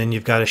 and then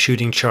you've got a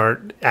shooting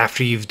chart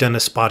after you've done a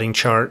spotting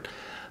chart.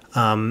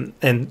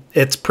 And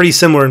it's pretty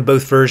similar in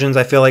both versions.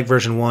 I feel like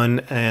version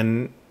 1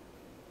 and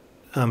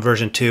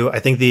version 2. I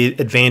think the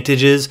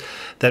advantage is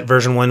that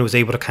version 1 was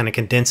able to kind of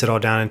condense it all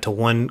down into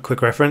one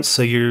quick reference,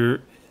 so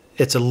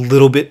it's a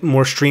little bit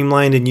more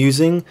streamlined in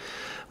using,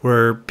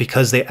 where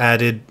because they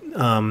added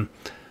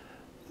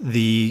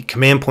the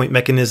command point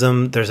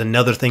mechanism, there's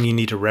another thing you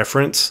need to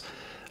reference,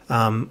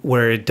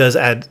 where it does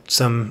add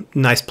some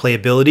nice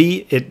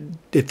playability.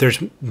 If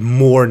there's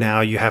more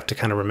now, you have to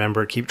kind of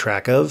remember, keep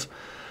track of.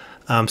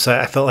 So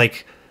I felt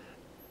like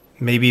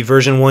maybe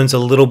version 1's a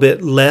little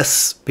bit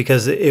less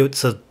because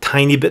it's a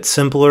tiny bit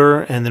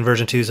simpler, and then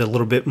version 2 is a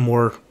little bit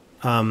more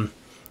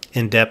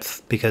in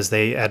depth because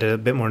they added a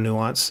bit more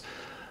nuance.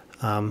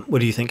 What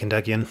do you think,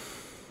 Kentuckian?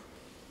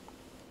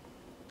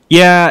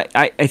 Yeah,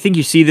 I think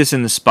you see this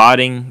in the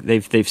spotting.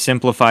 They've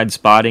simplified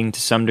spotting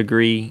to some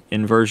degree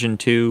in version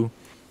 2,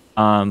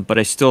 but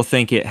I still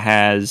think it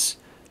has.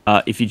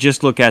 If you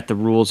just look at the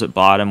rules at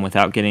bottom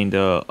without getting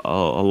to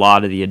a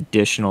lot of the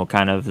additional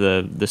kind of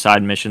the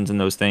side missions and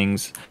those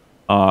things,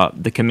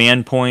 the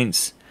command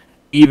points,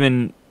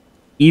 even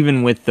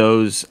with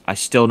those, I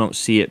still don't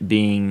see it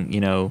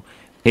being,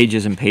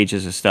 pages and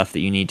pages of stuff that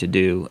you need to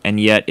do, and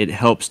yet it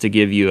helps to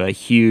give you a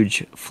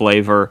huge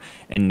flavor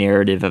and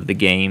narrative of the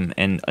game,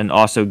 and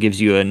also gives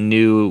you a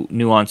new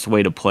nuanced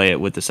way to play it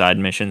with the side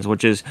missions,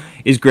 which is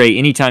great.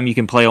 Anytime you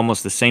can play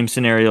almost the same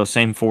scenario,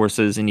 same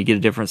forces, and you get a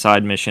different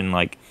side mission,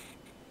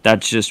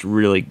 that's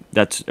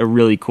a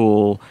really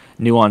cool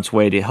nuanced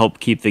way to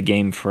help keep the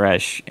game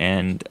fresh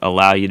and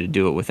allow you to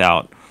do it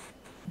without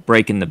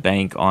breaking the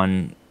bank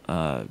on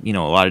a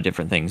lot of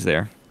different things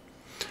there.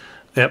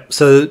 Yep.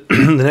 So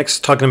the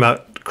next, talking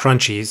about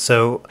crunchy.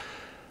 So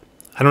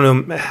I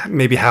don't know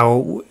maybe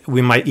how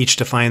we might each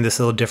define this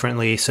a little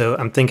differently. So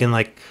I'm thinking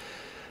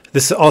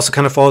this also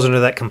kind of falls under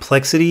that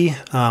complexity.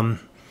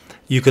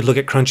 You could look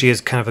at crunchy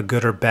as kind of a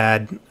good or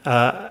bad.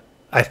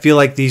 I feel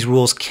like these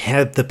rules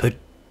have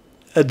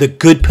the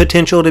good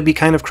potential to be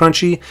kind of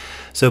crunchy.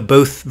 So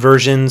both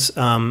versions,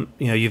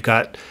 you've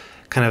got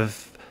kind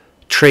of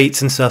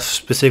traits and stuff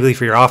specifically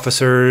for your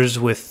officers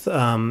with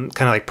kind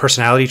of like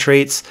personality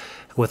traits,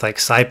 with like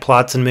side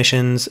plots and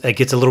missions. It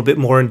gets a little bit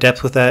more in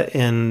depth with that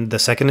in the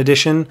second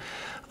edition.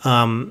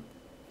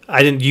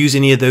 I didn't use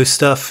any of those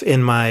stuff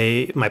in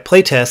my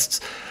play tests,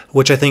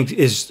 which I think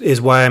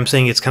is why I'm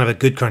saying it's kind of a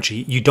good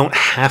crunchy. You don't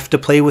have to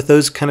play with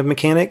those kind of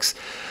mechanics,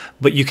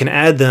 but you can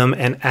add them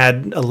and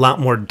add a lot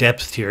more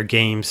depth to your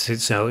games.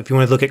 So if you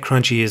want to look at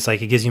crunchy, it's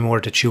like it gives you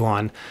more to chew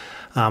on.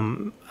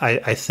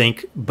 I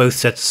think both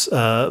sets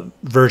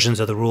versions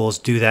of the rules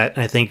do that,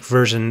 and I think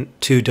version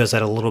 2 does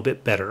that a little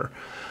bit better.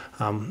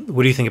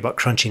 What do you think about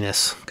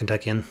crunchiness,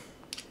 Kentuckian?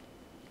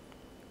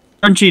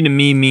 Crunchy to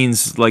me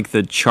means like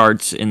the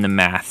charts in the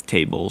math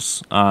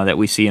tables that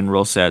we see in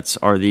rule sets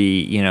are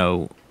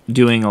the,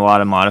 doing a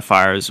lot of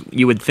modifiers.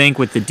 You would think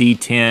with the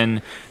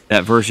D10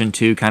 that version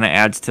 2 kind of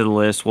adds to the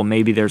list. Well,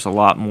 maybe there's a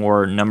lot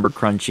more number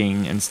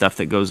crunching and stuff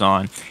that goes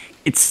on.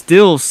 It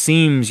still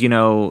seems,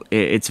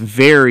 it's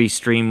very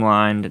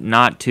streamlined,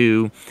 not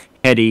too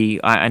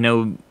heady. I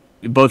know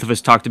both of us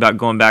talked about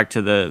going back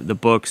to the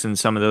books and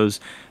some of those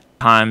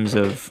times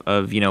of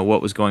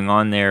what was going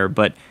on there,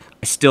 but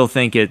I still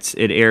think it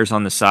errs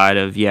on the side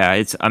of,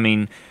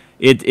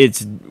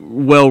 it's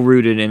well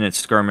rooted in its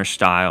skirmish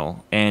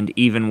style, and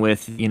even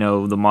with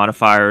the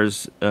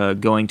modifiers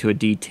going to a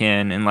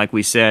D10, and like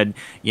we said,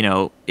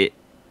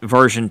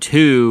 version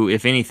 2,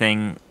 if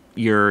anything,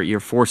 your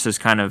forces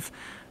kind of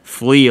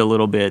flee a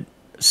little bit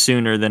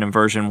sooner than in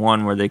version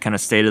 1, where they kind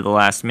of stay to the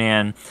last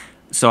man.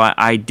 So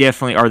I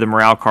definitely are the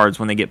morale cards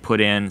when they get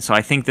put in. So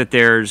I think that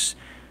there's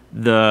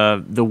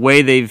the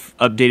way they've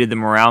updated the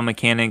morale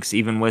mechanics,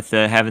 even with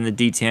having the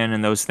D10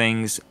 and those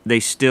things,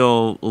 they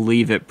still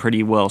leave it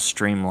pretty well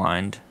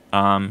streamlined.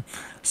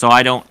 So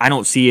I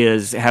don't see it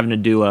as having to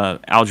do a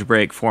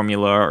algebraic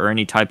formula or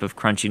any type of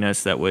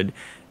crunchiness that would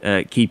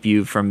keep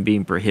you from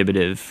being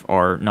prohibitive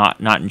or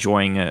not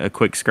enjoying a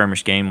quick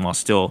skirmish game while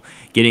still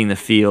getting the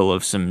feel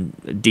of some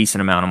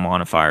decent amount of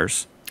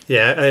modifiers.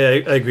 Yeah,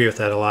 I agree with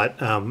that a lot.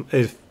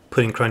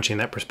 Putting crunchy in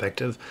that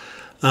perspective.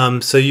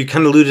 So you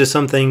kind of alluded to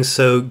some things.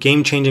 So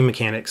game-changing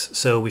mechanics.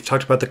 So we've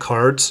talked about the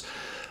cards.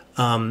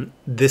 For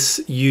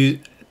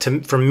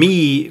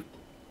me,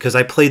 because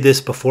I played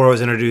this before I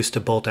was introduced to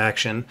bolt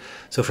action.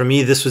 So for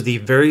me, this was the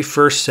very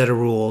first set of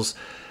rules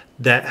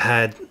that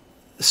had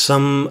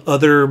some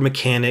other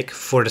mechanic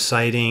for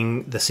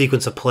deciding the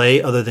sequence of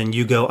play other than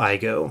you go, I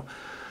go.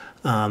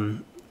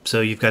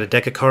 So you've got a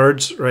deck of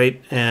cards,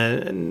 right?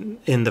 And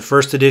in the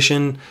first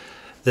edition,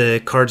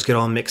 the cards get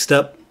all mixed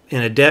up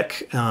in a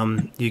deck.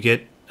 You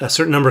get a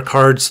certain number of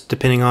cards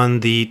depending on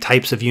the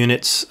types of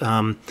units,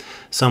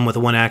 some with a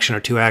 1 action or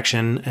 2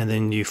 action, and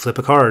then you flip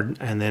a card,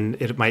 and then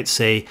it might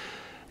say,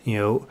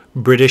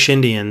 British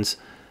Indians,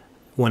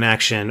 1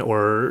 action,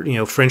 or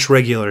French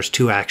regulars,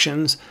 2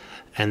 actions,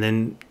 and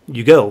then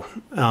you go.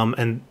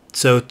 And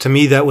so to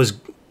me,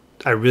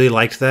 I really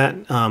liked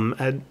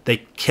that. They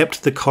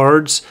kept the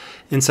cards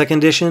in second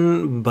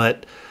edition,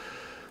 but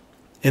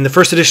in the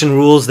first edition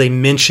rules, they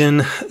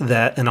mention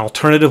that an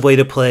alternative way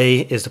to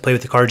play is to play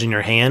with the cards in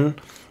your hand.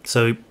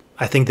 So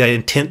I think the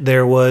intent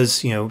there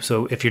was,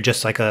 so if you're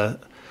just like a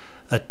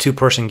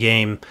 2-person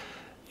game,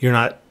 you're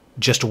not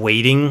just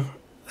waiting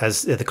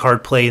as the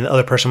card play and the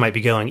other person might be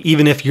going.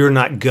 Even if you're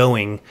not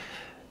going,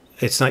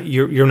 it's not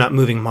you're not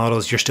moving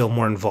models, you're still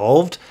more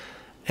involved.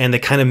 And they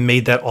kind of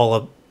made that all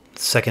a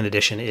second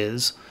edition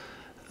is.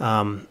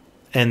 But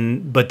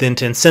then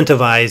to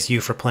incentivize you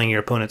for playing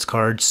your opponent's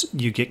cards,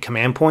 you get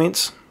command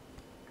points.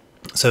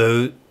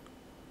 So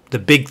the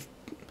big,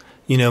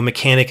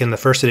 mechanic in the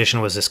first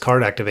edition was this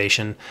card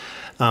activation,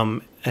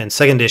 and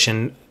second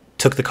edition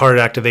took the card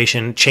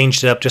activation,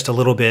 changed it up just a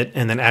little bit,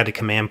 and then added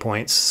command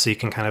points, so you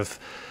can kind of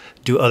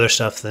do other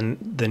stuff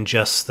than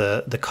just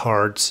the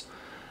cards.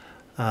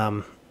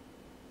 I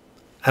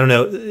don't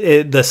know.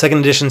 The second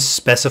edition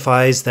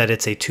specifies that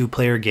it's a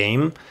 2-player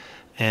game.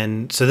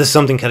 And so this is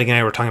something Kentuckian and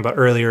I were talking about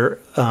earlier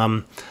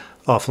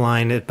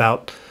offline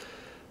about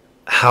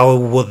how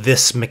will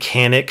this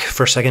mechanic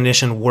for second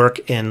edition work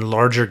in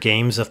larger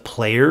games of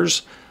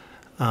players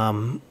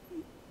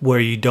where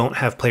you don't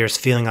have players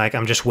feeling like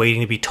I'm just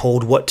waiting to be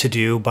told what to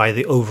do by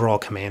the overall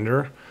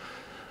commander.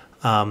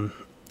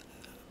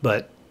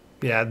 But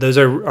yeah, those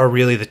are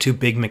really the 2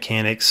 big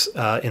mechanics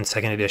in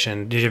second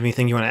edition. Did you have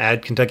anything you want to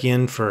add,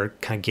 Kentuckian, for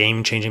kind of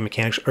game-changing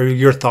mechanics, or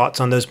your thoughts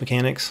on those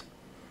mechanics?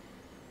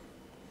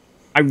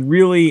 I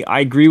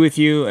agree with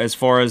you as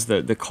far as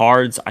the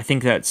cards. I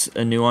think that's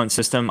a nuanced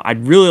system.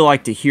 I'd really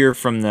like to hear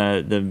from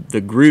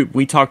the group.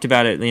 We talked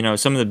about it,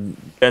 some of the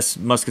best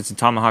Muskets and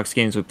Tomahawks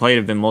games we played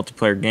have been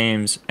multiplayer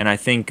games, and I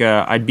think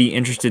I'd be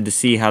interested to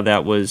see how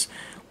that was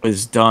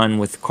done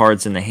with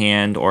cards in the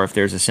hand, or if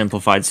there's a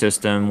simplified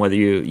system, whether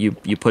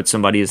you put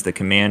somebody as the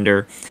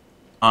commander.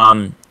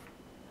 The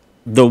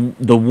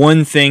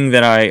one thing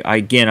that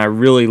I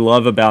really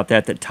love about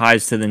that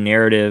ties to the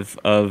narrative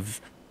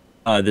of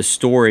the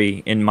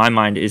story in my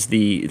mind is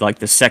the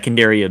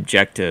secondary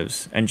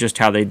objectives and just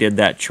how they did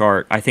that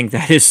chart. I think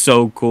that is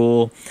so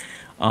cool.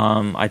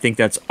 I think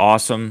that's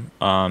awesome.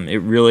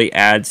 It really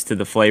adds to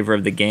the flavor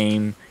of the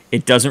game.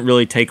 It doesn't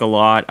really take a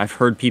lot. I've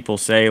heard people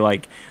say,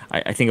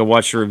 I think I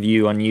watched a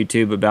review on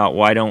YouTube about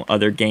why don't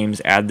other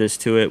games add this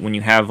to it when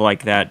you have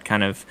that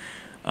kind of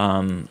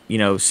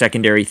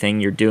secondary thing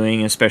you're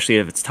doing, especially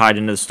if it's tied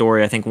into the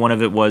story. I think one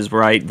of it was,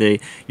 right,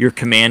 your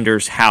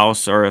commander's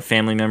house or a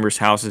family member's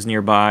house is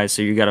nearby,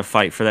 so you got to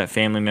fight for that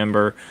family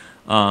member,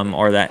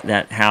 or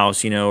that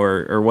house,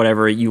 or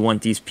whatever. You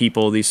want these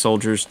people, these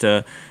soldiers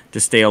to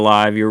stay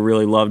alive. You're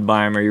really loved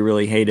by them, or you're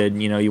really hated.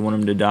 You want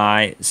them to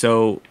die.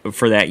 So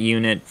for that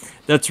unit,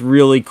 that's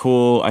really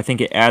cool. I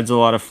think it adds a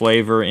lot of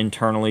flavor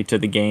internally to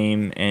the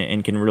game,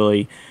 and can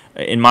really,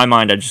 in my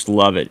mind, I just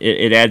love it.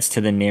 It adds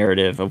to the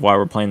narrative of why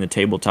we're playing the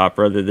tabletop,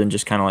 rather than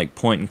just kind of like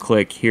point and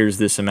click, here's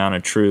this amount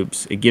of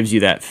troops. It gives you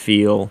that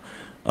feel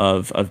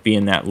of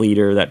being that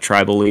leader, that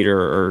tribal leader,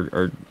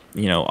 or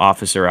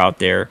officer out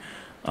there.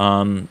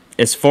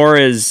 As far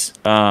as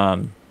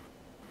the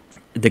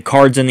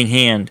cards in the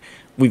hand,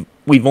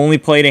 we've only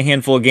played a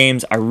handful of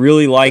games. I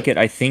really like it.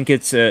 I think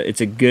it's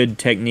a good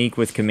technique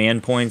with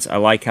command points. I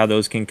like how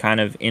those can kind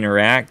of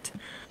interact.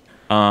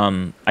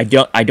 I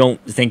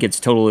don't think it's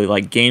totally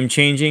like game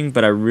changing,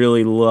 but I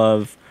really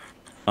love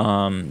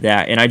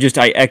that. And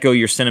I echo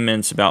your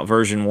sentiments about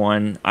version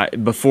 1.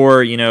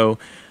 Before,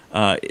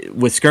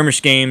 with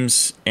skirmish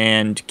games,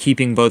 and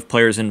keeping both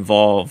players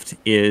involved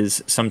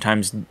is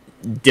sometimes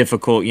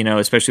difficult,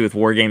 especially with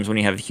war games when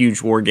you have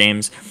huge war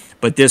games.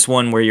 But this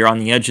one, where you're on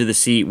the edge of the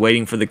seat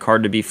waiting for the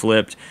card to be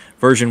flipped,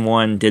 version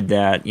 1 did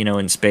that,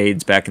 in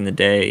spades back in the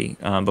day,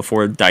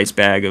 before dice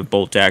bag of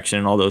bolt action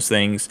and all those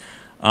things.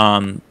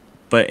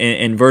 But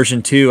in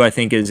version 2, I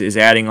think is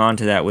adding on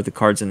to that with the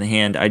cards in the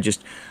hand. I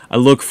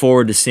look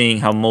forward to seeing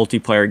how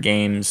multiplayer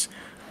games,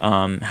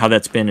 how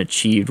that's been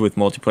achieved with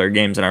multiplayer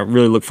games, and I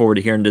really look forward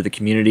to hearing to the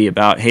community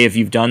about, hey, if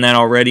you've done that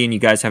already and you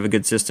guys have a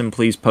good system,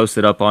 please post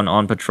it up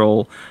on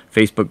Patrol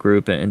Facebook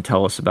group and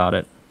tell us about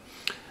it.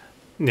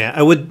 Yeah,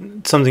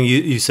 something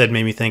you said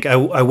made me think.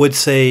 I would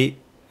say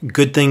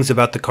good things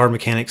about the card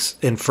mechanics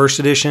in first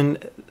edition.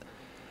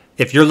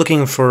 If you're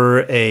looking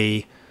for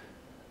a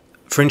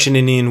French and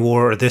Indian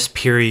War or this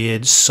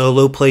period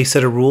solo play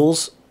set of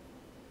rules,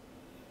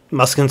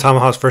 Muskets and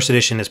Tomahawks first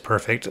edition is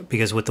perfect,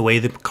 because with the way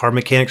the card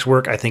mechanics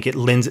work, I think it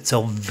lends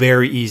itself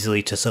very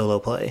easily to solo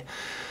play.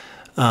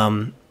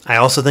 I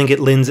also think it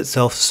lends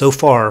itself so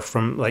far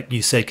from, like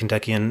you said,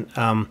 Kentuckian,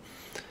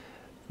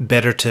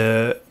 better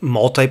to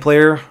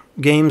multiplayer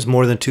games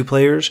more than 2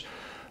 players.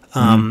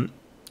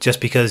 Just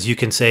because you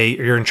can say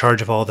you're in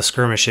charge of all the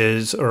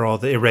skirmishes or all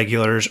the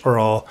irregulars, or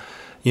all,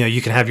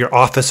 you can have your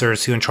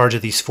officers who are in charge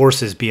of these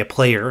forces be a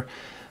player,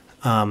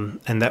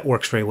 and that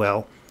works very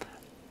well.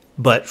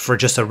 But for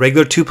just a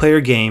regular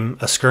 2-player game,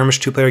 a skirmish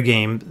 2-player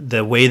game,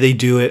 the way they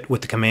do it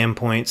with the command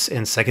points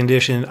in second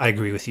edition, I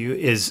agree with you,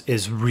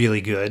 is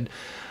really good,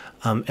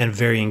 and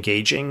very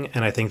engaging.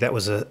 And I think that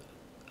was a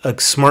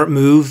smart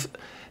move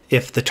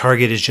if the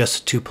target is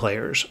just 2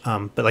 players.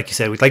 But like you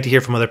said, we'd like to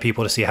hear from other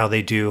people to see how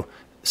they do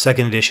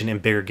second edition in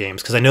bigger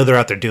games, because I know they're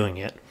out there doing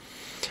it.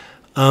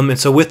 And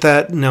so with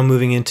that, now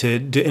moving into,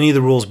 do any of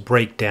the rules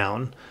break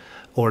down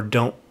or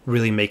don't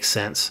really make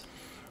sense?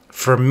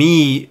 For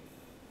me,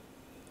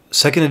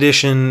 second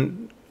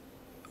edition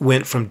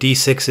went from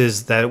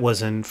D6s that it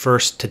was in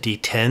first to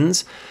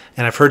D10s.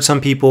 And I've heard some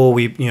people,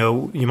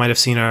 you might have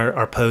seen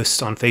our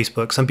posts on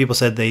Facebook. Some people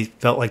said they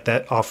felt like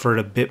that offered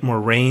a bit more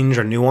range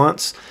or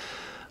nuance.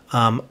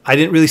 I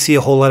didn't really see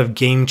a whole lot of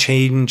game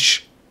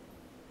change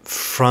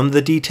from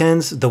the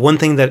D10s. The one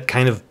thing that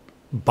kind of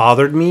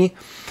bothered me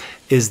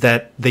is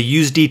that they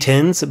use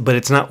D10s, but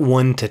it's not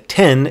 1 to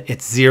 10,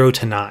 it's 0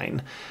 to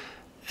 9.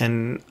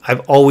 And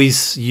I've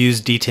always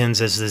used D10s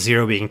as the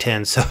 0 being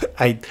 10, so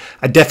I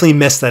definitely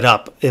messed that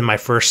up in my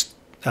first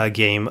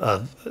game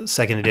of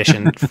second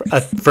edition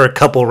for a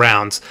couple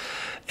rounds,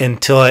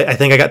 until I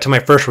think I got to my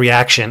first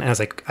reaction, and I was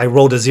like, I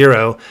rolled a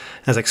 0, and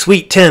I was like,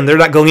 sweet, 10, they're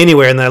not going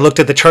anywhere. And then I looked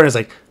at the chart, and I was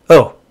like,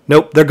 oh,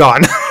 nope, they're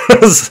gone.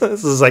 This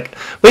is like,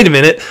 wait a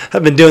minute,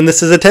 I've been doing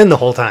this as a 10 the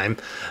whole time.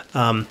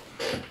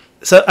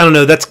 So I don't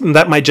know,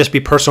 that might just be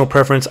personal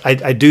preference.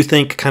 I do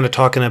think, kind of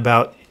talking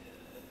about,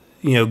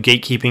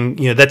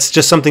 gatekeeping, that's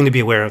just something to be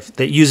aware of.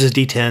 That uses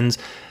D10s,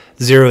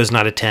 0 is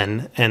not a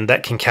 10, and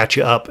that can catch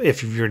you up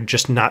if you're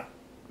just not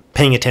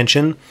paying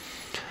attention.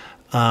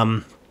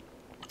 And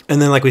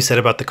then, like we said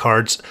about the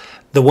cards,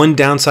 the one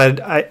downside,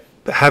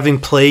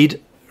 having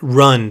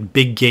run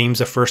big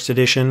games of first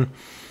edition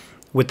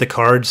with the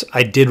cards,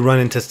 I did run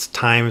into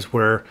times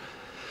where,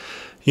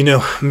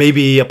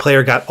 maybe a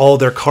player got all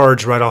their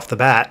cards right off the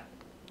bat,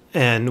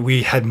 and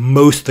we had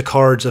most of the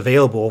cards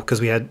available because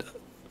we had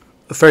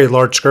a very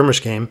large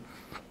skirmish game,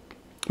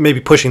 maybe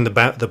pushing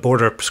the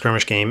border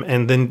skirmish game,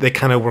 and then they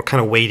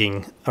were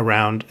waiting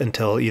around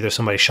until either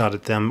somebody shot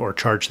at them or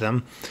charged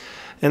them,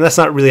 and that's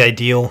not really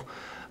ideal.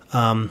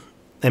 And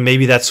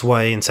maybe that's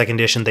why in second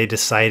edition they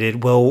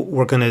decided, well,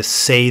 we're going to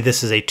say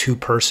this is a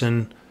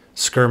 2-person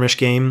skirmish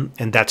game,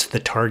 and that's the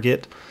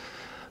target.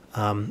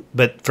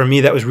 But for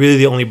me, that was really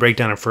the only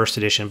breakdown in first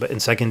edition. But in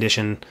second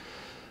edition,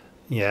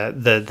 yeah,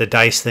 the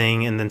dice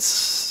thing, and then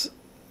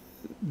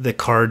the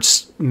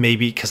cards,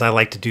 maybe, because I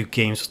like to do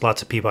games with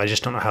lots of people, I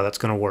just don't know how that's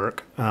going to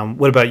work.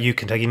 What about you,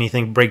 Kentucky?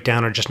 Anything break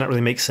down or just not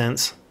really make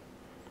sense?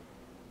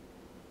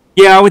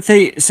 Yeah, I would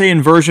say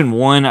in version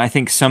 1, I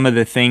think some of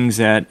the things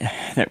that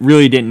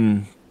really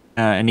didn't,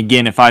 and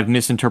again, if I've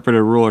misinterpreted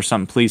a rule or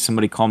something, please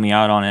somebody call me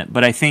out on it.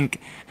 But I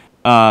think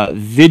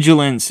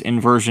vigilance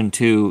in version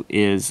 2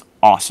 is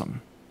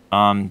awesome.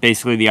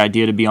 Basically, the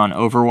idea to be on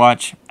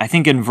Overwatch. I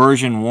think in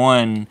version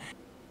 1,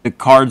 the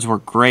cards were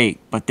great,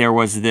 but there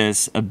was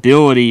this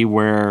ability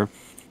where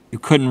you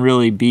couldn't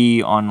really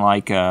be on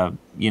like a,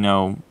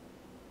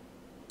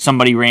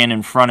 somebody ran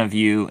in front of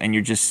you and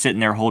you're just sitting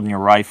there holding your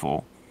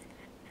rifle.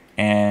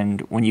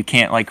 And when you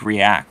can't like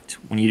react,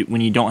 when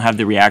you don't have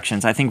the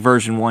reactions, I think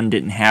version 1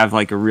 didn't have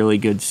like a really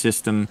good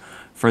system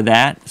for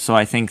that. So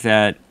I think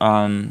that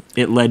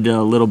it led to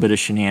a little bit of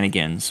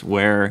shenanigans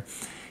where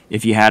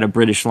if you had a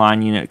British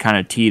line unit kind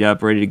of teed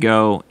up, ready to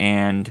go,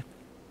 and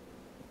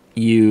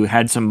you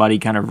had somebody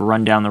kind of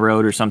run down the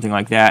road or something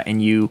like that,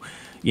 and you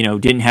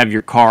didn't have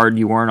your card,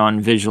 you weren't on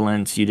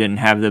vigilance, you didn't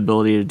have the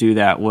ability to do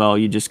that, well,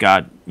 you just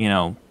got,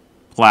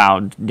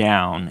 plowed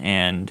down.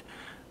 And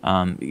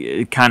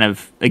it kind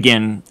of,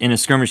 again, in a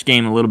skirmish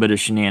game, a little bit of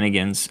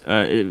shenanigans.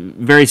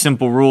 Very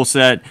simple rule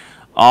set,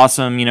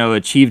 awesome,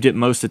 achieved it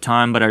most of the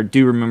time, but I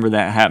do remember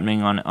that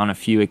happening on a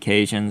few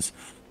occasions.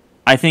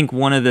 I think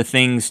one of the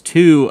things,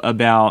 too,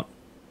 about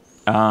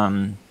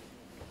version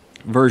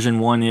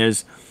 1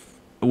 is,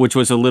 which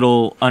was a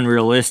little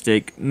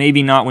unrealistic,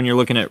 maybe not when you're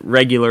looking at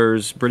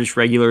regulars, British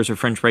regulars or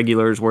French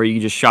regulars, where you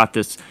just shot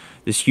this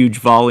huge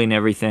volley and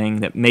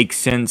everything. That makes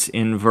sense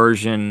in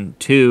version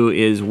 2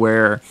 is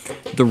where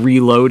the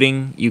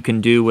reloading you can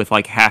do with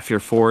like half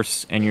your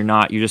force, and you're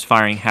just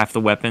firing half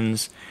the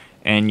weapons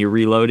and you're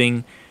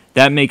reloading.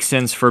 That makes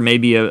sense for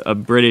maybe a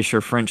British or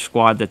French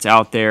squad that's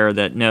out there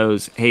that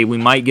knows, hey, we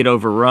might get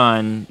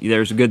overrun.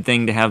 There's a good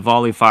thing to have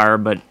volley fire,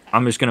 but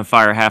I'm just going to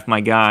fire half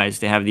my guys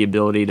to have the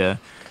ability to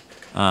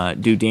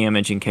do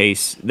damage in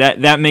case.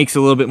 That makes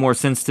a little bit more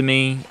sense to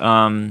me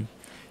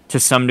to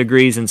some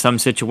degrees in some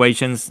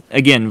situations.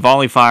 Again,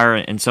 volley fire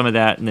and some of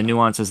that and the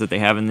nuances that they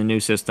have in the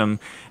new system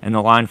and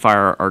the line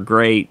fire are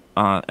great,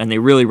 and they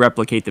really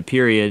replicate the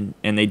period,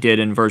 and they did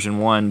in version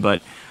 1,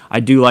 but I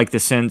do like the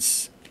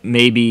sense.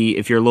 Maybe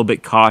if you're a little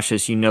bit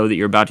cautious, that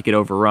you're about to get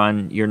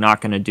overrun, you're not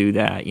going to do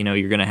that.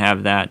 You're going to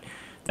have that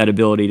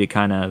ability to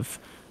kind of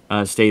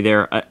stay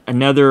there.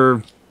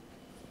 Another,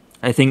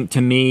 I think,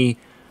 to me,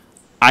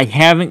 I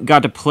haven't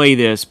got to play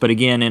this, but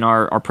again, in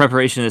our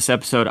preparation of this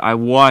episode, I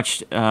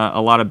watched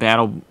a lot of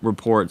battle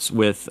reports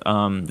with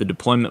the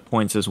deployment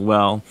points as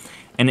well.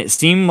 And it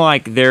seemed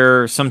like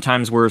there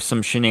sometimes were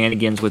some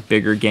shenanigans with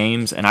bigger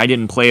games, and I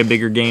didn't play a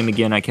bigger game.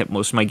 Again, I kept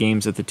most of my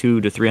games at the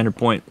 200 to 300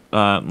 point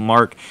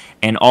mark,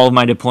 and all of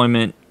my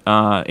deployment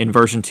in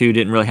version 2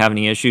 didn't really have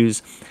any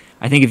issues.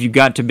 I think if you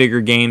got to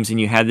bigger games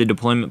and you had the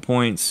deployment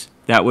points,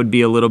 that would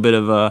be a little bit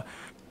of a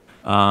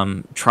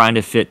trying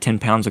to fit 10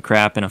 pounds of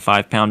crap in a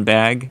 5-pound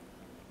bag.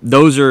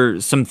 Those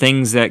are some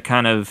things that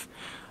kind of,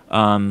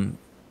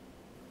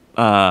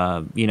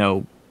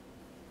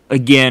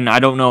 again, I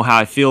don't know how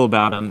I feel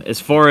about them. As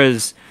far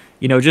as,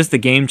 just the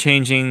game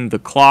changing, the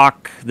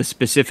clock, the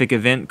specific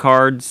event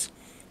cards,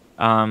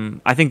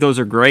 I think those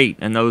are great,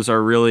 and those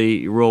are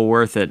really real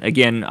worth it.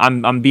 Again,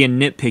 I'm being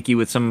nitpicky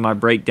with some of my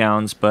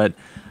breakdowns, but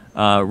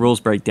rules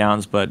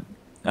breakdowns, but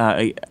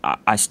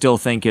I still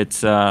think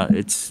it's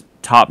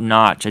top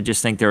notch. I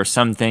just think there are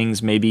some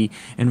things maybe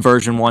in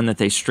version 1 that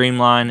they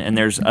streamline, and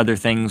there's other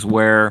things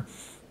where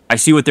I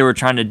see what they were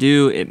trying to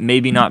do. It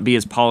maybe not be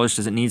as polished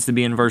as it needs to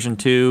be in version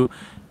 2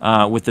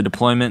 with the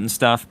deployment and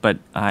stuff, but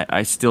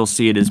I still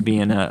see it as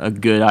being a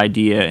good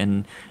idea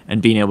and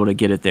being able to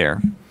get it there.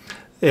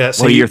 Yeah.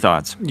 So what are your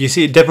thoughts? You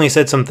see, it definitely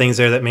said some things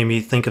there that made me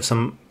think of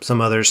some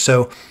others.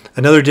 So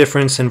another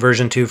difference in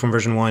version 2 from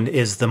version 1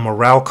 is the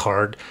morale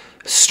card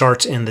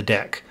starts in the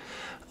deck.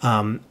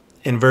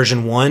 In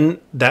version 1,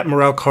 that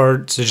morale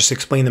card, to just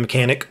explain the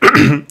mechanic,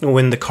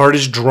 when the card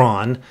is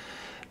drawn,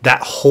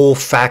 that whole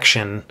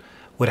faction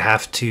would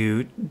have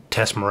to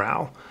test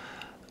morale.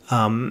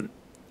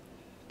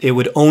 It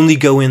would only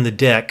go in the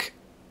deck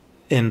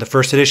in the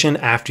first edition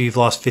after you've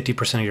lost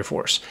 50% of your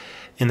force.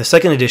 In the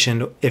second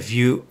edition,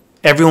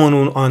 everyone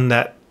on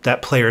that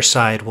player's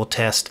side will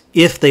test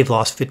if they've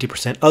lost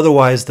 50%.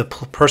 Otherwise, the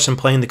person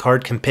playing the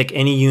card can pick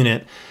any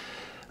unit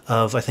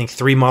of, I think,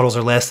 3 models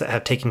or less that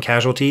have taken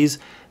casualties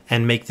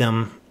and make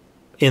them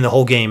in the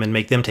whole game and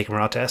make them take a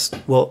morale test.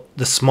 Well,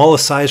 the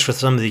smallest size for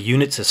some of the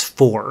units is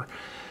 4,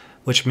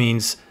 which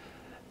means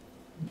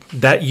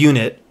that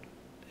unit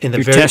in the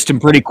You're testing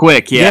pretty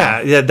quick,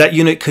 yeah. Yeah, that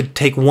unit could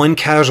take 1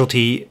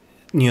 casualty,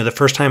 the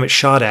first time it's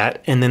shot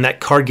at, and then that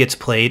card gets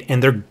played,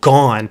 and they're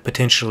gone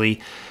potentially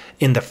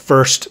in the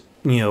first,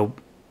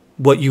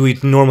 what you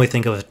would normally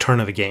think of as a turn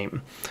of a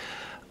game.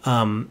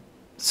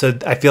 So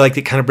I feel like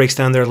it kind of breaks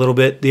down there a little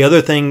bit. The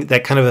other thing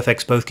that kind of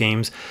affects both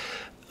games,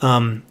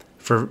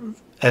 for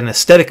an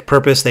aesthetic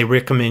purpose, they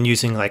recommend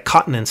using like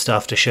cotton and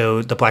stuff to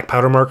show the black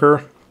powder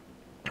marker,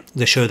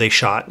 to show they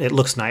shot. It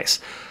looks nice.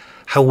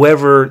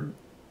 However,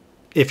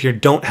 if you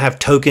don't have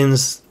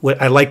tokens,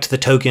 I liked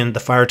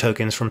the fire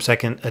tokens from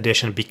second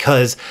edition,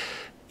 because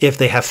if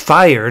they have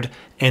fired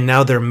and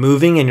now they're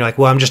moving and you're like,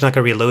 well, I'm just not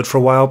going to reload for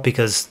a while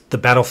because the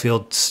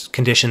battlefield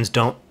conditions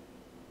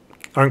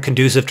aren't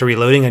conducive to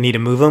reloading. I need to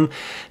move them.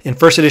 In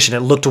first edition, it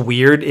looked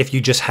weird if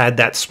you just had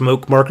that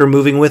smoke marker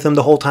moving with them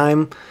the whole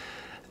time,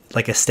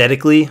 like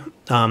aesthetically.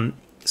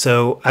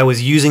 So I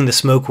was using the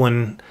smoke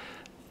one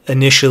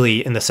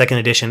initially in the second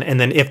edition, and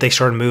then if they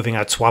started moving,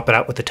 I'd swap it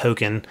out with the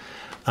token.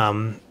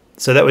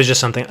 So that was just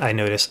something I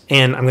noticed.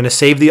 And I'm going to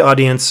save the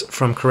audience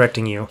from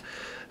correcting you,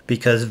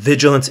 because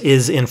Vigilance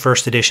is in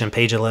first edition,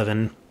 page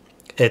 11.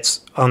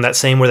 It's on that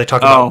same where they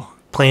talk about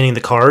planning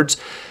the cards.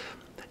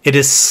 It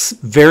is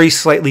very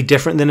slightly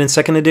different than in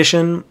second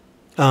edition.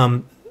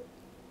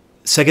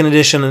 Second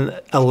edition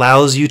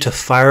allows you to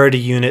fire at a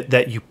unit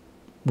that you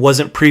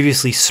wasn't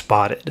previously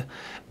spotted,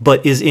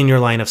 but is in your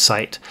line of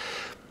sight.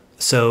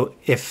 So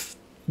if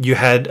you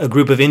had a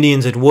group of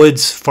Indians in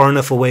woods far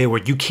enough away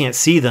where you can't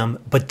see them,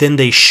 but then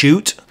they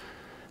shoot,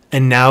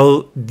 and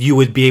now you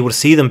would be able to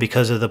see them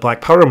because of the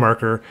black powder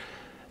marker,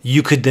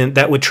 you could then,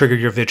 that would trigger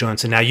your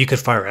vigilance, and now you could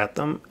fire at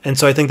them. And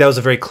so I think that was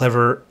a very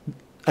clever,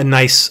 a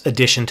nice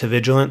addition to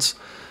vigilance.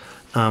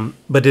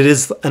 But it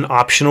is an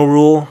optional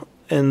rule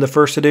in the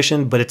first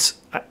edition, but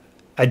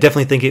I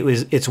definitely think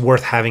it's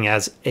worth having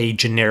as a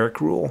generic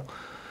rule.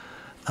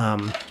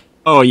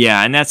 Oh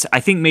yeah, and I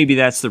think maybe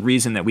that's the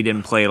reason that we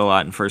didn't play it a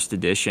lot in first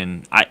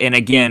edition. And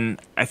again,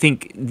 I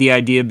think the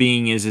idea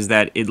being is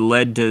that it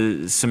led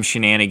to some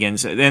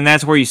shenanigans, and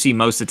that's where you see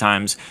most of the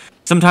times.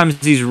 Sometimes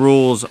these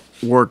rules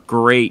work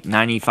great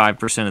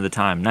 95% of the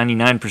time,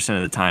 99%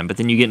 of the time, but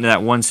then you get into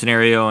that one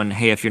scenario, and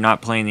hey, if you're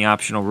not playing the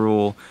optional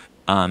rule,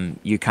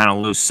 you kind of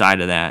lose sight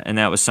of that. And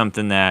that was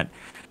something that,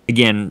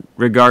 again,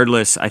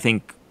 regardless, I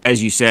think,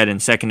 as you said,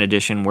 in second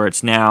edition, where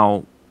it's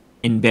now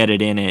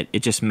embedded in it,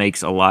 it just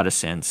makes a lot of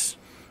sense.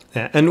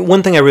 Yeah, and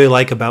one thing I really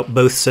like about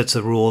both sets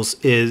of rules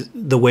is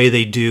the way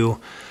they do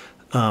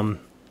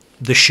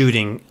the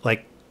shooting,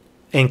 like,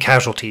 and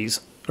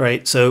casualties,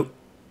 right? So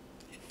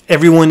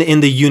everyone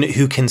in the unit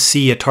who can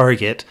see a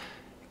target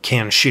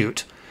can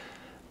shoot,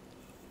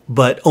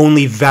 but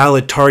only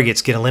valid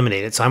targets get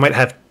eliminated. So I might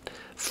have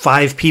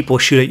 5 people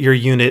shoot at your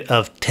unit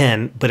of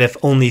 10, but if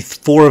only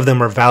 4 of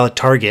them are valid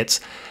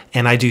targets,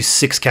 and I do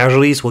 6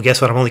 casualties, well,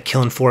 guess what? I'm only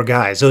killing 4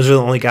 guys. Those are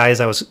the only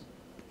guys I was,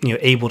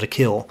 able to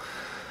kill.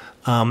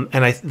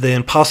 And the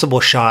impossible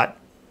shot,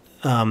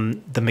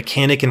 the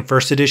mechanic in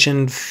first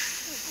edition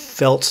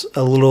felt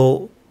a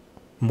little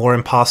more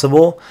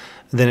impossible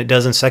than it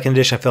does in second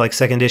edition. I feel like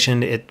second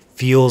edition, it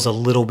feels a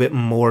little bit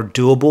more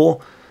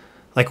doable,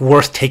 like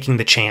worth taking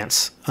the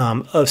chance.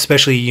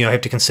 Especially, I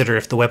have to consider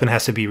if the weapon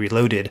has to be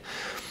reloaded.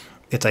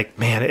 It's like,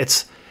 man,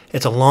 it's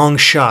a long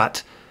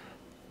shot.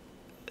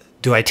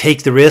 Do I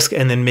take the risk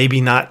and then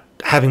maybe not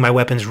having my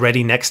weapons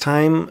ready next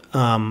time?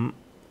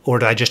 Or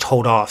do I just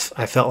hold off?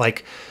 I felt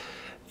like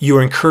you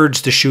were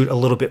encouraged to shoot a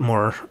little bit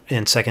more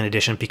in second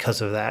edition because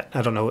of that.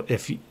 I don't know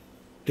if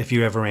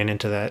you ever ran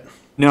into that.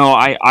 No,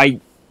 I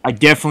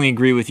definitely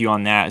agree with you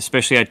on that.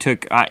 Especially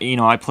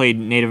I played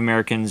Native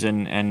Americans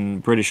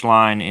and British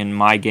Line in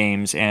my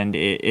games, and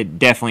it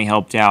definitely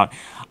helped out.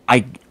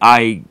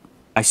 I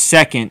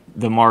second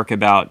the mark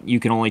about you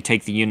can only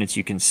take the units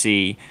you can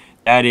see.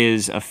 That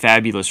is a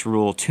fabulous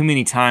rule. Too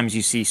many times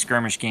you see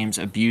skirmish games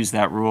abuse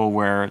that rule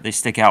where they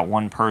stick out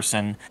one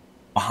person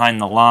behind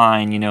the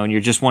line, and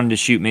you're just wanting to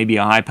shoot maybe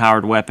a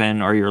high-powered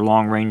weapon or your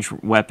long-range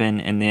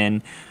weapon, and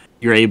then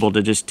you're able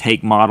to just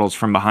take models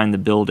from behind the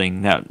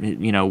building that,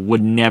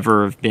 would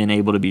never have been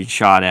able to be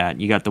shot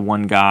at. You got the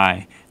one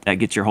guy that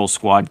gets your whole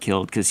squad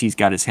killed because he's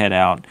got his head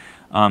out.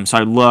 So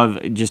I love,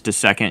 just a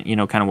second,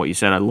 kind of what you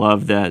said. I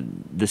love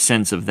the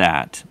sense of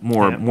that,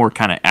 more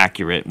kind of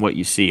accurate, what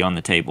you see on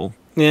the table.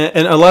 Yeah,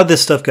 and a lot of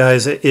this stuff,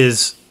 guys,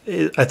 is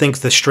I think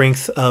the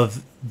strength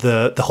of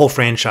the whole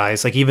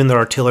franchise. Like even the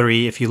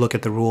artillery, if you look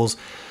at the rules,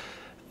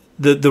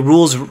 the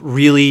rules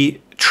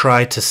really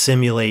try to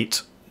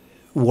simulate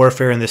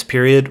warfare in this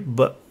period,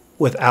 but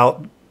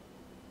without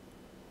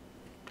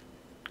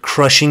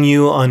crushing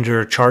you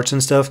under charts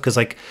and stuff. Because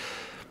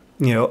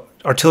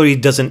artillery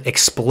doesn't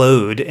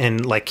explode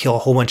and like kill a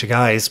whole bunch of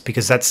guys,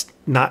 because that's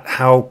not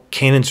how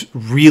cannons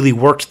really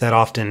worked that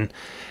often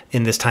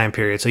in this time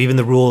period. So even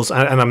the rules,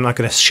 and I'm not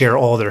going to share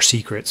all their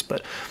secrets,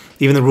 but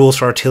even the rules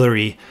for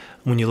artillery,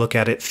 when you look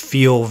at it,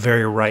 feel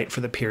very right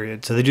for the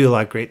period. So they do a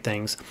lot of great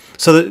things.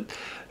 So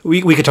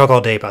we could talk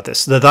all day about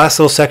this. The last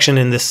little section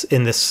in this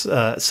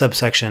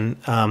subsection,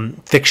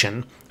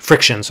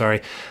 friction,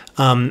 sorry.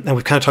 And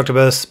we've kind of talked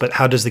about this, but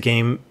how does the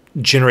game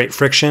generate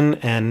friction?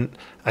 And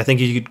I think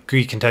you could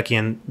agree,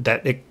 Kentuckian,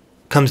 that it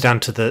comes down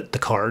to the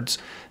cards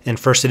in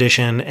first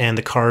edition and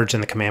the cards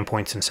and the command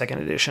points in second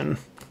edition.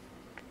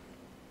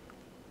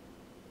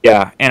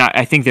 Yeah, and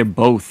I think they're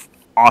both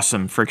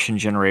awesome friction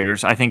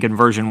generators. I think in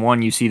version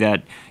 1 you see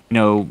that,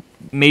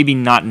 maybe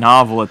not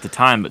novel at the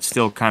time, but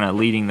still kind of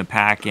leading the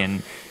pack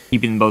and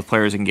keeping both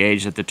players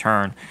engaged at the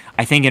turn.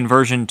 I think in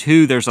version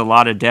 2 there's a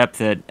lot of depth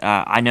that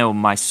I know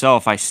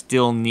myself I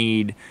still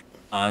need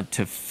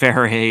to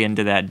foray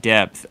into that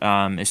depth,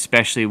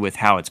 especially with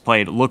how it's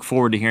played. Look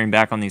forward to hearing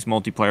back on these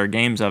multiplayer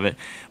games of it,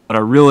 but I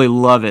really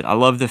love it. I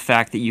love the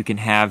fact that you can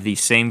have these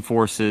same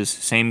forces,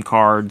 same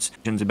cards,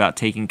 about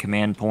taking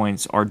command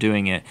points are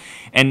doing it.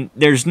 And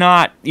there's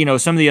not,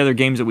 some of the other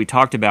games that we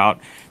talked about,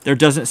 there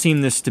doesn't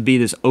seem this to be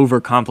this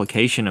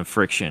overcomplication of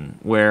friction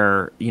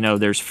where,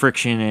 there's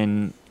friction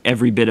in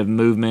every bit of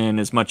movement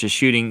as much as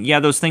shooting. Yeah,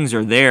 those things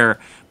are there,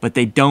 but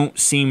they don't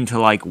seem to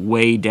like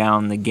weigh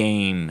down the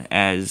game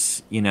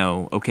as,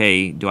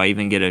 okay, do I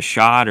even get a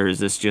shot, or is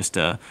this just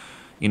a,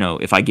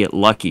 if I get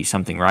lucky,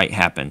 something right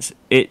happens.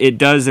 It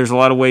does. There's a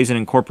lot of ways it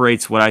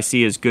incorporates what I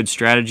see as good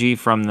strategy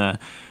from the,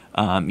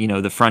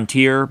 the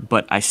frontier,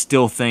 but I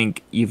still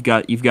think you've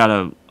got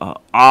a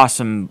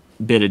awesome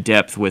bit of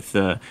depth with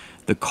the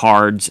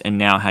cards and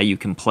now how you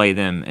can play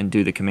them and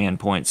do the command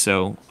points.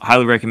 So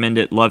highly recommend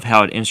it. Love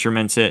how it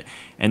instruments it.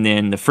 And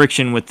then the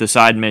friction with the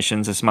side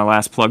missions, that's my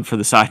last plug for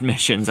the side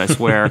missions, I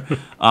swear,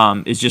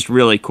 is just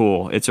really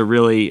cool. It's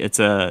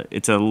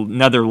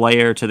another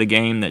layer to the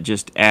game that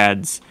just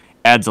adds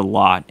a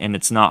lot, and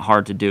it's not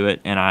hard to do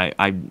it. And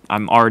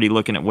I'm already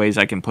looking at ways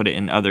I can put it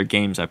in other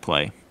games I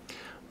play.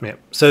 Yeah.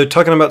 So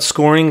talking about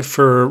scoring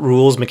for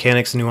rules,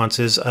 mechanics,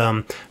 nuances,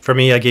 for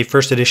me, I gave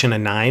first edition a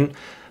 9.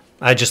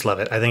 I just love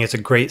it. I think it's a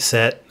great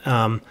set.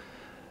 I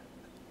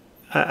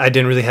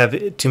didn't really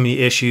have too many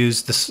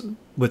issues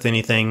with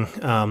anything.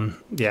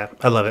 Yeah,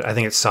 I love it. I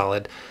think it's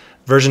solid.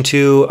 Version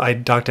 2, I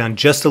docked down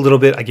just a little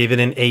bit. I gave it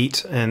an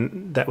 8,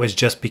 and that was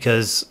just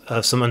because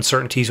of some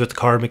uncertainties with the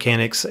card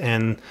mechanics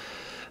and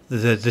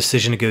the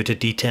decision to go to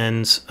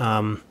D10s.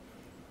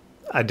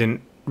 I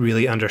didn't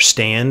really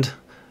understand.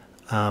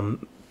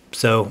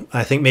 So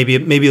I think maybe a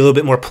little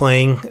bit more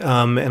playing,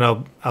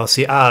 and I'll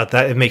see that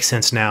it makes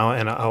sense now,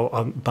 and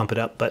I'll bump it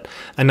up. But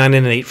a 9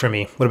 and an 8 for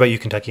me. What about you,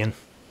 Kentuckian?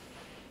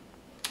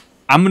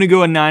 I'm gonna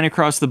go a 9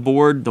 across the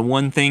board. The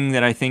one thing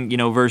that I think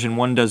version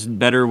 1 does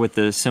better with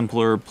the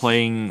simpler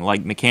playing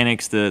like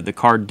mechanics, the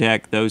card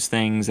deck, those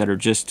things that are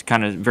just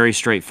kind of very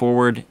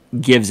straightforward,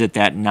 gives it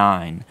that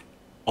 9.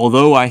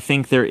 Although I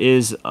think there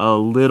is a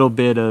little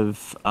bit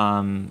of,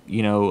 a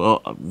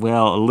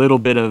little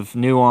bit of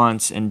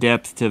nuance and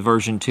depth to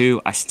version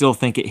 2, I still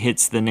think it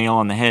hits the nail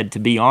on the head. To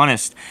be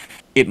honest,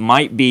 it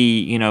might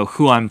be,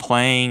 who I'm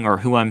playing or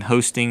who I'm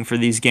hosting for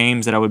these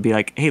games that I would be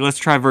like, hey, let's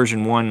try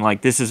version 1.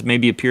 Like, this is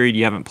maybe a period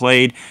you haven't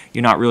played.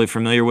 You're not really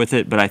familiar with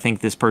it, but I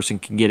think this person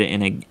can get it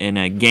in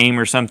a game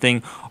or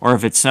something. Or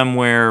if it's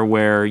somewhere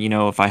where,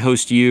 if I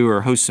host you or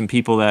host some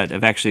people that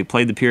have actually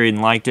played the period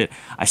and liked it,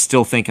 I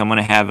still think I'm going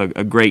to have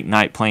a great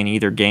night playing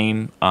either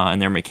game,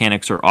 and their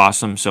mechanics are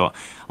awesome. So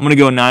I'm going to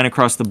go 9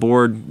 across the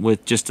board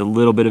with just a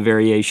little bit of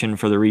variation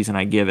for the reason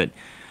I give it.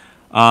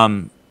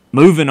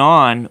 Moving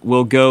on,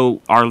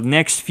 our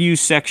next few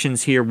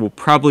sections here we'll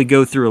probably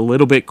go through a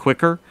little bit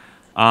quicker,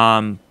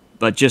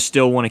 but just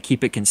still want to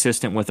keep it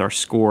consistent with our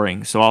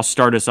scoring. So I'll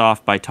start us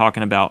off by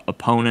talking about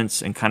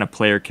opponents and kind of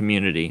player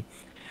community.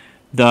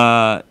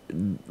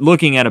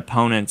 Looking at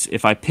opponents,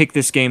 if I pick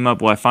this game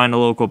up, will I find a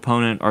local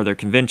opponent? Are there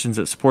conventions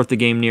that support the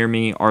game near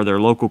me? Are there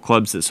local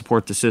clubs that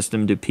support the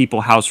system? Do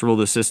people house rule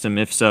the system?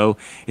 If so,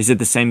 is it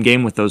the same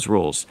game with those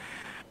rules?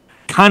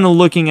 Kind of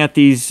looking at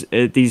these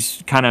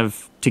kind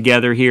of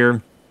together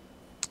here.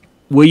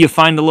 Will you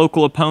find a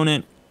local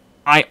opponent?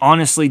 I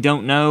honestly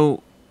don't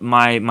know.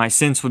 My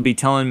sense would be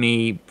telling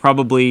me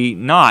probably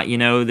not.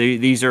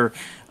 These are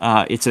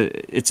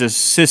it's a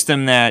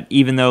system that,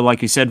 even though,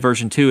 like you said,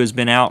 version 2 has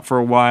been out for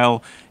a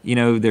while,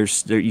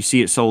 you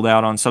see it sold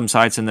out on some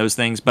sites and those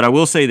things. But I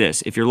will say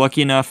this: if you're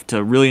lucky enough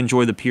to really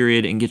enjoy the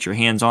period and get your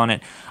hands on it,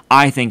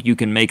 I think you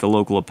can make a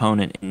local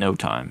opponent in no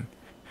time.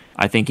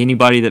 I think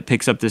anybody that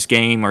picks up this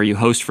game or you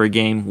host for a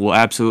game will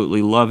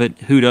absolutely love it.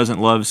 Who doesn't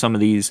love some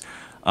of these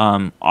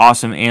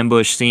awesome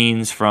ambush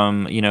scenes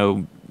from,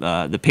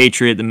 The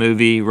Patriot, the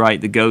movie, right?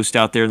 The ghost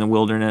out there in the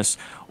wilderness.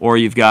 Or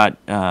you've got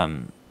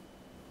Last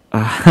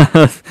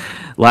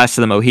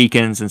of the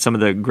Mohicans and some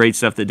of the great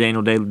stuff that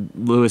Daniel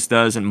Day-Lewis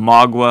does, and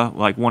Magua,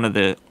 like one of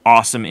the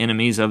awesome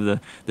enemies of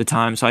the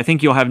time. So I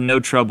think you'll have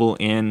no trouble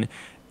in,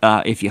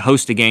 if you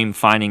host a game,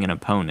 finding an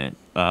opponent.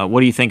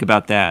 What do you think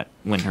about that,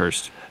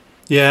 Wyndhurst?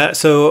 Yeah,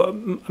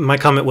 so my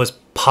comment was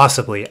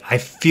possibly. I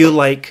feel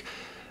like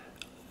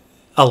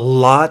a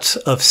lot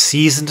of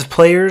seasoned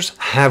players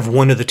have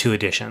one of the 2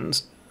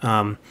 editions.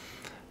 And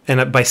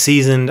by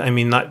seasoned, I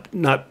mean not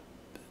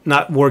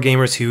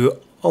wargamers who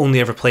only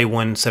ever play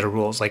one set of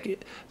rules.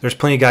 Like, there's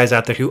plenty of guys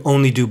out there who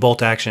only do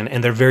bolt action,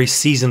 and they're very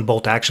seasoned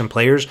bolt action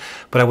players,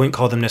 but I wouldn't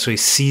call them necessarily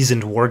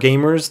seasoned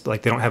wargamers.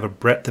 Like, they don't have a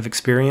breadth of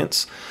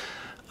experience.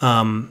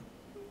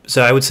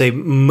 So I would say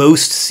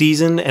most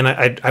season, and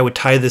I would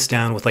tie this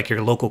down with like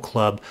your local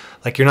club.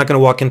 Like, you're not going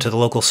to walk into the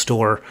local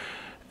store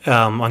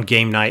on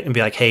game night and be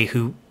like, hey,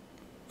 who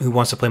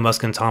wants to play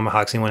Muskets and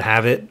Tomahawks? Anyone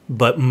have it?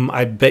 But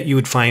I bet you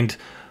would find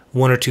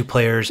 1 or 2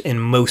 players in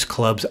most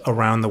clubs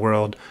around the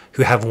world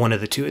who have one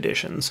of the 2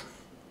 editions.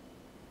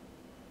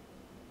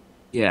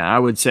 Yeah, I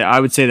would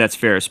say that's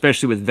fair,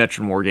 especially with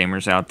veteran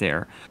wargamers out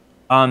there.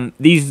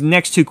 These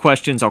next 2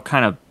 questions I'll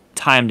kind of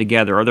tie them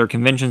together? Are there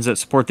conventions that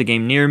support the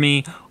game near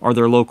me? Are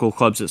there local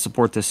clubs that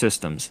support the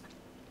systems?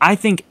 I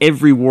think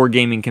every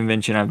wargaming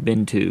convention I've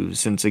been to,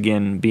 since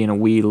again being a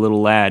wee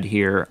little lad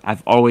here,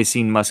 I've always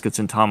seen Muskets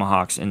and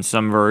Tomahawks in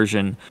some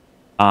version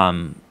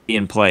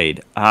being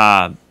played.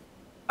 I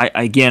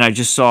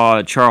just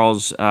saw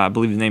Charles, I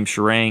believe his name's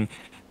Sharang,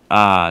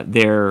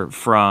 they're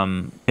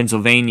from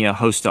Pennsylvania,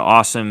 host an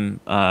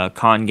awesome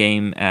con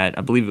game at,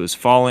 I believe it was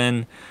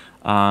Fall-In,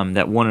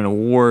 that won an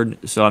award.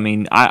 So I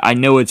mean, I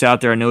know it's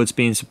out there. I know it's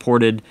being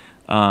supported.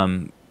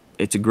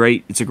 It's a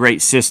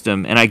great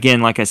system. And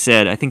again, like I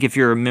said, I think if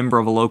you're a member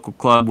of a local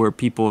club where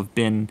people have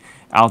been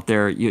out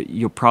there,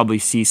 you'll probably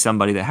see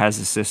somebody that has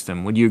a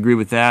system. Would you agree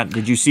with that?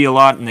 Did you see a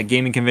lot in the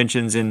gaming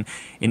conventions in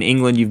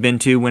England you've been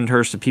to,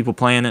 Wyndhurst, of people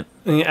playing it?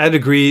 I'd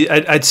agree.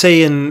 I'd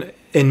say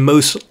in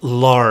most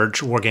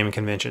large wargaming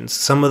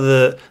conventions,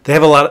 they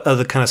have a lot of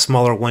the kind of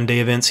smaller one-day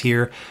events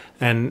here,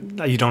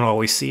 and you don't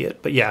always see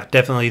it. But yeah,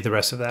 definitely the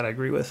rest of that I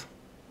agree with.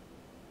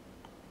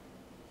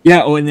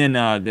 Yeah, oh, and then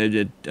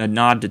a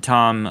nod to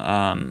Tom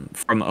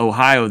from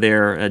Ohio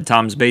there at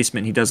Tom's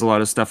Basement. He does a lot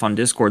of stuff on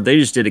Discord. They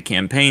just did a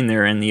campaign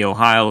there in the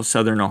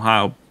Southern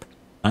Ohio,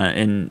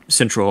 and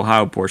Central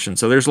Ohio portion.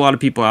 So there's a lot of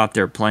people out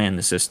there playing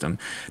the system.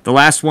 The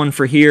last one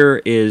for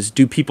here is,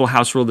 do people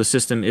house rule the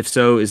system? If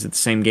so, is it the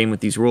same game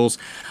with these rules?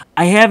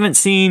 I haven't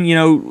seen,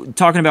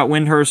 talking about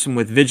Wyndhurst and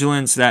with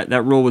Vigilance,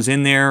 that rule was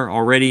in there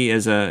already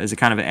as a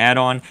kind of an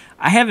add-on.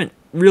 I haven't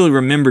really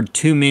remembered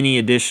too many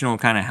additional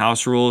kind of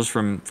house rules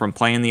from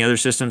playing the other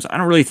systems. I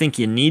don't really think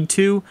you need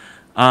to.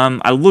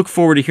 I look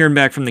forward to hearing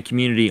back from the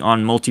community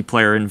on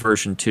multiplayer in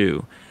version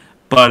 2.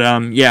 But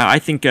yeah, I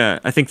think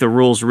the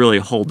rules really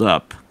hold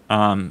up.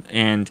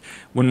 And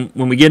when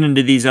we get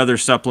into these other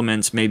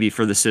supplements, maybe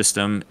for the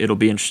system, it'll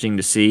be interesting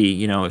to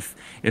see,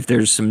 if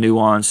there's some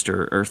nuanced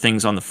or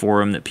things on the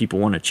forum that people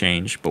want to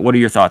change. But what are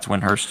your thoughts,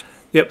 Wyndhurst?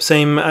 Yep,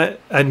 same. I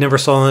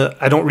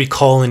don't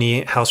recall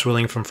any house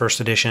ruling from first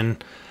edition.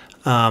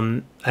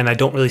 And I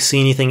don't really see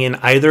anything in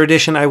either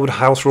edition I would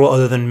house rule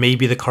other than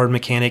maybe the card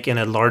mechanic in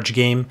a large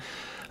game.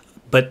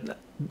 But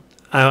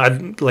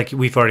like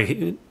we've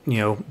already,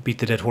 beat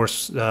the dead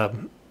horse. I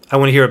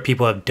want to hear what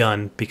people have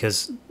done,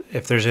 because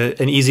if there's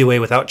an easy way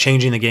without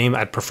changing the game,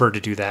 I'd prefer to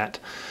do that.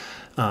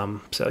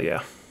 So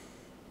yeah.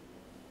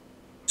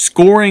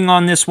 Scoring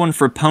on this one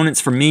for opponents,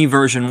 for me,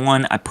 version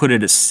 1, I put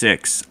it as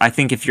 6. I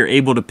think if you're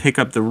able to pick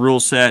up the rule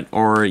set,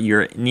 or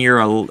you're near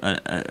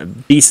a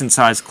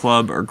decent-sized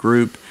club or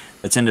group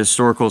that's into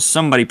historicals,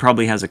 somebody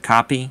probably has a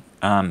copy.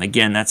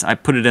 Again, I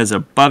put it as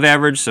above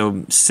average,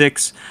 so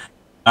 6.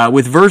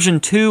 With version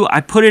 2, I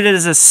put it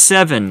as a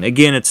 7.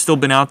 Again, it's still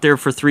been out there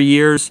for 3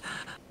 years.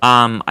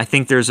 I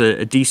think there's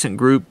a decent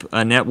group,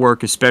 a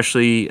network,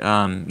 especially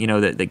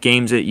that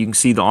games it. You can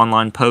see the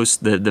online posts.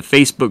 The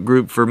Facebook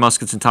group for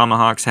Muskets and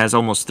Tomahawks has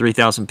almost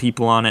 3,000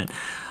 people on it.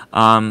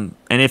 And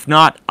if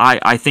not,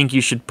 I think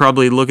you should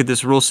probably look at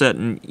this rule set,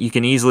 and you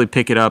can easily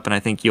pick it up. And I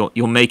think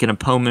you'll make an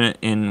opponent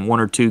in 1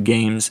 or 2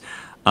 games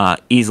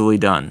easily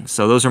done.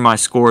 So those are my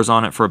scores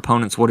on it for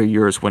opponents. What are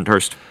yours,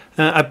 Wyndhurst?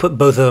 I put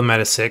both of them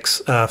at a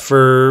 6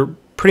 for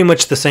pretty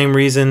much the same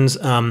reasons.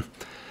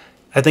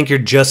 I think you're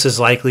just as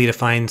likely to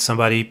find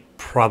somebody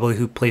probably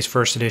who plays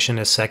first edition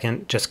as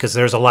second, just because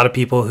there's a lot of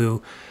people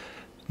who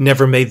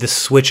never made the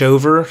switch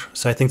over.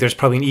 So I think there's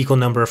probably an equal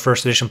number of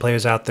first edition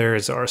players out there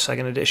as are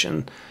second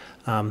edition.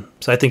 So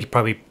I think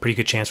probably pretty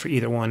good chance for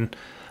either one,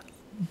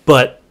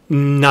 but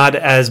not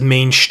as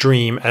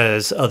mainstream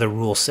as other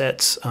rule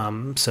sets.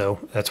 So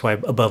that's why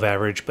above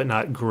average, but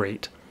not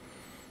great.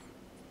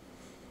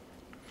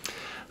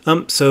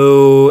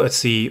 So let's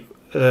see.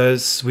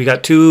 We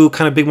got 2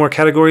 kind of big more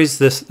categories.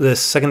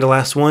 This second to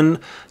last one,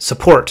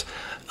 support.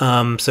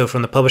 So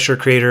from the publisher,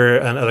 creator,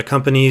 and other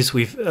companies,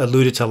 we've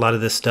alluded to a lot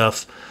of this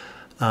stuff.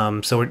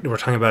 So we're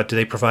talking about, do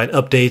they provide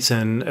updates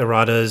and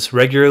erratas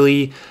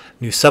regularly,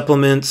 new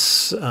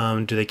supplements?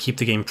 Do they keep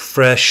the game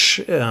fresh?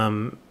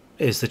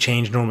 Is the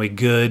change normally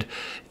good,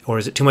 or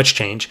is it too much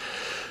change?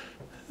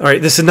 All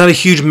right, this is not a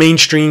huge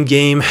mainstream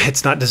game.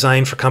 It's not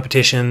designed for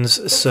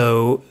competitions,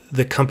 so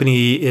the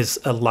company is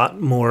a lot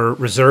more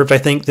reserved, I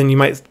think, than you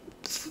might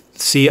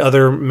see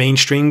other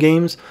mainstream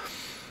games.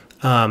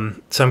 So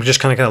I'm just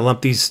kind of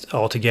lump these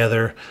all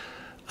together.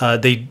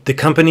 The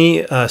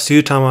company,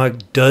 Studio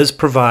Tomahawk, does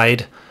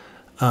provide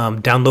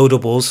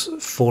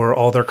downloadables for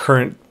all their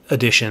current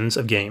editions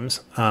of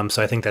games.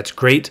 So I think that's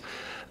great.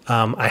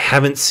 I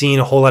haven't seen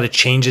a whole lot of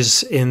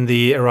changes in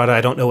the errata.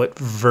 I don't know what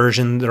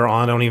version they're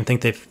on. I don't even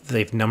think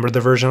they've numbered the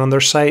version on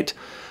their site.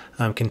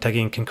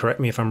 Kentuckian can correct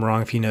me if I'm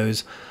wrong if he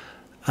knows.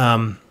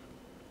 But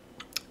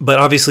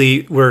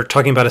obviously we're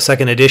talking about a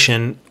second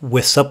edition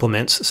with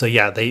supplements. So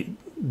yeah, they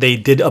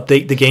did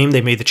update the game.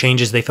 They made the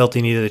changes they felt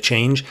they needed to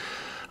change.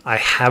 I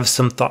have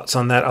some thoughts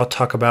on that I'll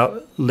talk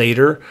about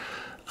later.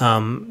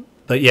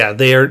 But yeah,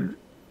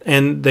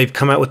 they've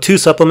come out with 2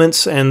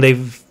 supplements, and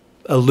they've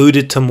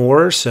alluded to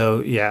more.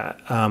 So yeah,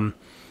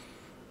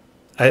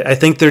 I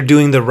think they're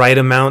doing the right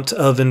amount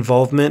of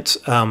involvement.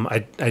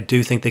 I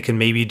do think they can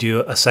maybe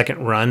do a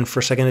second run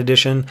for second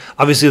edition.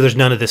 Obviously, there's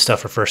none of this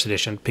stuff for first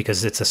edition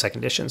because it's a second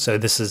edition. So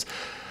this is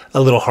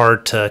a little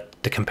hard to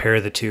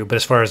compare the two. But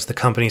as far as the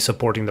company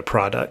supporting the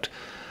product,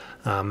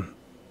 I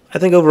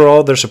think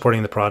overall they're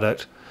supporting the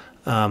product.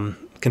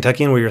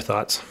 Kentuckian, what are your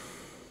thoughts?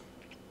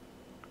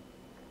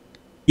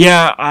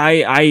 Yeah,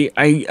 I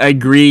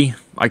agree.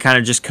 I kind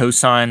of just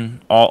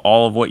co-sign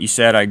all of what you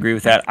said. I agree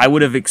with that. I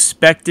would have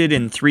expected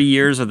in 3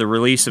 years of the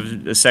release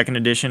of the second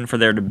edition for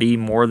there to be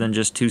more than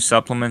just 2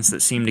 supplements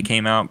that seemed to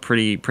came out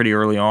pretty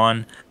early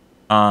on.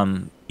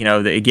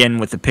 Again,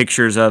 with the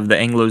pictures of the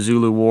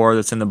Anglo-Zulu War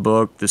that's in the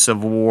book, the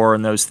Civil War,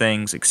 and those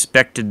things,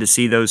 expected to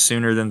see those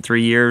sooner than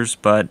 3 years,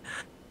 but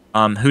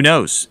who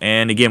knows?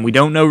 And again, we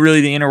don't know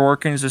really the inner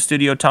workings of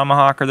Studio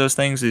Tomahawk or those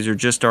things. These are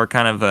just our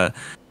kind of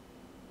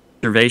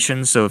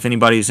observations. So if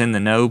anybody's in the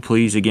know,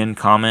 please again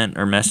comment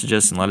or message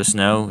us and let us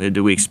know.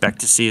 Do we expect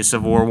to see a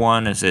Civil War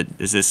one? Is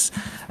this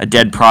a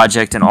dead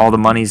project and all the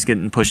money's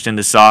getting pushed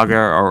into Saga,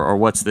 or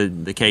what's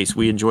the case?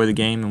 We enjoy the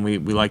game and we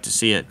like to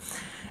see it.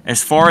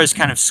 As far as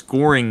kind of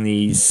scoring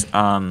these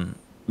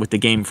with the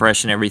game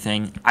fresh and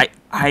everything,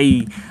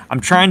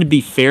 I'm trying to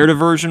be fair to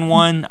version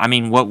 1. I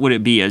mean, what would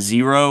it be, a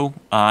 0?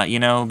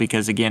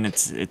 Because again,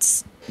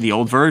 it's the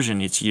old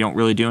version. You don't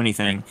really do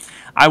anything.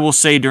 I will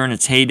say during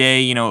its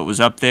heyday, it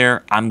was up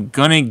there. I'm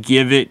going to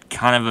give it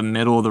kind of a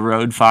middle of the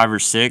road 5 or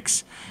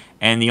 6.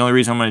 And the only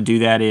reason I'm going to do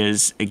that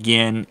is,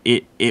 again,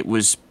 it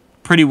was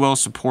pretty well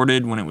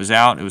supported when it was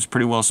out. It was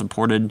pretty well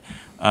supported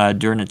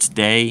during its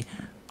day.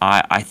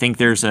 I think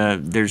there's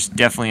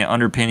definitely an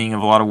underpinning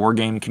of a lot of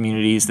wargame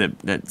communities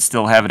that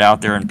still have it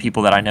out there, and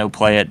people that I know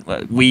play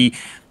it.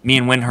 Me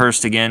and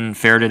Wyndhurst, again,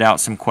 ferreted out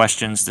some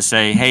questions to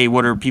say, hey,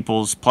 what are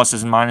people's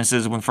pluses and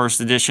minuses with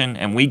first edition?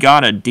 And we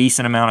got a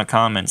decent amount of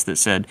comments that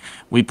said,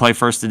 we play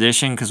first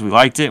edition because we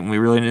liked it and we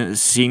really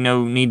see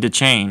no need to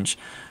change.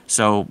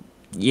 So,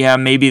 yeah,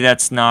 maybe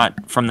that's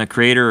not from the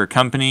creator or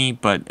company,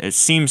 but it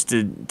seems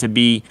to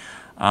be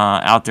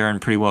out there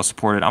and pretty well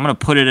supported. I'm going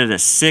to put it at a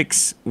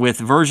 6 with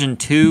version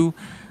 2.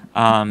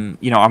 I'm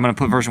going to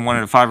put version 1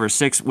 at a 5 or a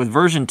 6. With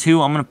version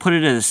 2, I'm going to put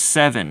it at a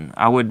 7.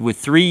 With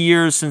 3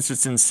 years since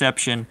its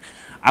inception,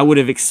 I would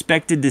have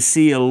expected to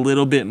see a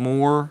little bit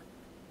more.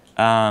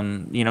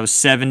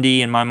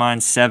 70 in my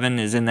mind, 7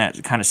 is in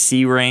that kind of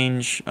C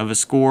range of a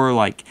score.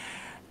 Like,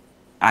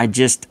 I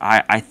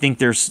think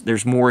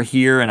there's more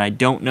here, and I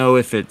don't know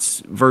if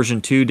it's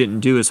version 2 didn't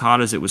do as hot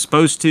as it was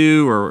supposed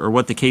to, or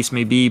what the case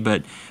may be,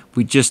 but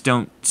we just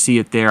don't see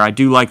it there. I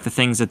do like the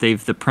things that the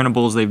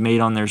printables they've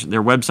made on their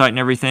website and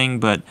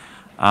everything, but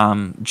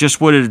just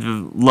would have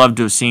loved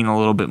to have seen a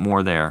little bit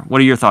more there.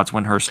 What are your thoughts,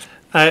 Wyndhurst?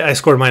 I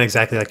scored mine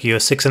exactly like you, a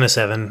 6 and a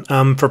 7,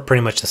 for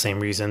pretty much the same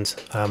reasons.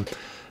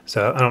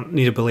 So I don't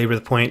need to belabor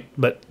the point,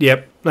 but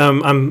yep,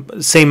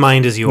 I'm same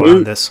mind as you are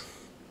on this.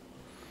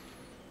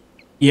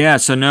 Yeah,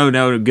 so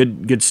no,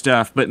 good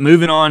stuff. But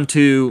moving on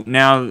to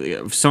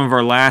now some of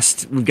our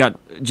last, we've got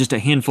just a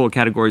handful of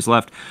categories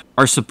left.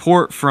 Our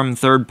support from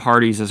third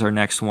parties is our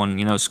next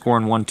one,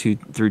 scoring 1, 2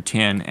 through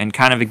 10. And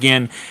kind of,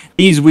 again,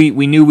 these we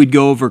knew we'd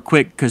go over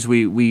quick because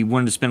we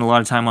wanted to spend a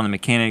lot of time on the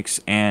mechanics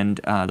and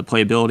the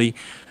playability.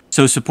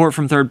 So support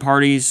from third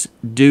parties.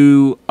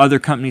 Do other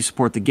companies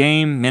support the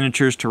game?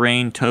 Miniatures,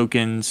 terrain,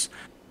 tokens,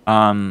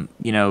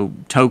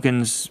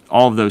 tokens,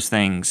 all of those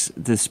things,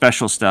 the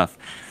special stuff.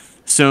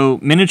 So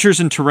miniatures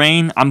and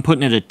terrain, I'm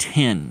putting it a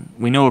 10.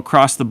 We know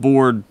across the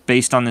board,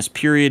 based on this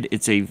period,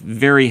 it's a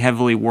very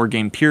heavily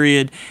wargame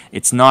period.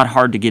 It's not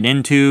hard to get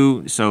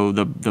into, so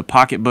the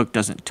pocketbook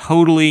doesn't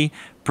totally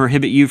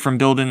prohibit you from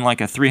building like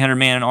a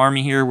 300-man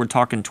army here. We're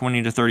talking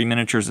 20 to 30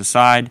 miniatures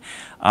aside.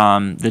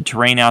 The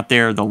terrain out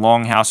there, the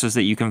long houses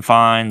that you can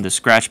find, the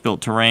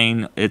scratch-built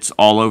terrain, it's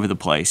all over the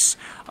place.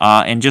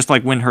 And just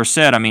like Wyndhurst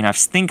said, I mean, I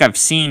think I've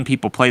seen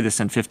people play this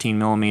in 15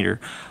 millimeter.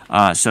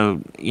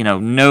 So,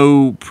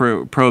 no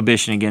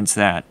prohibition against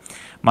that.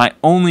 My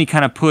only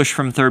kind of push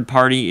from third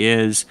party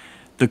is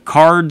the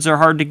cards are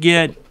hard to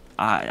get.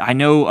 I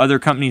know other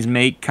companies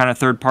make kind of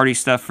third-party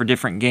stuff for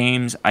different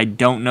games. I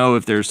don't know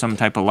if there's some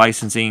type of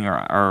licensing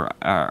or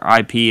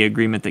IP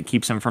agreement that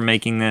keeps them from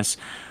making this,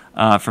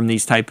 from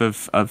these type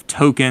of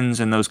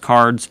tokens and those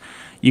cards.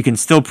 You can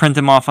still print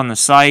them off on the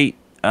site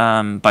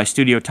by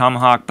Studio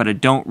Tomahawk, but I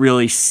don't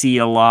really see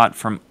a lot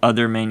from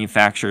other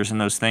manufacturers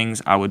and those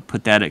things. I would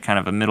put that at kind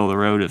of a middle of the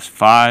road of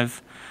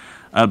 5.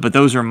 But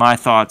those are my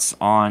thoughts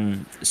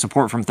on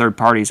support from third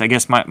parties. I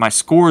guess my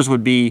scores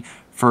would be,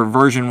 for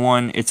version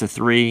 1, it's a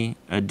 3.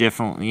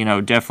 Definitely,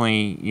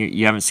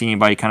 you haven't seen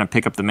anybody kind of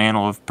pick up the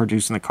mantle of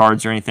producing the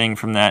cards or anything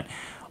from that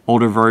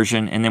older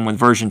version. And then with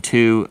version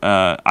 2,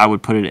 I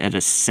would put it at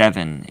a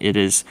 7.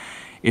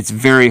 It's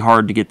very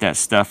hard to get that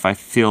stuff, I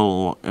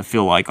feel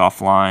like,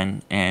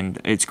 offline.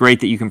 And it's great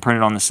that you can print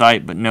it on the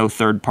site, but no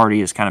third party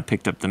has kind of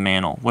picked up the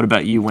mantle. What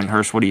about you,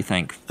 Wyndhurst? What do you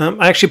think?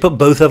 I actually put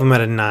both of them at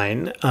a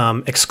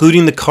 9,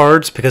 excluding the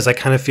cards, because I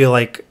kind of feel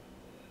like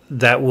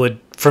that would,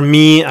 for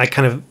me, I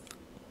kind of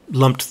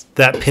lumped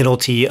that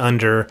penalty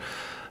under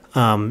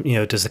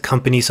Does the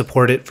company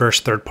support it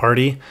versus third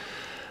party?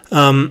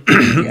 Yeah,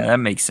 that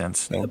makes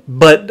sense.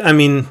 But I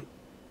mean,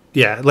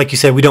 yeah, like you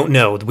said, we don't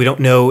know. We don't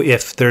know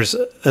if there's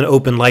an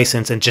open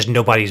license and just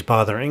nobody's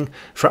bothering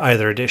for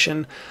either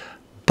edition.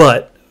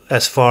 But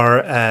as far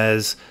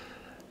as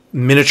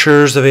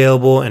miniatures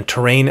available and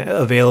terrain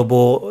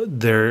available,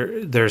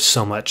 there's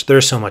so much.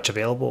 There's so much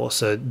available.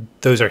 So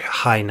those are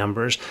high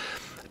numbers.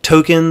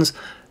 Tokens,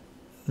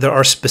 there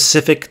are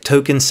specific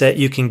token set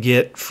you can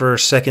get for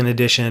second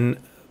edition,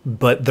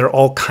 but they're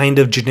all kind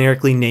of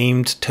generically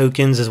named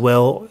tokens as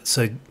well.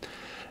 So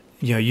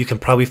you can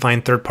probably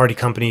find third-party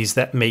companies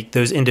that make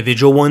those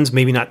individual ones,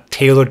 maybe not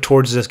tailored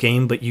towards this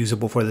game, but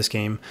usable for this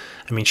game.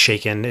 I mean,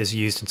 Shaken is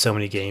used in so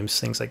many games,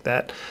 things like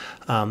that.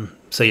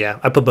 So yeah,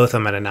 I put both of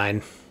them at a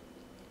 9.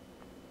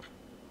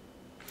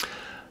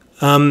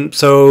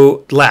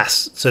 So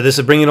this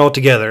is bringing it all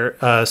together.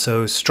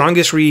 So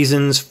strongest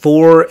reasons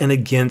for and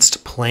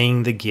against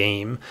playing the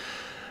game.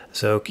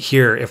 So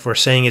here, if we're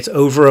saying it's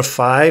over a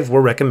 5, we're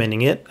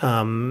recommending it.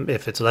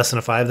 If it's less than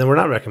a 5, then we're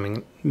not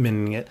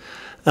recommending it.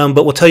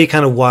 But we'll tell you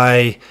kind of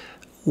why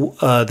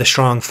the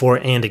strong for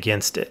and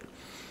against it.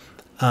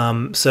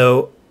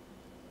 So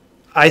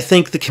I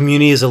think the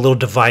community is a little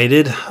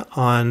divided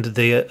on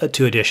the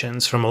 2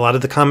 editions. From a lot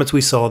of the comments we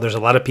saw, there's a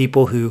lot of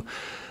people who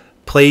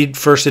played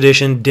first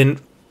edition, didn't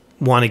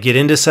want to get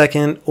into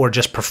second, or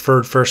just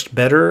preferred first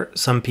better.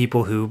 Some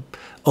people who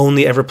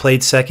only ever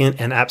played second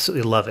and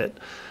absolutely love it.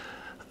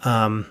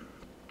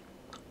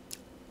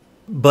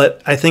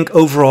 But I think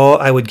overall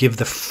I would give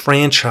the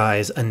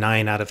franchise a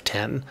 9 out of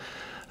 10.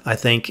 I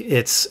think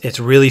it's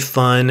really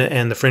fun,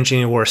 and the French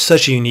Indian War is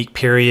such a unique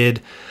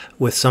period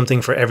with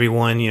something for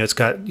everyone. It's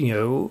got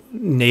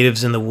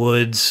natives in the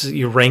woods,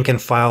 your rank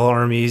and file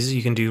armies.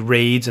 You can do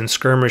raids and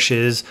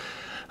skirmishes,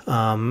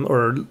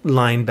 or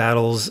line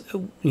battles,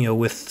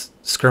 with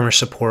skirmish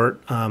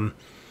support.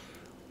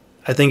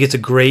 I think it's a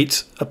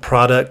great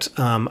product.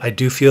 I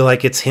do feel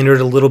like it's hindered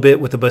a little bit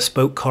with the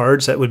bespoke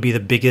cards. That would be the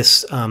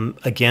biggest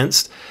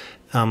against.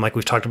 Like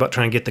we've talked about,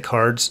 trying to get the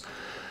cards.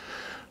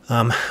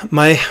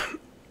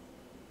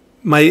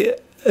 My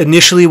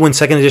initially, when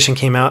second edition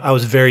came out, I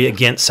was very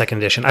against second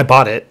edition. I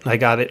bought it. I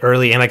got it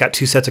early, and I got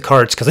 2 sets of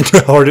cards because I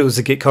knew how hard it was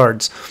to get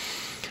cards.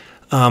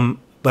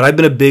 But I've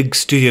been a big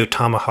Studio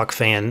Tomahawk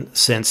fan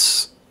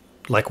since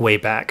like way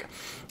back.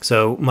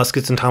 So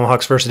Muskets and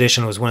Tomahawks first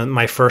edition was one of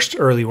my first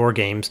early war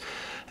games,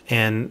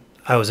 and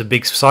I was a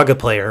big Saga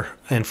player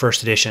in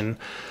first edition.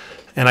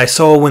 And I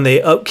saw when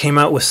they came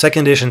out with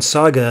second edition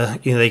Saga,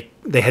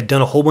 they had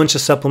done a whole bunch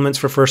of supplements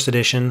for first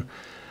edition,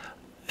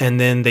 and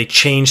then they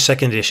changed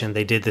second edition.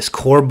 They did this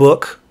core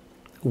book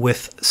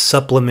with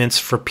supplements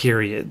for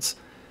periods.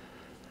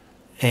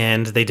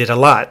 And they did a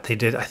lot. They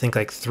did, I think,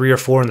 like 3 or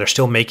 4, and they're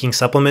still making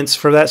supplements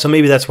for that. So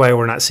maybe that's why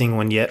we're not seeing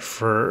one yet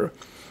for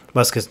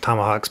Muskets and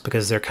Tomahawks,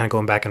 because they're kind of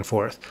going back and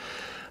forth.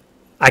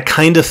 I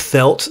kind of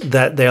felt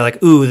that they're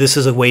like, ooh, this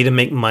is a way to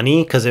make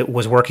money because it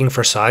was working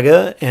for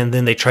Saga, and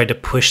then they tried to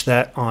push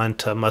that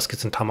onto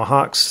Muskets and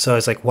Tomahawks. So I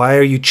was like, why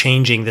are you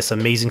changing this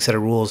amazing set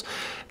of rules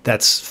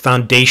that's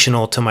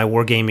foundational to my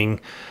wargaming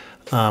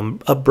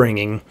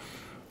upbringing?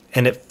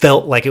 And it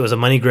felt like it was a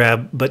money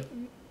grab, but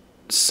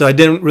so I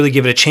didn't really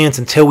give it a chance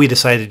until we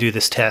decided to do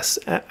this test.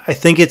 I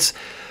think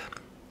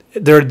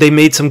they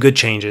made some good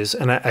changes,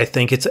 and I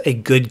think it's a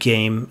good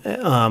game.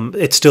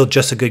 It's still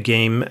just a good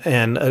game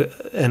and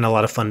a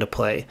lot of fun to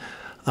play.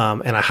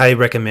 And I highly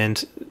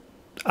recommend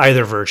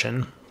either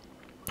version.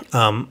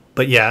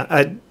 But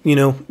yeah,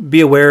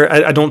 be aware.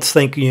 I don't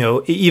think,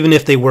 even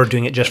if they were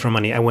doing it just for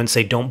money, I wouldn't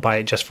say don't buy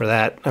it just for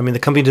that. I mean, the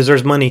company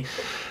deserves money.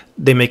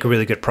 They make a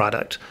really good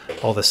product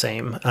all the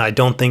same. I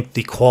don't think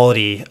the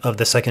quality of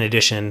the second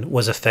edition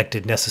was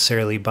affected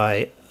necessarily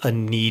by a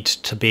need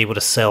to be able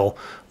to sell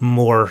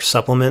more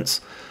supplements.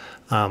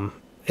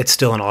 It's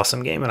still an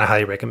awesome game, and I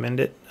highly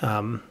recommend it.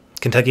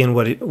 Kentuckian,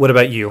 what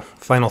about you?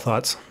 Final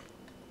thoughts?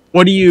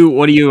 What do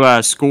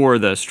you score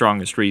the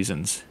strongest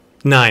reasons?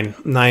 9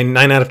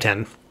 out of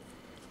 10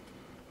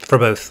 for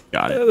both.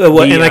 Got it.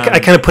 And I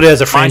kind of put it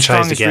as a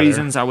franchise together.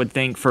 Reasons I would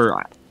think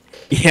for.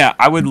 Yeah,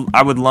 I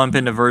would lump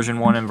into version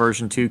 1 and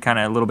version 2 kind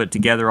of a little bit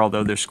together,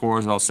 although their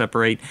scores all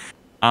separate.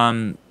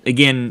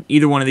 Again,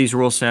 either one of these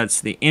rule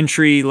sets, the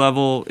entry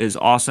level is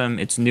awesome.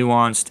 It's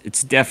nuanced.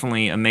 It's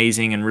definitely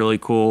amazing and really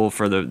cool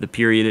for the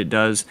period it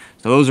does.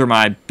 So those are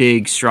my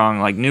big,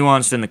 strong, like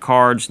nuanced in the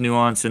cards,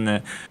 nuanced in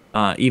the,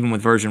 even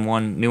with version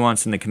 1,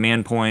 nuanced in the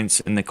command points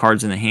and the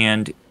cards in the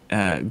hand.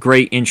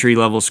 Great entry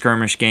level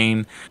skirmish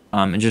game,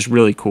 and just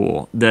really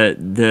cool.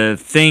 The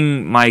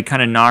thing my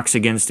kind of knocks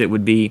against it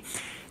would be,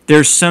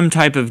 there's some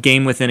type of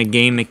game within a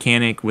game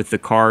mechanic with the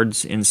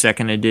cards in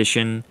second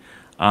edition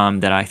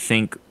that I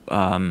think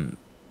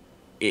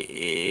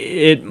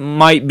it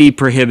might be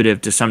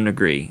prohibitive to some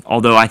degree.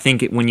 Although I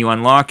think when you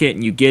unlock it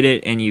and you get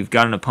it and you've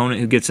got an opponent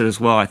who gets it as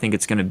well, I think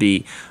it's going to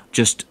be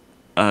just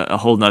a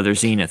whole nother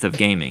zenith of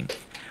gaming.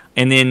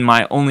 And then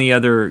my only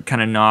other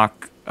kind of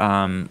knock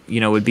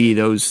would be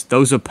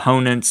those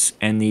opponents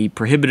and the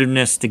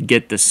prohibitiveness to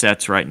get the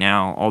sets right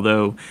now.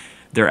 Although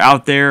they're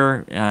out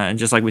there, and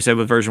just like we said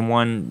with version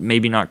 1,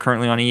 maybe not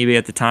currently on eBay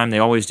at the time, they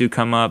always do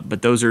come up,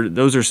 but those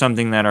are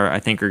something that I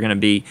think are going to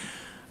be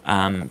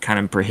kind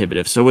of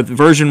prohibitive. So with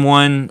version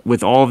 1,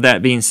 with all of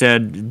that being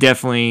said,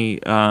 definitely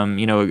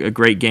a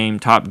great game,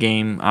 top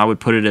game. I would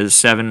put it as a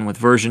 7. With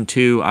version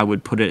 2, I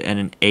would put it at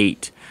an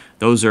 8.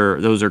 Those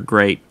are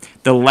great.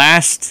 The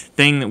last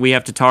thing that we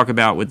have to talk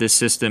about with this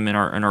system in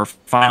our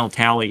final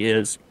tally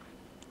is,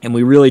 and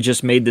we really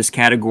just made this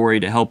category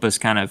to help us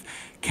kind of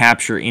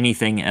capture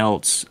anything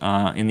else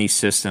in these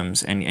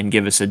systems and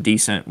give us a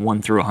decent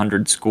 1 through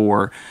 100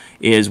 score,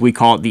 is we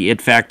call it the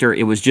it factor.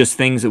 It was just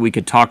things that we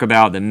could talk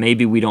about that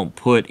maybe we don't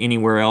put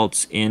anywhere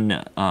else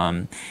in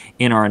our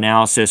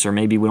analysis, or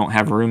maybe we don't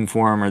have room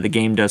for them, or the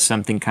game does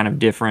something kind of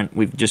different.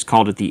 We've just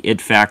called it the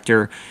it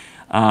factor.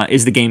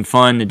 Is the game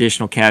fun?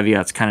 Additional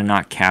caveats kind of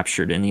not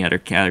captured in the other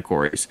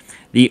categories.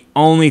 The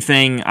only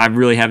thing I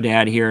really have to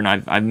add here, and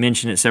I've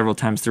mentioned it several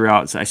times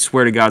throughout, so I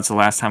swear to God it's the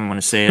last time I'm going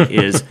to say it,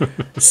 is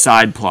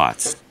side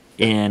plots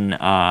in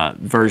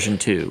version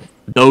 2.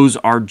 Those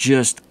are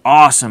just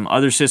awesome.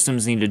 Other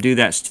systems need to do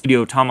that.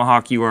 Studio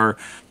Tomahawk, you are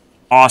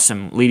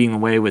awesome leading the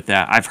way with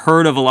that. I've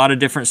heard of a lot of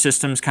different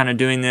systems kind of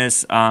doing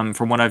this,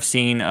 from what I've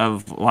seen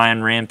of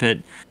Lion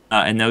Rampant,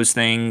 and those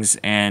things,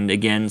 and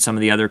again some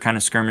of the other kind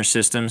of skirmish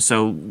systems,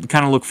 so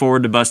kind of look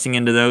forward to busting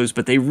into those,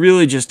 but they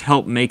really just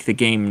help make the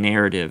game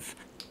narrative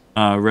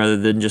rather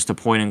than just a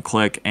point and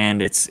click,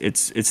 and it's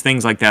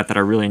things like that I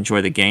really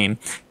enjoy the game.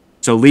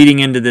 So leading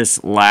into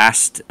this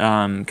last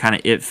kind of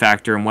it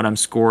factor and what I'm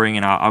scoring,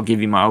 and I'll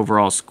give you my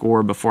overall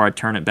score before I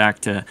turn it back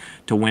to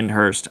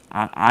Wyndhurst.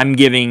 I'm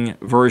giving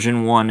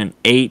version 1 an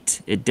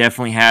 8. It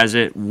definitely has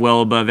it,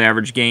 well above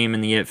average game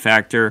in the it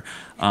factor.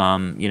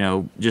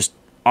 Just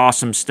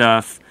awesome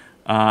stuff.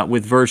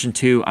 With version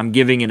 2, I'm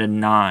giving it a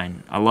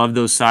 9. I love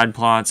those side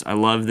plots. I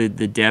love the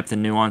depth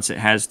and nuance it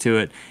has to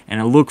it.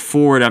 And I look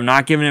forward, I'm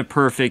not giving it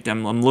perfect.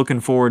 I'm looking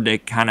forward to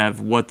kind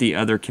of what the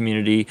other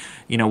community,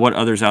 what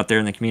others out there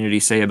in the community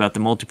say about the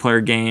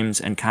multiplayer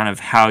games, and kind of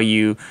how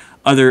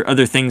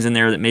other things in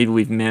there that maybe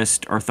we've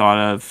missed or thought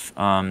of,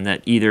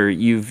 that either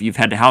you've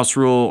had to house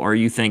rule, or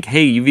you think,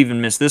 hey, you've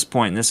even missed this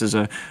point, and this is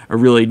a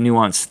really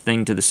nuanced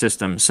thing to the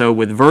system. So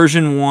with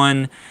version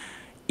 1,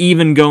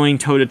 even going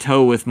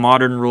toe-to-toe with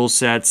modern rule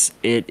sets,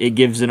 it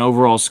gives an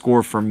overall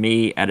score for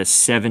me at a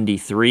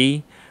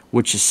 73,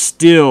 which is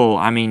still,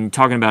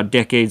 talking about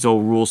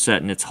decades-old rule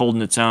set, and it's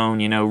holding its own.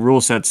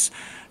 Rule sets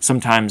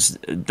sometimes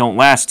don't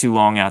last too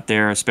long out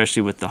there,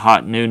 especially with the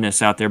hot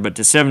newness out there, but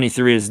to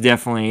 73 is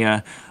definitely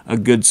a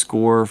good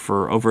score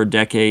for over a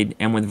decade.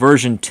 And with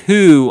version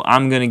 2,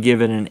 I'm going to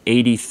give it an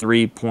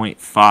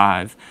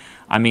 83.5.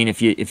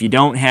 If you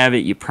don't have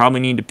it, you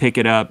probably need to pick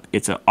it up.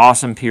 It's an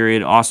awesome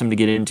period, awesome to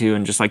get into,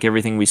 and just like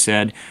everything we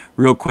said,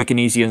 real quick and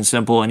easy and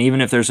simple. And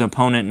even if there's an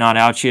opponent not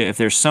out yet, if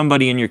there's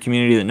somebody in your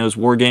community that knows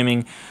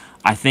wargaming,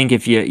 I think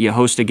if you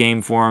host a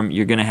game for them,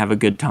 you're going to have a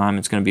good time.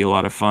 It's going to be a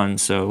lot of fun.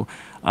 So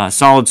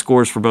solid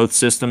scores for both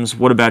systems.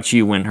 What about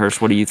you, Wyndhurst?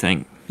 What do you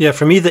think? Yeah,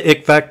 for me, the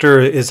ick factor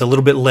is a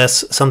little bit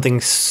less something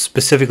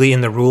specifically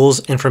in the rules,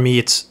 and for me,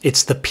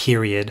 it's the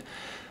period.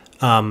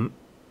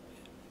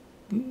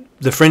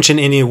 The French and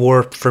Indian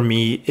War, for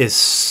me, is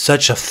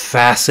such a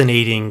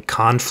fascinating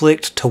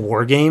conflict to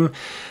wargame,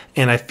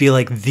 and I feel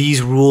like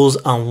these rules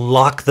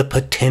unlock the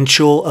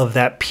potential of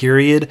that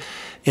period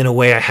in a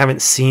way I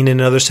haven't seen in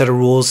another set of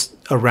rules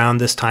around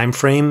this time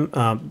frame,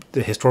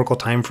 the historical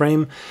time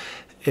frame.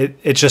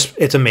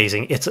 It's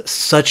amazing. It's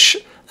such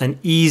an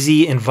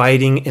easy,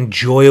 inviting,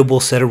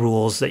 enjoyable set of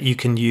rules that you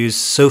can use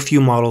so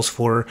few models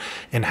for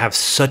and have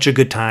such a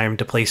good time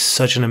to play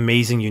such an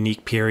amazing,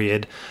 unique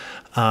period.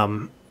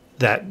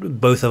 That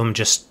both of them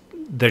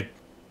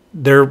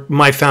they're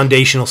my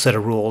foundational set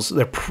of rules.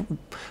 They're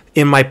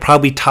in my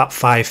probably top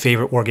 5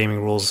 favorite wargaming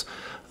rules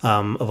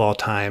of all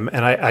time,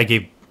 and I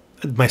gave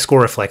my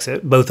score reflects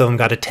it. Both of them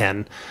got a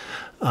 10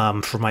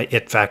 for my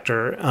it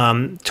factor.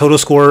 Total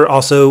score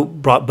also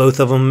brought both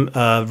of them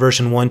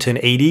version 1 to an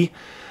 80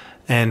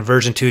 and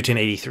version 2 to an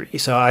 83.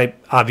 So I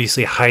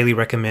obviously highly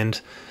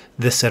recommend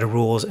this set of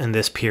rules and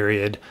this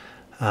period.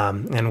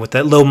 And with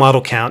that low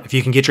model count, if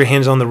you can get your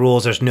hands on the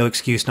rules, there's no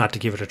excuse not to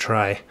give it a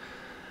try.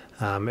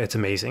 It's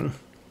amazing.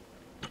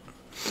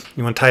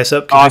 You want to tie us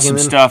up? Awesome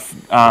stuff.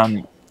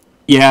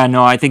 Yeah,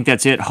 no, I think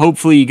that's it.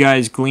 Hopefully you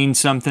guys gleaned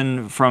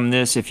something from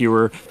this. If you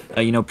were,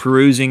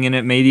 perusing in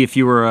it, maybe if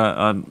you were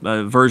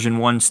a version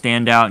 1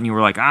 standout and you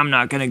were like, I'm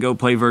not going to go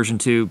play version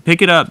 2,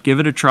 pick it up, give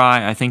it a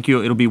try. I think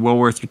it'll be well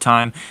worth your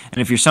time. And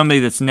if you're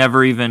somebody that's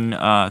never even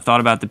thought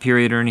about the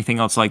period or anything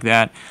else like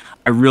that,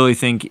 I really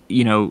think,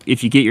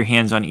 if you get your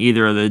hands on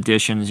either of the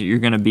editions, you're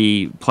going to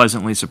be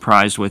pleasantly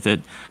surprised with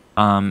it.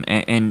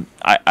 And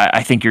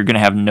I think you're going to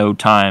have no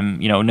time,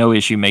 no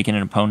issue making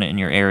an opponent in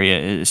your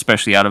area,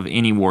 especially out of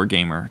any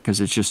wargamer, because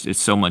it's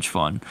so much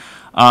fun.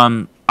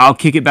 I'll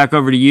kick it back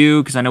over to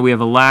you because I know we have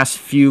a last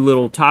few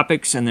little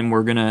topics, and then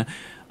we're going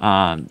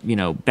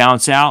to,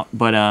 bounce out.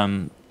 But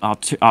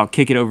I'll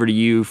kick it over to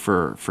you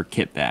for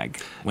kit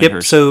bag. Yep.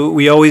 Wyndhurst. So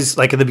we always,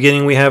 like at the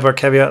beginning, we have our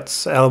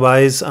caveats,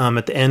 alibis.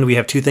 At the end, we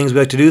have two things we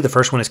like to do. The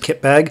first one is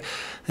kit bag,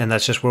 and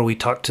that's just where we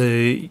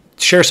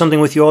share something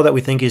with you all that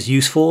we think is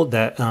useful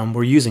that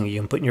we're using. You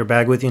can put in your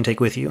bag with you and take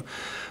with you.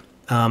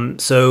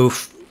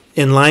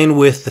 In line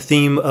with the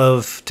theme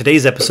of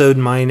today's episode,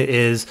 mine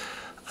is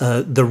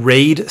the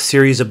Raid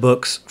series of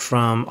books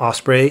from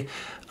Osprey.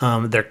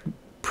 They're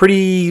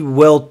pretty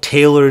well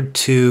tailored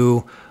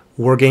to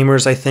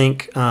wargamers, I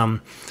think.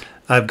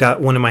 I've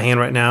got one in my hand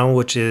right now,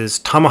 which is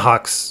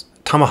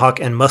Tomahawk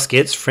and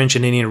Muskets, French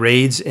and Indian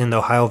Raids in the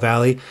Ohio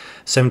Valley,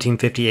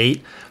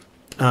 1758.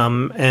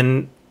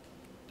 And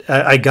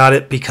I got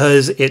it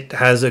because it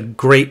has a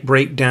great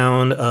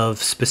breakdown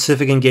of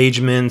specific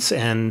engagements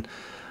and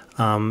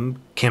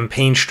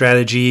campaign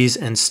strategies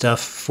and stuff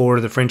for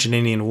the French and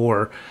Indian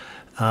War,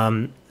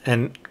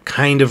 and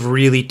kind of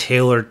really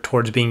tailored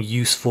towards being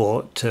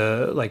useful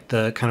to like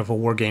the kind of a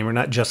war gamer,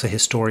 not just a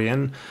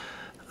historian,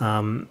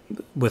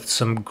 with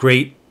some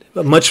great,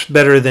 much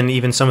better than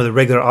even some of the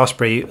regular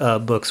Osprey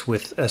books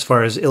with as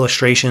far as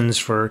illustrations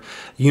for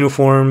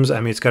uniforms. I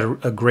mean, it's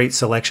got a great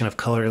selection of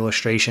color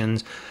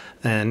illustrations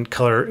and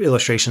color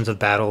illustrations of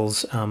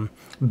battles,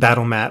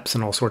 battle maps,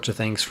 and all sorts of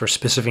things for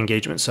specific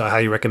engagements. So I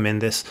highly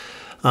recommend this.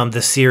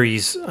 The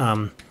series,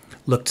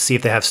 look to see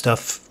if they have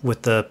stuff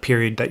with the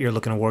period that you're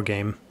looking to war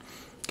game.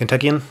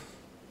 Kentuckian?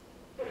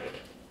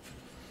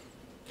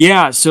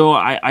 Yeah, so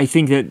I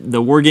think that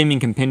the wargaming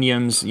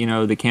compendiums,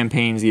 the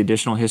campaigns, the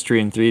additional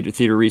history and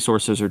theater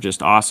resources are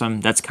just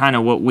awesome. That's kind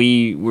of what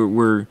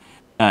we're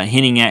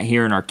hinting at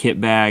here in our kit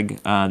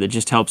bag, that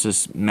just helps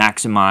us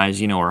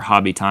maximize, our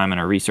hobby time and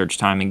our research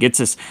time, and gets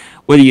us,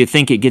 whether you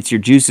think it gets your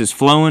juices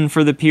flowing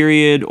for the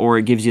period or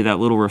it gives you that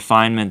little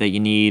refinement that you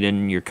need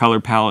and your color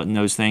palette and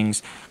those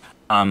things.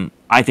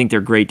 I think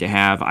they're great to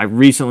have. I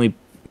recently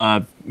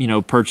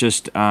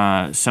purchased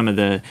some of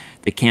the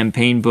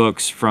campaign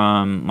books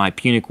from my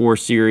Punic War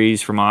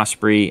series from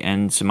Osprey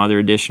and some other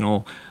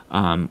additional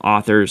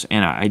authors,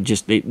 and I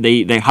just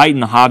they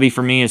heighten the hobby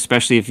for me,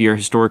 especially if you're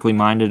historically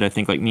minded. I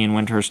think like me and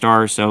Wyndhurst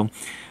are. So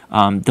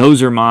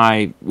those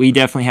are we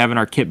definitely have in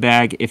our kit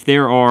bag. If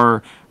there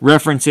are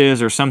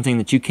references or something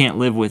that you can't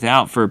live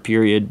without for a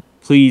period,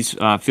 please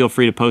feel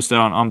free to post that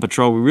on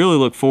Patrol. We really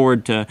look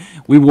forward to,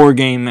 we war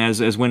game, as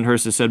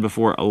Wyndhurst has said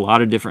before, a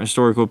lot of different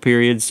historical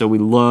periods, so we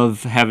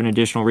love having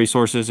additional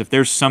resources. If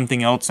there's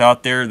something else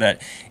out there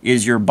that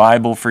is your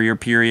Bible for your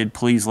period,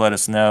 please let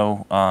us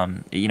know.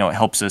 It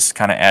helps us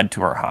kind of add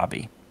to our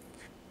hobby.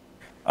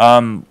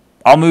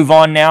 I'll move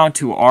on now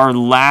to our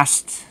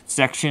last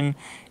section,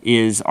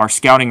 is our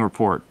scouting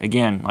report.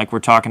 Again, like we're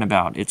talking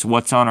about, it's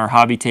what's on our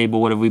hobby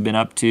table, what have we been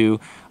up to,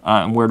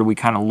 and where do we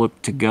kind of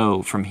look to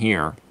go from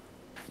here.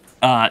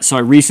 So I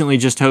recently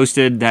just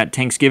hosted that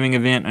Thanksgiving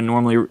event. I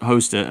normally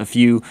host a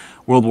few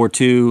World War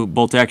II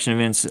bolt-action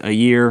events a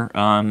year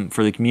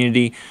for the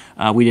community.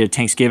 We did a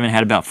Thanksgiving,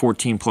 had about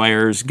 14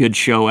 players, good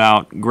show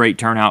out, great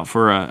turnout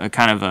for a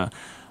kind of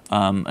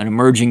an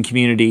emerging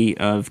community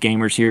of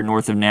gamers here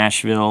north of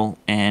Nashville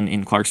and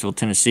in Clarksville,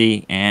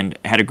 Tennessee, and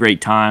had a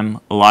great time.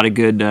 A lot of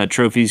good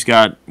trophies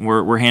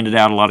were handed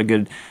out, a lot of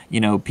good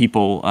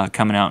people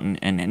coming out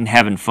and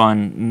having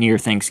fun near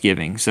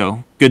Thanksgiving.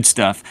 So good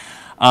stuff.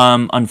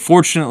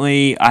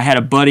 Unfortunately, I had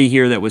a buddy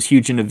here that was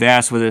huge into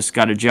VAS with us,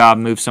 got a job,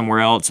 moved somewhere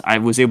else. I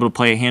was able to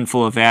play a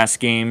handful of VAS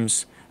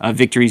games.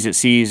 Victories at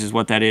Seas is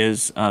what that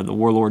is, the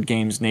Warlord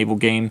games, naval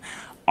game.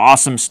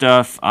 Awesome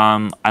stuff.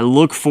 I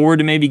look forward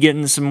to maybe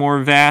getting some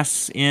more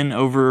VAS in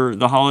over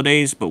the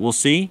holidays, but we'll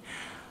see.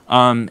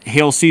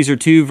 Hail Caesar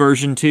 2,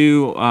 version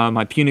 2,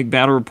 my Punic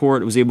battle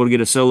report, was able to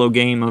get a solo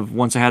game of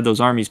once I had those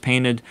armies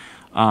painted.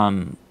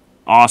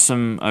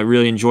 Awesome. I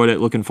really enjoyed it.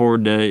 Looking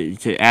forward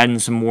to adding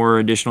some more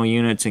additional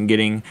units and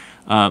getting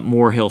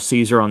more Hail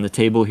Caesar on the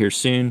table here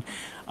soon.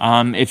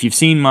 If you've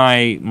seen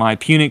my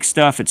Punic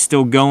stuff, it's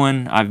still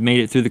going. I've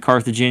made it through the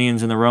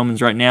Carthaginians and the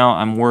Romans right now.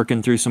 I'm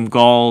working through some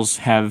Gauls,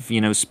 have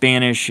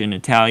Spanish and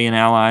Italian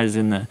allies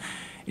in the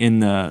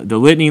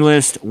litany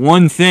list.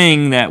 One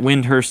thing that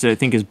Wyndhurst, I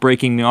think, is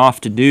breaking me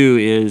off to do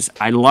is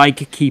I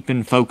like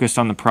keeping focused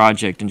on the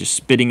project and just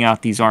spitting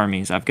out these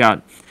armies. I've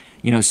got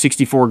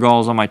 64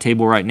 Gauls on my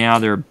table right now.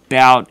 They're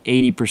about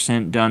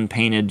 80% done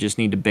painted. Just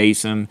need to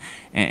base them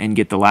and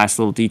get the last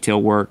little detail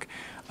work.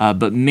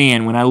 But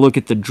man, when I look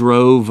at the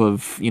drove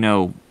of,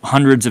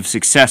 hundreds of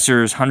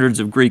successors, hundreds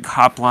of Greek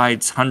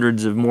hoplites,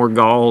 hundreds of more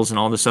Gauls and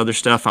all this other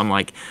stuff, I'm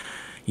like,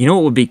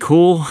 what would be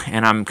cool,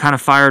 and I'm kind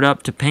of fired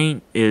up to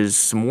paint, is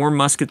some more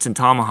Muskets and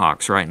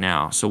Tomahawks right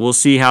now. So we'll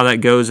see how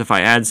that goes if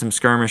I add some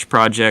skirmish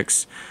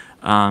projects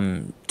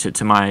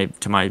to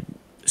my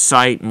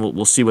site, and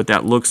we'll see what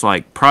that looks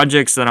like.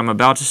 Projects that I'm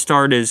about to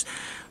start is,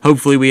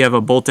 hopefully we have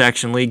a bolt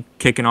action league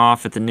kicking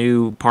off at the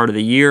new part of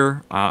the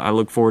year. I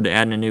look forward to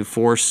adding a new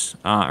force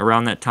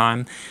around that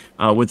time.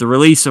 With the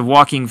release of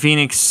Walking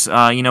Phoenix,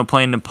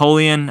 playing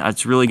Napoleon,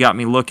 it's really got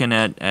me looking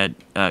at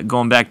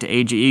going back to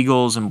Age of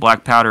Eagles and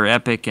Blackpowder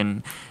Epic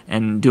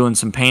and doing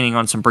some painting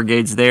on some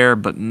brigades there.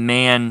 But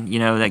man,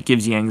 that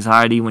gives you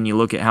anxiety when you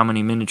look at how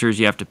many miniatures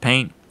you have to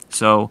paint.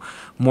 So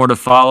more to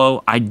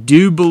follow. I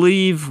do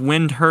believe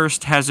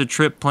Wyndhurst has a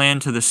trip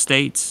planned to the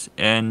States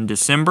in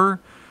December.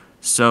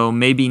 So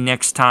maybe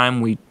next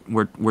time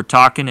we're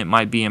talking, it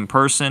might be in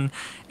person.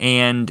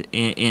 And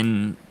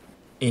in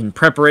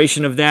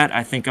preparation of that,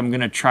 I think I'm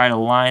going to try to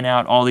line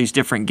out all these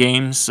different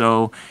games.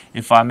 So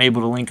if I'm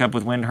able to link up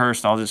with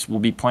Wyndhurst, we'll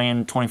be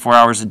playing 24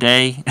 hours a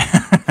day,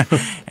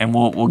 and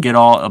we'll get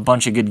a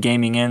bunch of good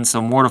gaming in.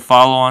 So more to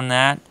follow on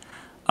that.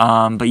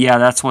 But yeah,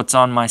 that's what's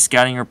on my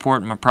scouting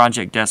report and my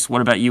project desk.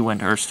 What about you,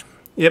 Wyndhurst?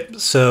 Yep.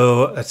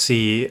 So let's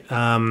see.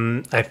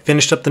 I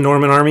finished up the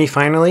Norman Army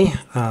finally.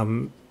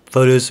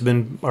 Photos have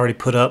been already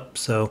put up.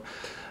 So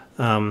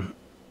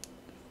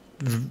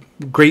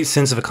great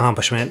sense of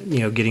accomplishment,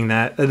 getting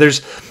that.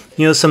 There's,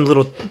 some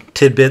little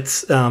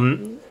tidbits.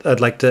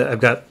 I've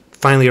got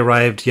finally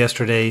arrived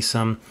yesterday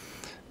some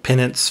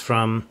pennants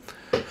from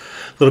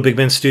Little Big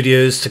Ben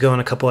Studios to go on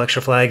a couple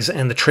extra flags,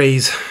 and the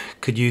trays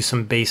could use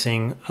some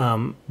basing,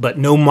 but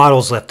no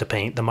models left to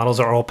paint. The models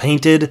are all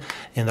painted,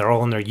 and they're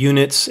all in their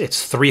units.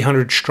 It's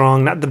 300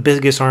 strong, not the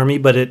biggest army,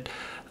 but it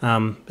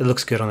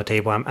looks good on the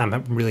table.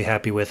 I'm really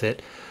happy with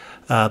it.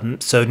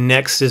 So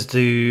next is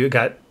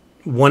got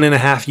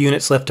 1.5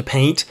 units left to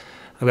paint.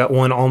 I've got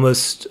one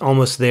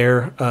almost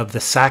there of the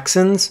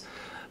Saxons,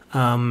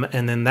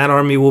 and then that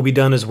army will be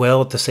done as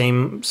well at the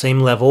same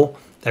level.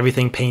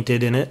 Everything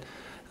painted in it.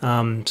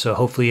 So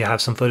hopefully I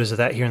have some photos of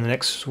that here in the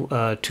next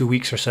 2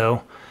 weeks or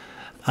so.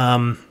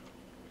 And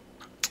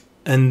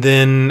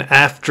then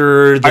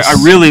after this,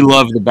 I really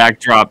love the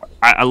backdrop.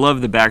 I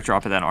love the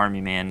backdrop of that army,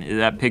 man.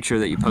 That picture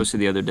that you posted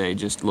the other day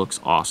just looks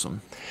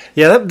awesome.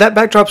 Yeah, that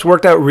backdrop's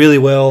worked out really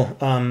well.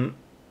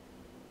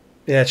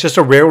 Yeah, it's just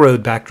a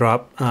railroad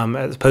backdrop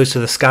as opposed to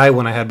the sky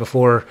one I had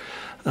before.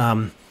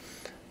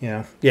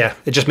 Yeah,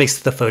 it just makes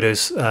the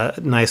photos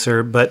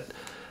nicer. But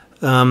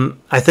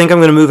I think I'm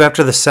going to move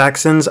after the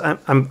Saxons.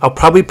 I'll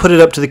probably put it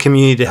up to the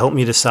community to help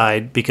me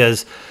decide,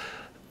 because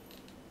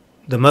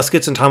the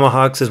Muskets and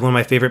Tomahawks is one of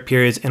my favorite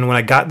periods. And when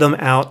I got them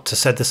out to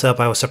set this up,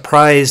 I was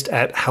surprised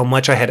at how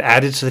much I had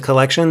added to the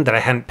collection that I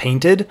hadn't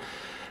painted.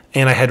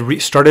 And I had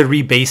started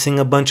rebasing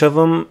a bunch of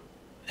them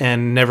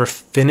and never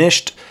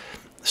finished.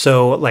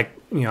 So,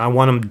 I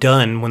want them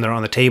done when they're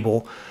on the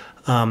table.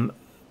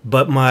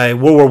 But my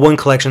World War I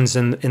collection's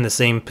in the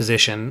same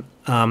position.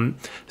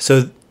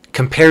 So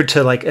compared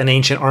to an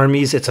ancient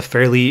armies, it's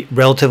a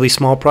relatively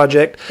small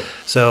project.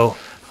 So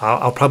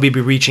I'll probably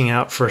be reaching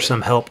out for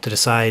some help to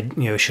decide,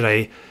 should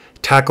I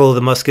tackle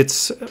the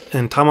Muskets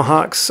and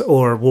Tomahawks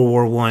or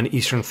World War I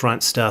Eastern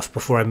Front stuff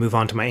before I move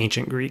on to my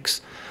ancient Greeks.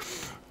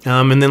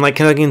 And then, like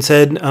Kentuckian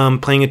said,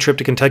 playing a trip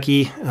to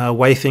Kentucky.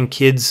 Wife and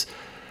kids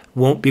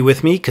won't be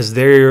with me because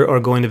they are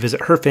going to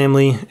visit her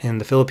family in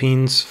the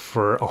Philippines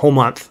for a whole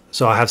month.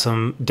 So I'll have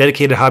some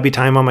dedicated hobby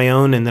time on my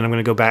own, and then I'm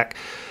going to go back,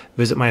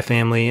 visit my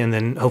family, and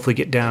then hopefully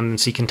get down and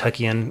see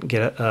Kentuckian,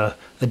 get a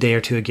day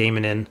or two of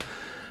gaming in,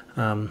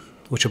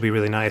 which will be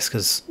really nice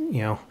because,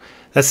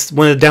 that's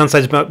one of the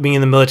downsides about being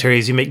in the military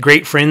is you make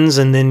great friends,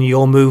 and then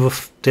you'll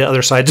move to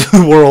other sides of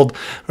the world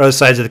or other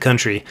sides of the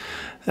country,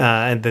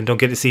 and then don't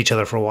get to see each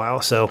other for a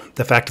while. So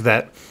the fact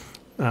that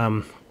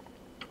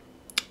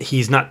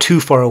he's not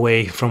too far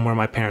away from where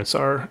my parents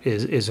are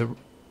is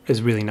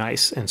really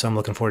nice, and so I'm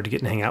looking forward to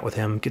getting to hang out with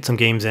him, get some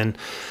games in.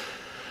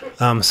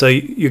 So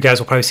you guys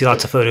will probably see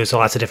lots of photos of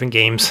lots of different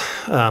games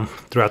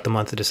throughout the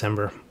month of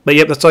December. But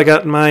yep, that's all I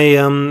got in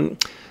my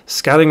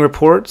scouting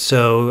report.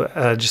 So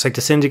just like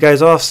to send you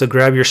guys off. So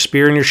grab your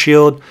spear and your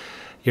shield,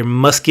 your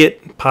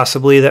musket,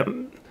 possibly that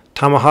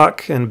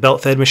tomahawk and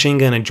belt-fed machine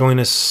gun, and join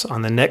us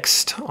on the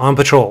next On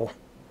Patrol.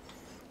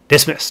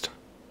 Dismissed.